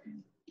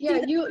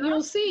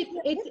you'll see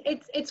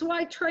it's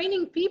why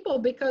training people,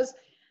 because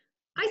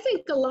I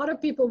think a lot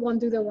of people won't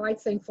do the right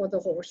thing for the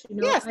horse. You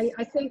know, Yes.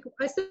 I think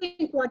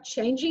what's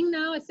changing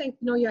now, I think,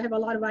 you know, you have a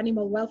lot of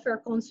animal welfare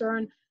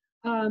concern,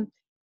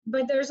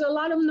 but there's a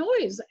lot of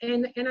noise.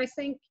 And I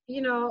think,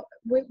 you know,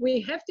 we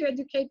have to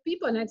educate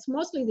people, and it's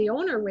mostly the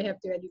owner we have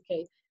to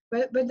educate.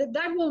 But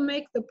that will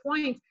make the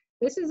point.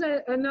 This is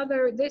a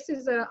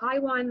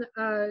I1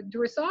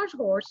 dressage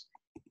horse.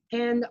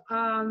 And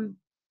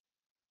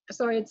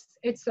so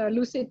it's a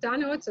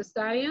Lusitano, it's a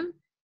stallion.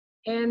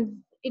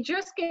 And it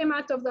just came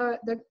out of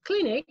the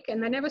clinic,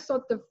 and I never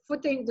thought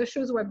the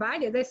shoes were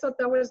bad. They thought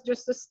that was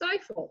just a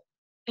stifle.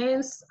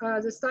 And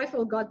the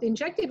stifle got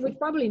injected, which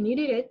probably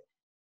needed it.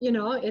 You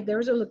know, there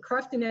was a little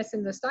cruftiness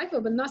in the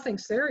stifle, but nothing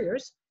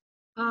serious.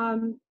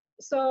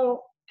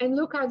 So, and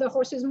look how the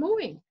horse is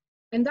moving.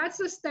 And that's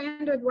the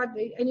standard,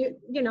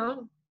 you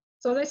know,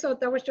 so they thought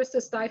that was just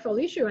a stifle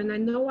issue, and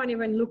then no one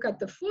even looked at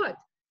the foot.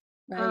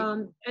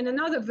 Right. And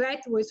another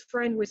vet who was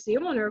friend with the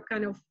owner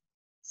kind of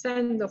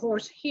sent the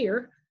horse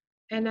here,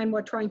 and then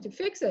we're trying to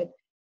fix it.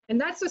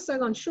 And that's the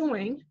second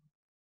shoeing.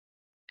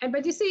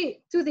 But you see,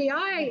 to the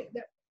eye,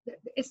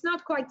 it's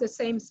not quite the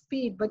same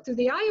speed, but to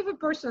the eye of a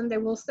person, they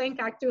will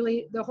think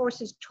actually the horse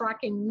is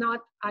tracking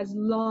not as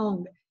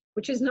long,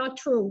 which is not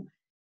true.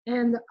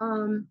 And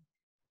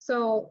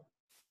so,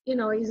 you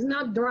know, he's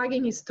not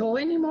dragging his toe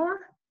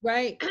anymore.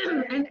 Right.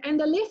 And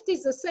the lift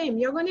is the same.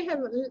 You're going to have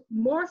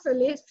more of a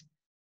lift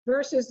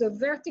versus the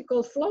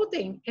vertical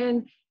floating.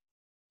 And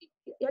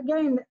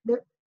again,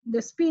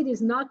 the speed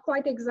is not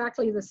quite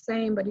exactly the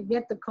same, but you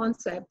get the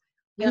concept.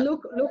 Yep. And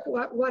look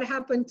what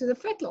happened to the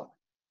fetlock.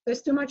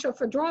 There's too much of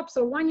a drop.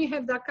 So when you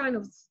have that kind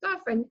of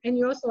stuff, and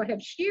you also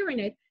have shear in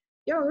it,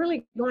 you're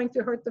really going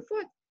to hurt the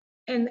foot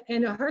and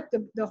hurt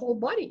the whole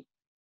body.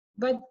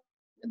 But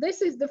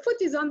the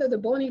foot is under the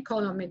bony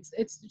column.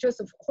 It's just,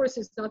 of course,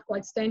 it's not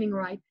quite standing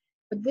right.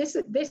 But this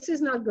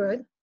is not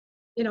good.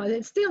 You know,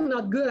 it's still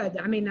not good.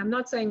 I mean, I'm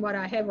not saying what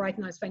I have right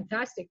now is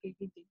fantastic.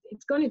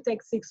 It's going to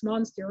take 6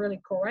 months to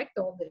really correct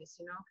all this,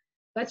 you know.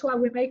 That's why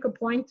we make a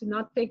point to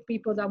not take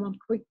people that want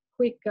quick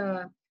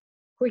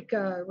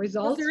results.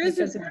 Well,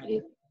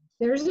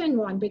 there isn't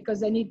one, because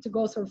they need to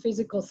go through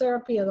physical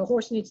therapy, or the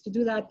horse needs to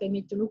do that. They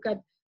need to look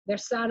at their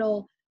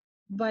saddle.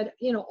 But,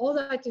 you know, all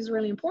that is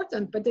really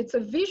important. But it's a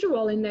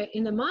visual in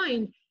the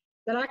mind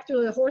that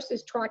actually the horse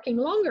is tracking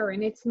longer,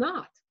 and it's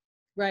not.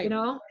 Right. You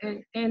know,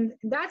 and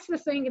that's the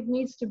thing. It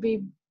needs to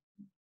be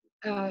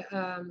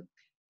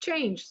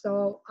changed.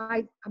 So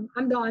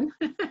I'm done.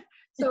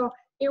 So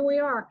here we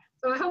are.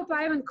 So I hope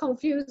I haven't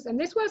confused. And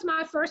this was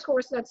my first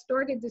horse that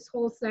started this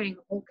whole thing.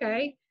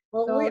 Okay.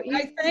 Well, so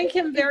I thank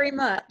him very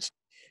much.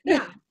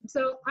 Yeah.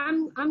 So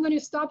I'm going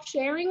to stop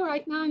sharing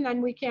right now, and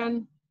then we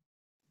can.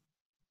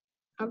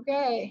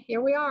 Okay. Here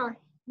we are.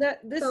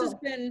 This has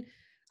been.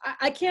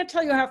 I can't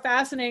tell you how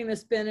fascinating this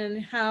has been,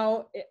 and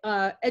how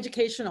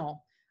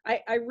educational.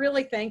 I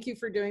really thank you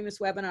for doing this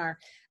webinar.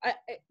 I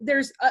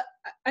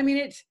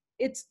mean,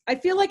 I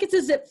feel like it's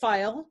a zip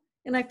file,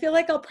 and I feel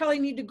like I'll probably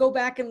need to go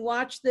back and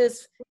watch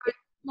this in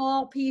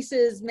small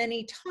pieces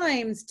many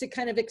times to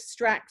kind of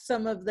extract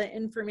some of the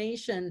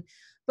information.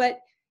 But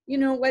you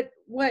know, what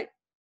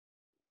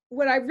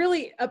I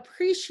really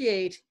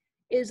appreciate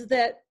is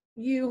that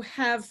you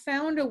have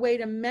found a way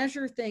to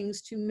measure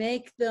things to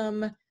make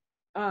them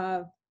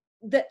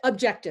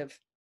objective.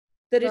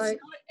 That it's right.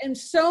 not, and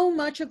so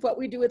much of what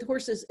we do with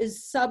horses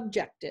is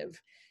subjective.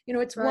 You know,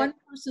 it's right. One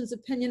person's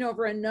opinion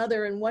over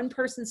another, and one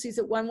person sees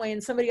it one way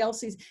and somebody else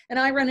sees, and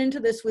I run into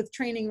this with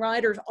training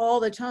riders all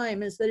the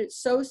time, is that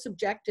it's so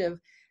subjective.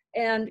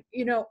 And,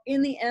 you know,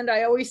 in the end,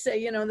 I always say,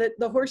 you know, that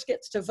the horse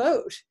gets to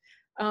vote,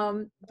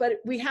 but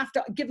we have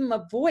to give him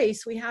a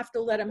voice. We have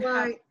to let him right.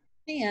 have a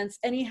chance,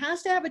 and he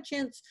has to have a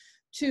chance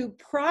to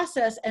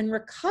process and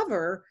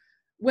recover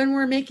when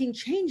we're making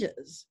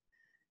changes.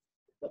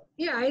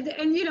 Yeah,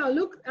 and you know,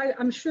 look,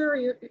 I'm sure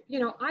you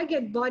know, I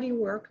get body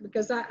work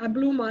because I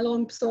blew my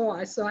long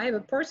psoas, so I have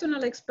a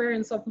personal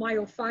experience of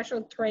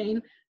myofascial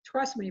train.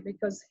 Trust me,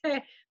 because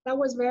hey, that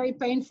was very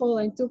painful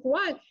and took a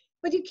while.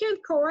 But you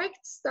can't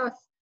correct stuff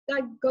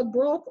that got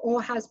broke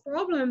or has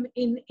problem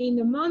in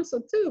a month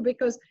or two,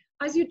 because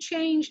as you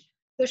change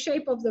the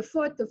shape of the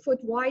foot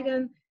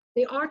widen,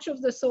 the arch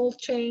of the sole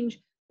change.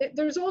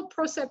 There's all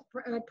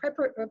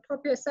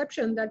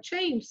proprioception that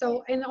change.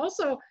 So, and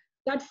also,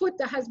 that foot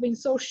that has been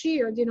so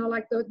sheared, you know,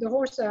 like the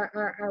horse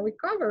are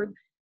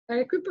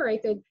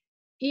recuperated.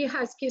 He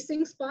has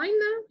kissing spine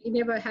now. He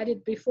never had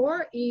it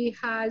before. He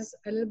has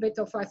a little bit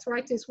of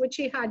arthritis, which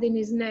he had in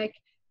his neck.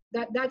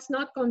 That's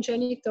not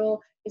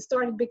congenital. It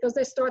started because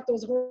they start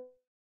those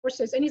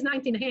horses, and he's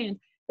 19 hand.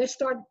 They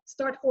start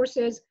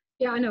horses.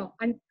 Yeah, I know.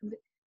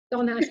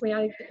 Don't ask me.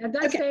 At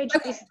that stage,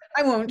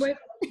 I won't.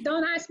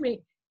 Don't ask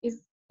me.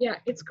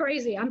 It's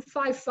crazy. I'm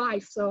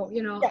 5'5", so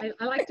you know, yeah.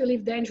 I like to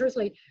live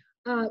dangerously.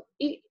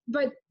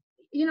 But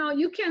you know,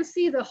 you can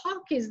see the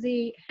hock is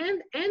the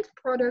end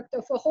product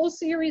of a whole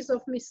series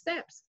of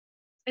missteps,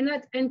 and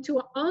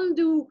to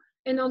undo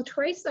and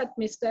untrace that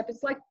misstep,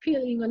 it's like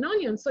peeling an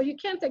onion. So you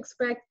can't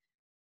expect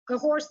a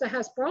horse that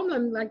has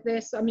problem like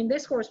this, I mean,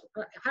 this horse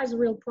has a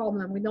real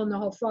problem. We don't know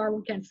how far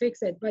we can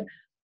fix it, but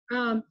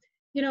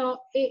you know,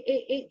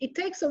 it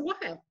takes a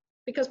while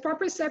because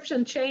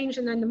proprioception change,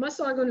 and then the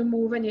muscle are going to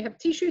move, and you have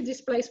tissue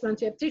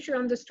displacement, you have tissue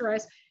under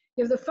stress,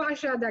 you have the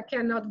fascia that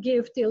cannot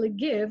give till it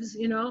gives,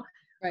 you know.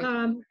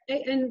 Right.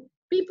 And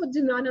people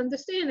do not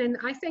understand, and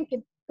I think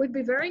it would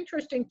be very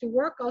interesting to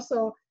work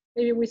also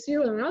maybe with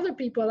you and other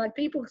people, that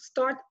people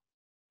start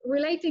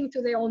relating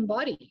to their own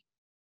body,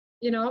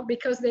 you know,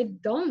 because they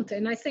don't.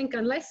 And I think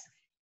unless,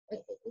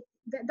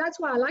 that's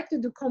why I like to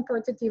do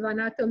comparative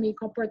anatomy,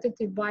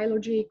 comparative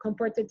biology,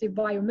 comparative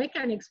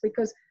biomechanics,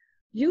 because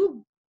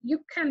you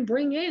can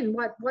bring in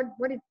what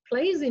it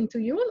plays into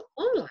your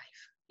own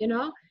life, you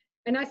know.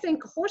 And I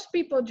think horse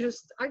people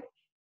just, you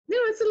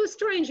know, it's a little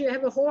strange. You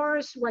have a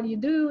horse, what do you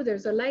do?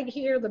 There's a leg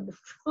here, the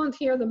front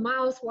here, the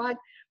mouth, what,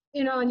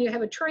 you know, and you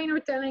have a trainer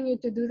telling you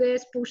to do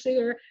this, push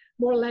here,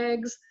 more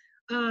legs.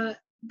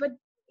 But,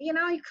 you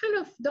know, you kind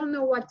of don't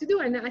know what to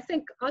do. And I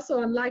think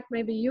also, unlike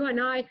maybe you and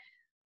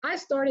I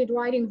started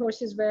riding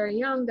horses very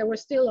young. There were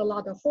still a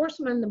lot of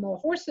horsemen, the more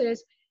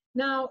horses.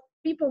 Now,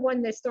 people,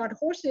 when they start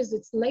horses,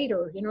 it's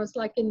later, you know, it's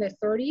like in their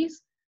 30s.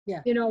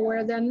 Yeah. You know,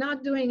 where they're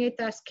not doing it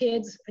as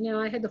kids. And, you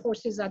know, I had the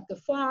horses at the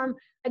farm.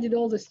 I did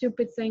all the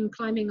stupid thing,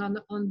 climbing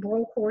on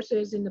broke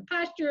horses in the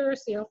pasture,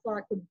 see how far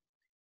I could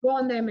go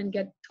on them and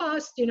get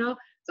tossed, you know.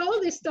 So all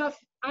this stuff,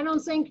 I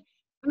don't think,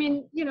 I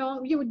mean, you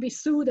know, you would be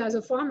sued as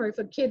a farmer if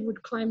a kid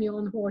would climb your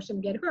own horse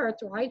and get hurt,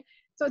 right?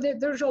 So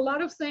there's a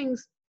lot of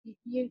things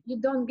you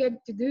don't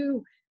get to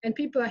do, and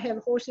people have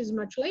horses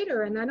much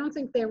later, and I don't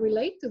think they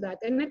relate to that.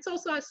 And it's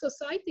also a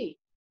society.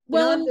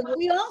 Well, and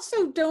we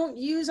also don't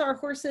use our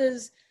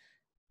horses.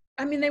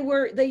 I mean,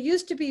 they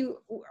used to be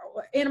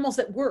animals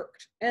that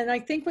worked. And I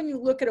think when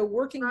you look at a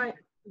working, right,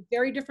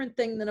 very different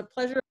thing than a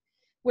pleasure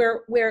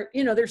where,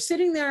 you know, they're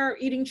sitting there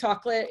eating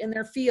chocolate in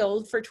their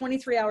field for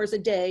 23 hours a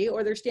day,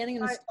 or they're standing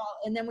in the stall,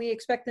 and then we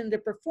expect them to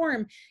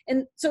perform.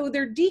 And so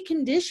they're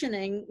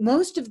deconditioning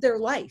most of their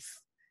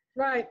life.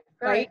 Right.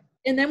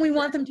 And then we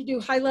want them to do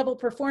high level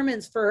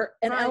performance for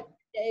an hour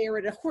a day or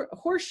at a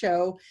horse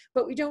show,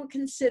 but we don't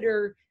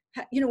consider,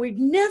 you know, we'd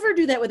never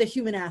do that with a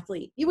human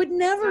athlete. You would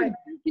never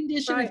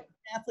condition an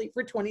athlete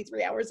for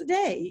 23 hours a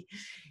day,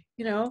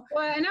 you know?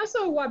 Well, and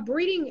also what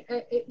breeding,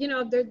 you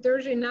know,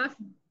 there's enough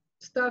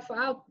stuff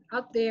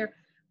out there.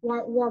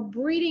 We're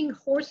breeding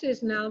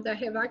horses now that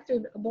have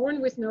actually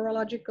born with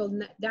neurological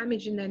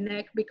damage in their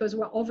neck because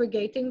we're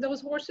overgating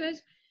those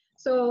horses.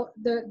 So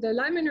the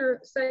laminar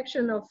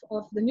section of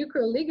the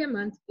nuchal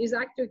ligament is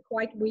actually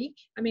quite weak.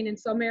 I mean, in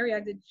some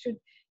areas it should,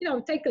 you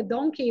know, take a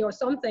donkey or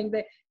something.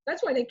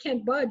 That's why they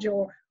can't budge,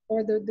 or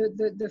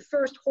the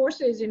first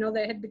horses, you know,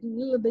 they had been a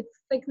little bit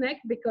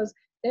thick-necked because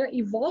they're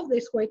evolved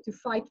this way to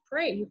fight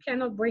prey. You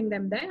cannot bring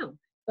them down,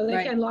 so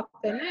they can lock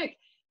their neck.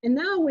 And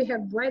now we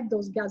have bred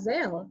those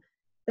gazelle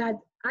that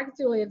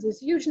actually have this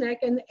huge neck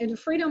and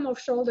freedom of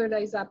shoulder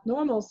that is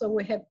abnormal. So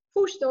we have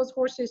pushed those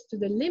horses to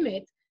the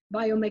limit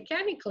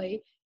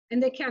biomechanically,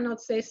 and they cannot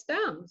stay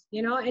down,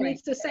 you know. And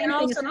it's the same thing.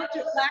 Also it's not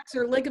just plaques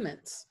or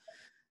ligaments.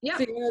 Yeah,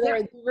 so, you know,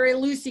 they're very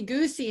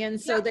loosey-goosey, and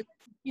so they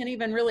can't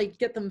even really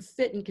get them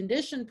fit and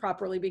conditioned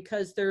properly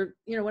because they're,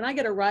 you know, when I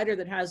get a rider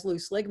that has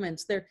loose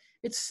ligaments,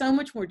 it's so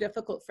much more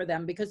difficult for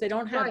them because they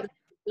don't have the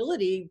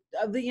ability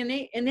of the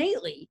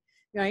innately,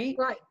 right?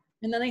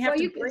 And then they have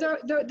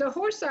the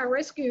horse I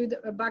rescued,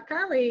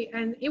 Bakari,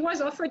 and it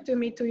was offered to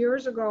me 2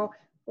 years ago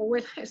for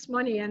way less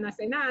money, and I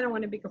said, no, I don't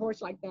want a big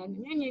horse like that.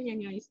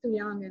 He's too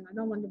young, and I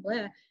don't want to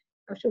bleh.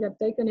 I should have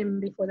taken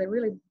him before they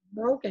really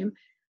broke him.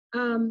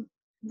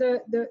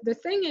 The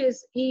thing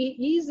is,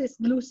 he's this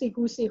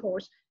loosey-goosey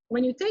horse.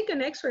 When you take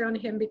an x-ray on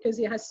him, because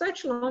he has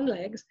such long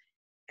legs,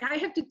 I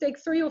have to take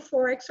 3 or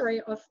 4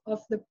 x-ray of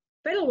the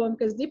pedal bone,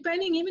 because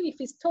depending, even if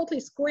he's totally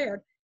squared,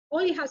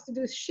 all he has to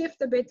do is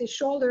shift a bit his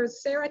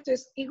shoulders,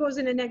 serratus, he goes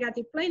in a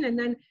negative plane, and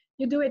then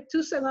you do it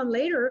 2 seconds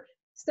later,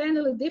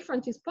 standardly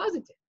different is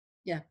positive.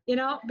 Yeah. You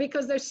know,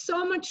 because there's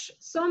so much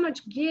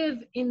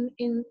give in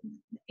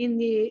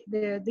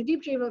the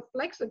deep jugular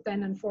flexor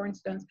tendon, for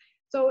instance.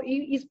 So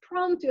he's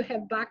prone to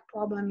have back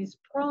problem. He's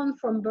prone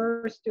from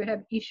birth to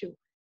have issue.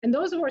 And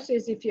those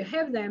horses, if you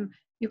have them,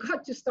 you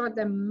got to start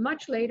them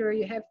much later.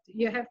 You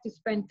have to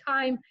spend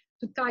time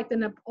to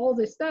tighten up all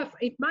this stuff.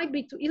 It might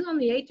be he's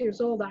only 8 years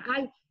old.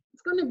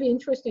 It's going to be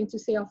interesting to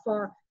see how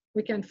far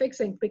we can fix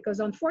it, because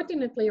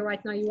unfortunately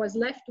right now he was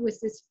left with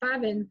this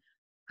spavin.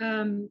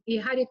 He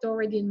had it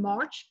already in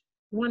March.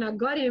 When I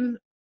got him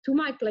to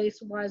my place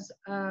was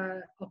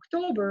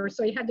October,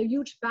 so he had a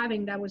huge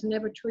spavin that was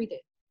never treated.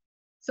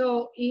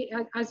 So he,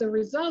 as a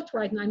result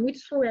right now, and we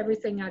threw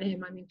everything at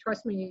him. I mean,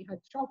 trust me, he had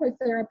chocolate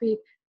therapy,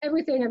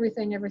 everything.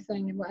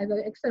 I have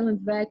an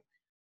excellent vet.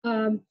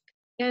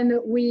 And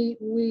we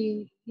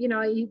you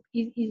know,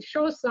 he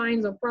shows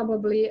signs of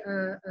probably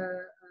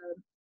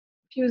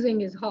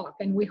fusing his hock,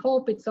 and we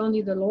hope it's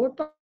only the lower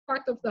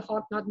part of the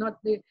hock, not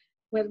the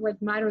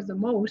what matters the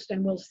most,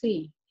 and we'll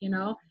see, you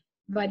know.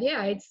 But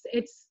yeah,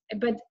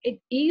 but it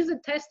is a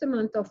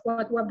testament of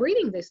what we're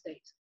breeding these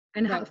days,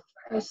 and how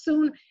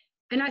soon.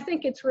 And I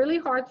think it's really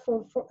hard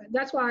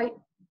that's why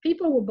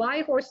people who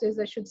buy horses,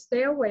 they should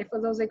stay away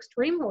from those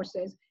extreme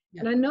horses.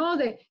 Yeah. And I know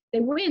they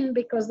win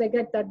because they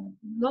get that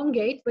long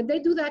gait, but they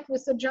do that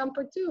with the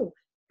jumper too.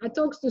 I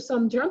talked to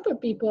some jumper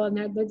people and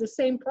they're the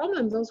same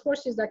problem. Those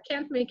horses that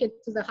can't make it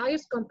to the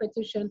highest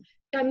competition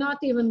cannot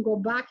even go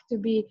back to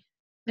be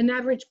an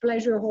average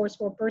pleasure horse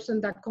for a person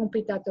that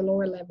compete at the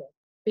lower level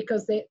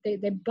because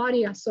their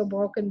body are so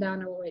broken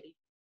down already.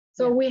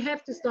 So we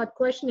have to start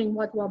questioning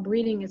what we're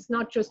breeding. It's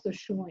not just a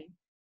showing.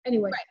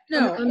 Anyway, right.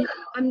 No,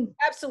 I'm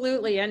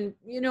absolutely. And,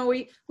 you know,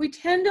 we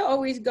tend to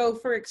always go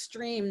for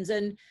extremes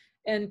and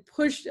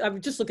push,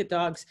 just look at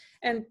dogs,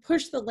 and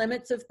push the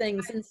limits of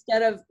things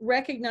instead of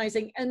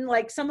recognizing, and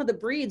like some of the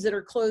breeds that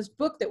are closed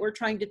book that we're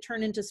trying to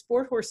turn into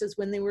sport horses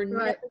when they were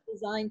never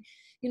designed,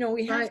 you know,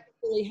 we have to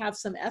really have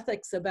some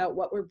ethics about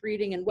what we're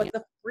breeding and what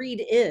the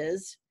breed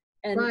is,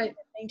 and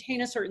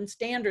maintain a certain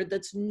standard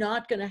that's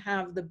not going to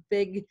have the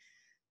big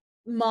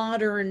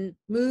modern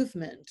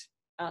movement.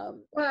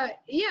 Well,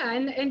 yeah,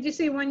 and you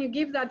see, when you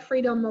give that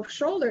freedom of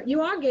shoulder,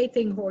 you are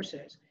gating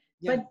horses,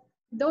 but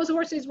those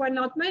horses were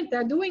not meant.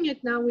 They're doing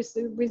it now with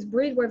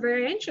breed were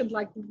very ancient,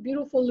 like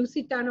beautiful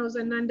Lusitanos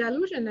and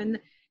Andalusian, and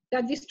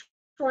they're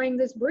destroying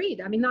this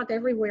breed. I mean, not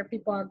everywhere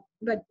people are,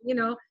 but you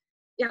know,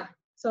 yeah.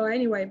 So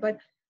anyway, but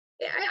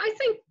I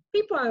think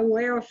people are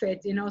aware of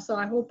it, you know. So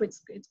I hope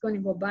it's going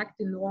to go back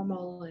to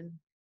normal, and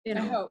you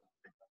know, I hope.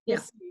 Yeah,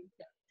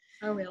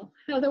 I will.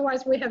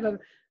 Otherwise, we have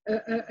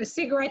a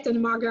cigarette and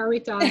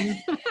margarita, and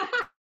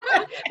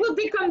we'll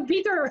become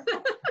bitter.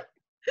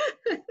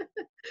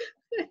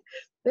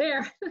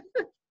 There.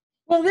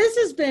 Well, this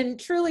has been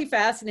truly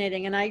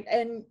fascinating,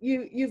 and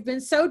you've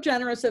been so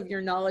generous of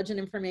your knowledge and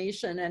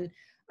information, and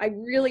I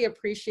really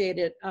appreciate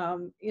it.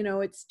 You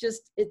know, it's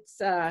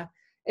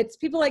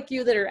people like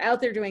you that are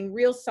out there doing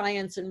real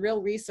science and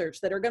real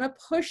research that are going to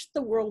push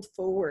the world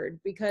forward,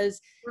 because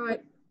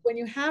when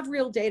you have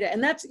real data,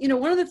 and that's, you know,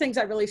 one of the things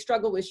I really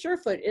struggle with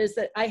Surefoot is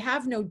that I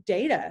have no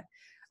data.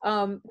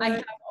 I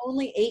have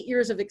only 8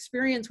 years of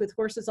experience with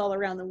horses all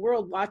around the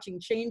world, watching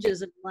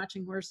changes and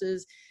watching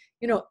horses,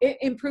 you know,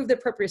 improve their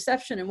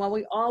proprioception. And while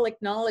we all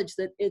acknowledge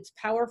that it's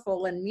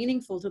powerful and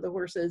meaningful to the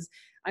horses,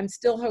 I'm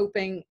still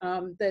hoping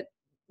that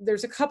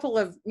there's a couple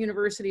of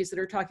universities that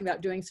are talking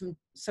about doing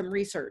some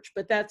research,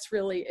 but that's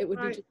really, it would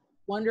be just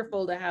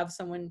wonderful to have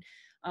someone,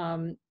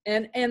 and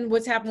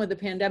what's happened with the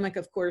pandemic,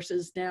 of course,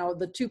 is now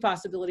the two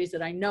possibilities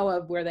that I know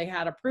of where they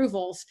had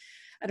approvals.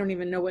 I don't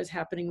even know what's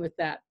happening with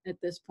that at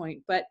this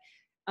point, but,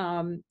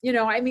 you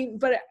know, I mean,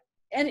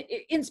 and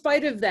in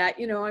spite of that,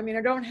 you know, I mean,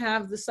 I don't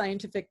have the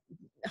scientific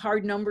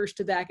hard numbers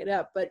to back it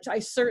up, but I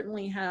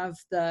certainly have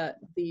the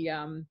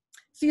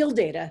field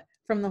data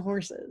from the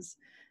horses.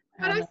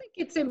 But I think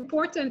it's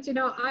important, you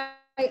know,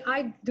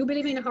 I do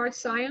believe in hard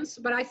science,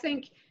 but I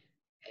think,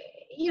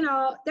 you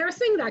know, there are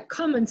things like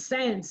common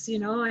sense, you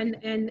know,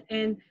 and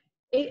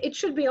it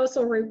should be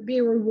also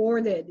be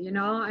rewarded, you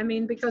know. I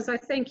mean, because I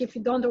think if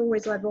you don't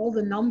always have all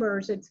the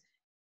numbers,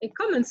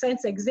 common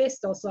sense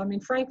exists also. I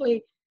mean,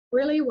 frankly,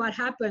 really what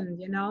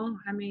happened, you know,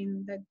 I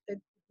mean, that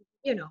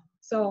you know,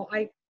 so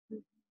I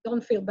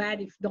don't feel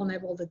bad if you don't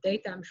have all the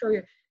data. I'm sure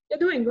you're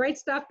doing great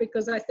stuff,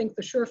 because I think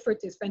the Surefoot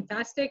is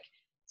fantastic.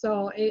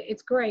 So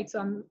it's great. So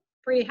I'm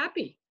pretty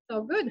happy.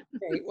 So good.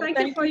 Well, thank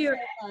you for your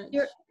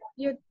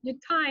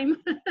time.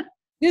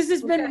 This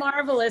has been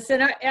marvelous.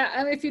 And I,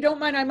 if you don't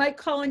mind, I might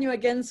call on you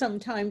again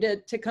sometime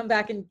to come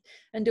back and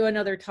do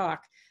another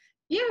talk.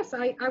 Yes,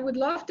 I would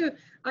love to.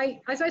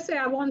 As I say,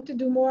 I want to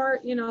do more,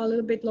 you know, a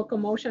little bit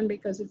locomotion,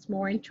 because it's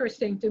more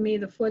interesting to me.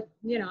 The foot,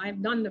 you know,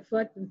 I've done the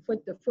foot and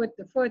the foot,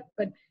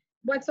 but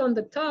what's on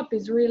the top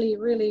is really,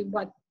 really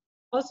what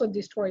also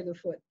destroy the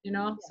foot, you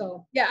know?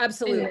 So yeah,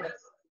 absolutely. Anyways.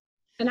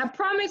 And I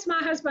promise my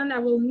husband I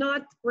will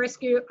not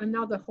rescue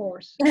another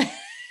horse.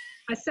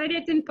 I said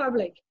it in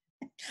public.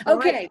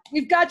 Okay,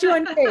 we've got you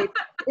on tape.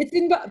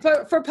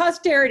 It's for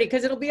posterity,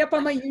 because it'll be up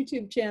on my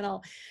YouTube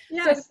channel.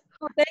 Yes.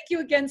 So thank you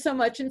again so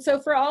much. And so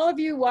for all of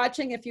you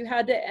watching, if you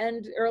had to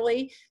end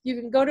early, you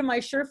can go to my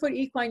Surefoot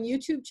Equine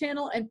YouTube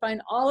channel and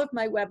find all of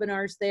my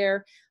webinars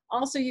there.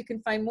 Also, you can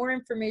find more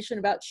information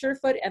about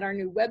Surefoot at our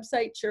new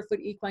website,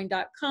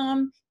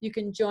 surefootequine.com. You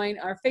can join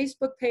our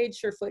Facebook page,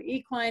 Surefoot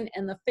Equine,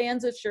 and the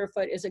Fans of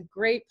Surefoot is a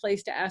great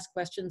place to ask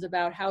questions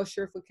about how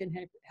Surefoot can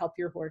help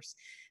your horse.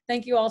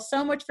 Thank you all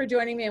so much for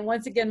joining me. And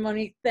once again,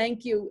 Monique,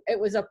 thank you. It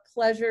was a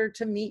pleasure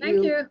to meet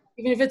you,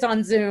 even if it's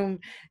on Zoom.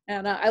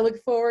 And I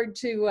look forward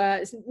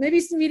to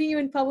maybe meeting you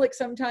in public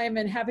sometime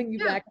and having you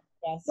back.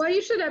 Yes. Well,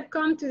 you should have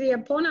come to the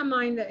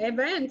EponaMind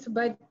event,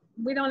 but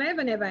we don't have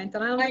an event,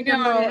 and I don't think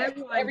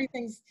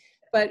everything's,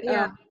 but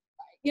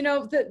you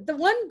know, the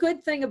one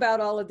good thing about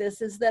all of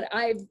this is that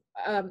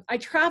I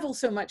travel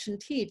so much and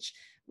teach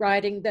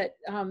riding that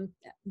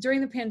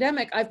during the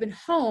pandemic I've been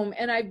home,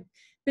 and I've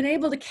been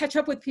able to catch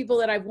up with people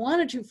that I've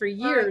wanted to for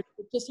years,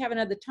 but just haven't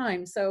had the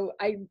time. So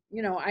I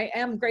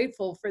am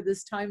grateful for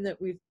this time that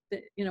we've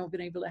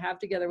been able to have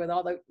together with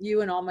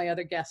you and all my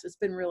other guests. It's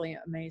been really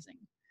amazing.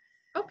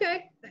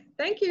 Okay,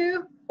 thank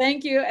you.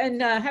 Thank you,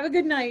 and have a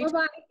good night.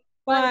 Bye-bye.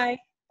 Bye.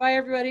 Bye,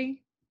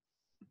 everybody.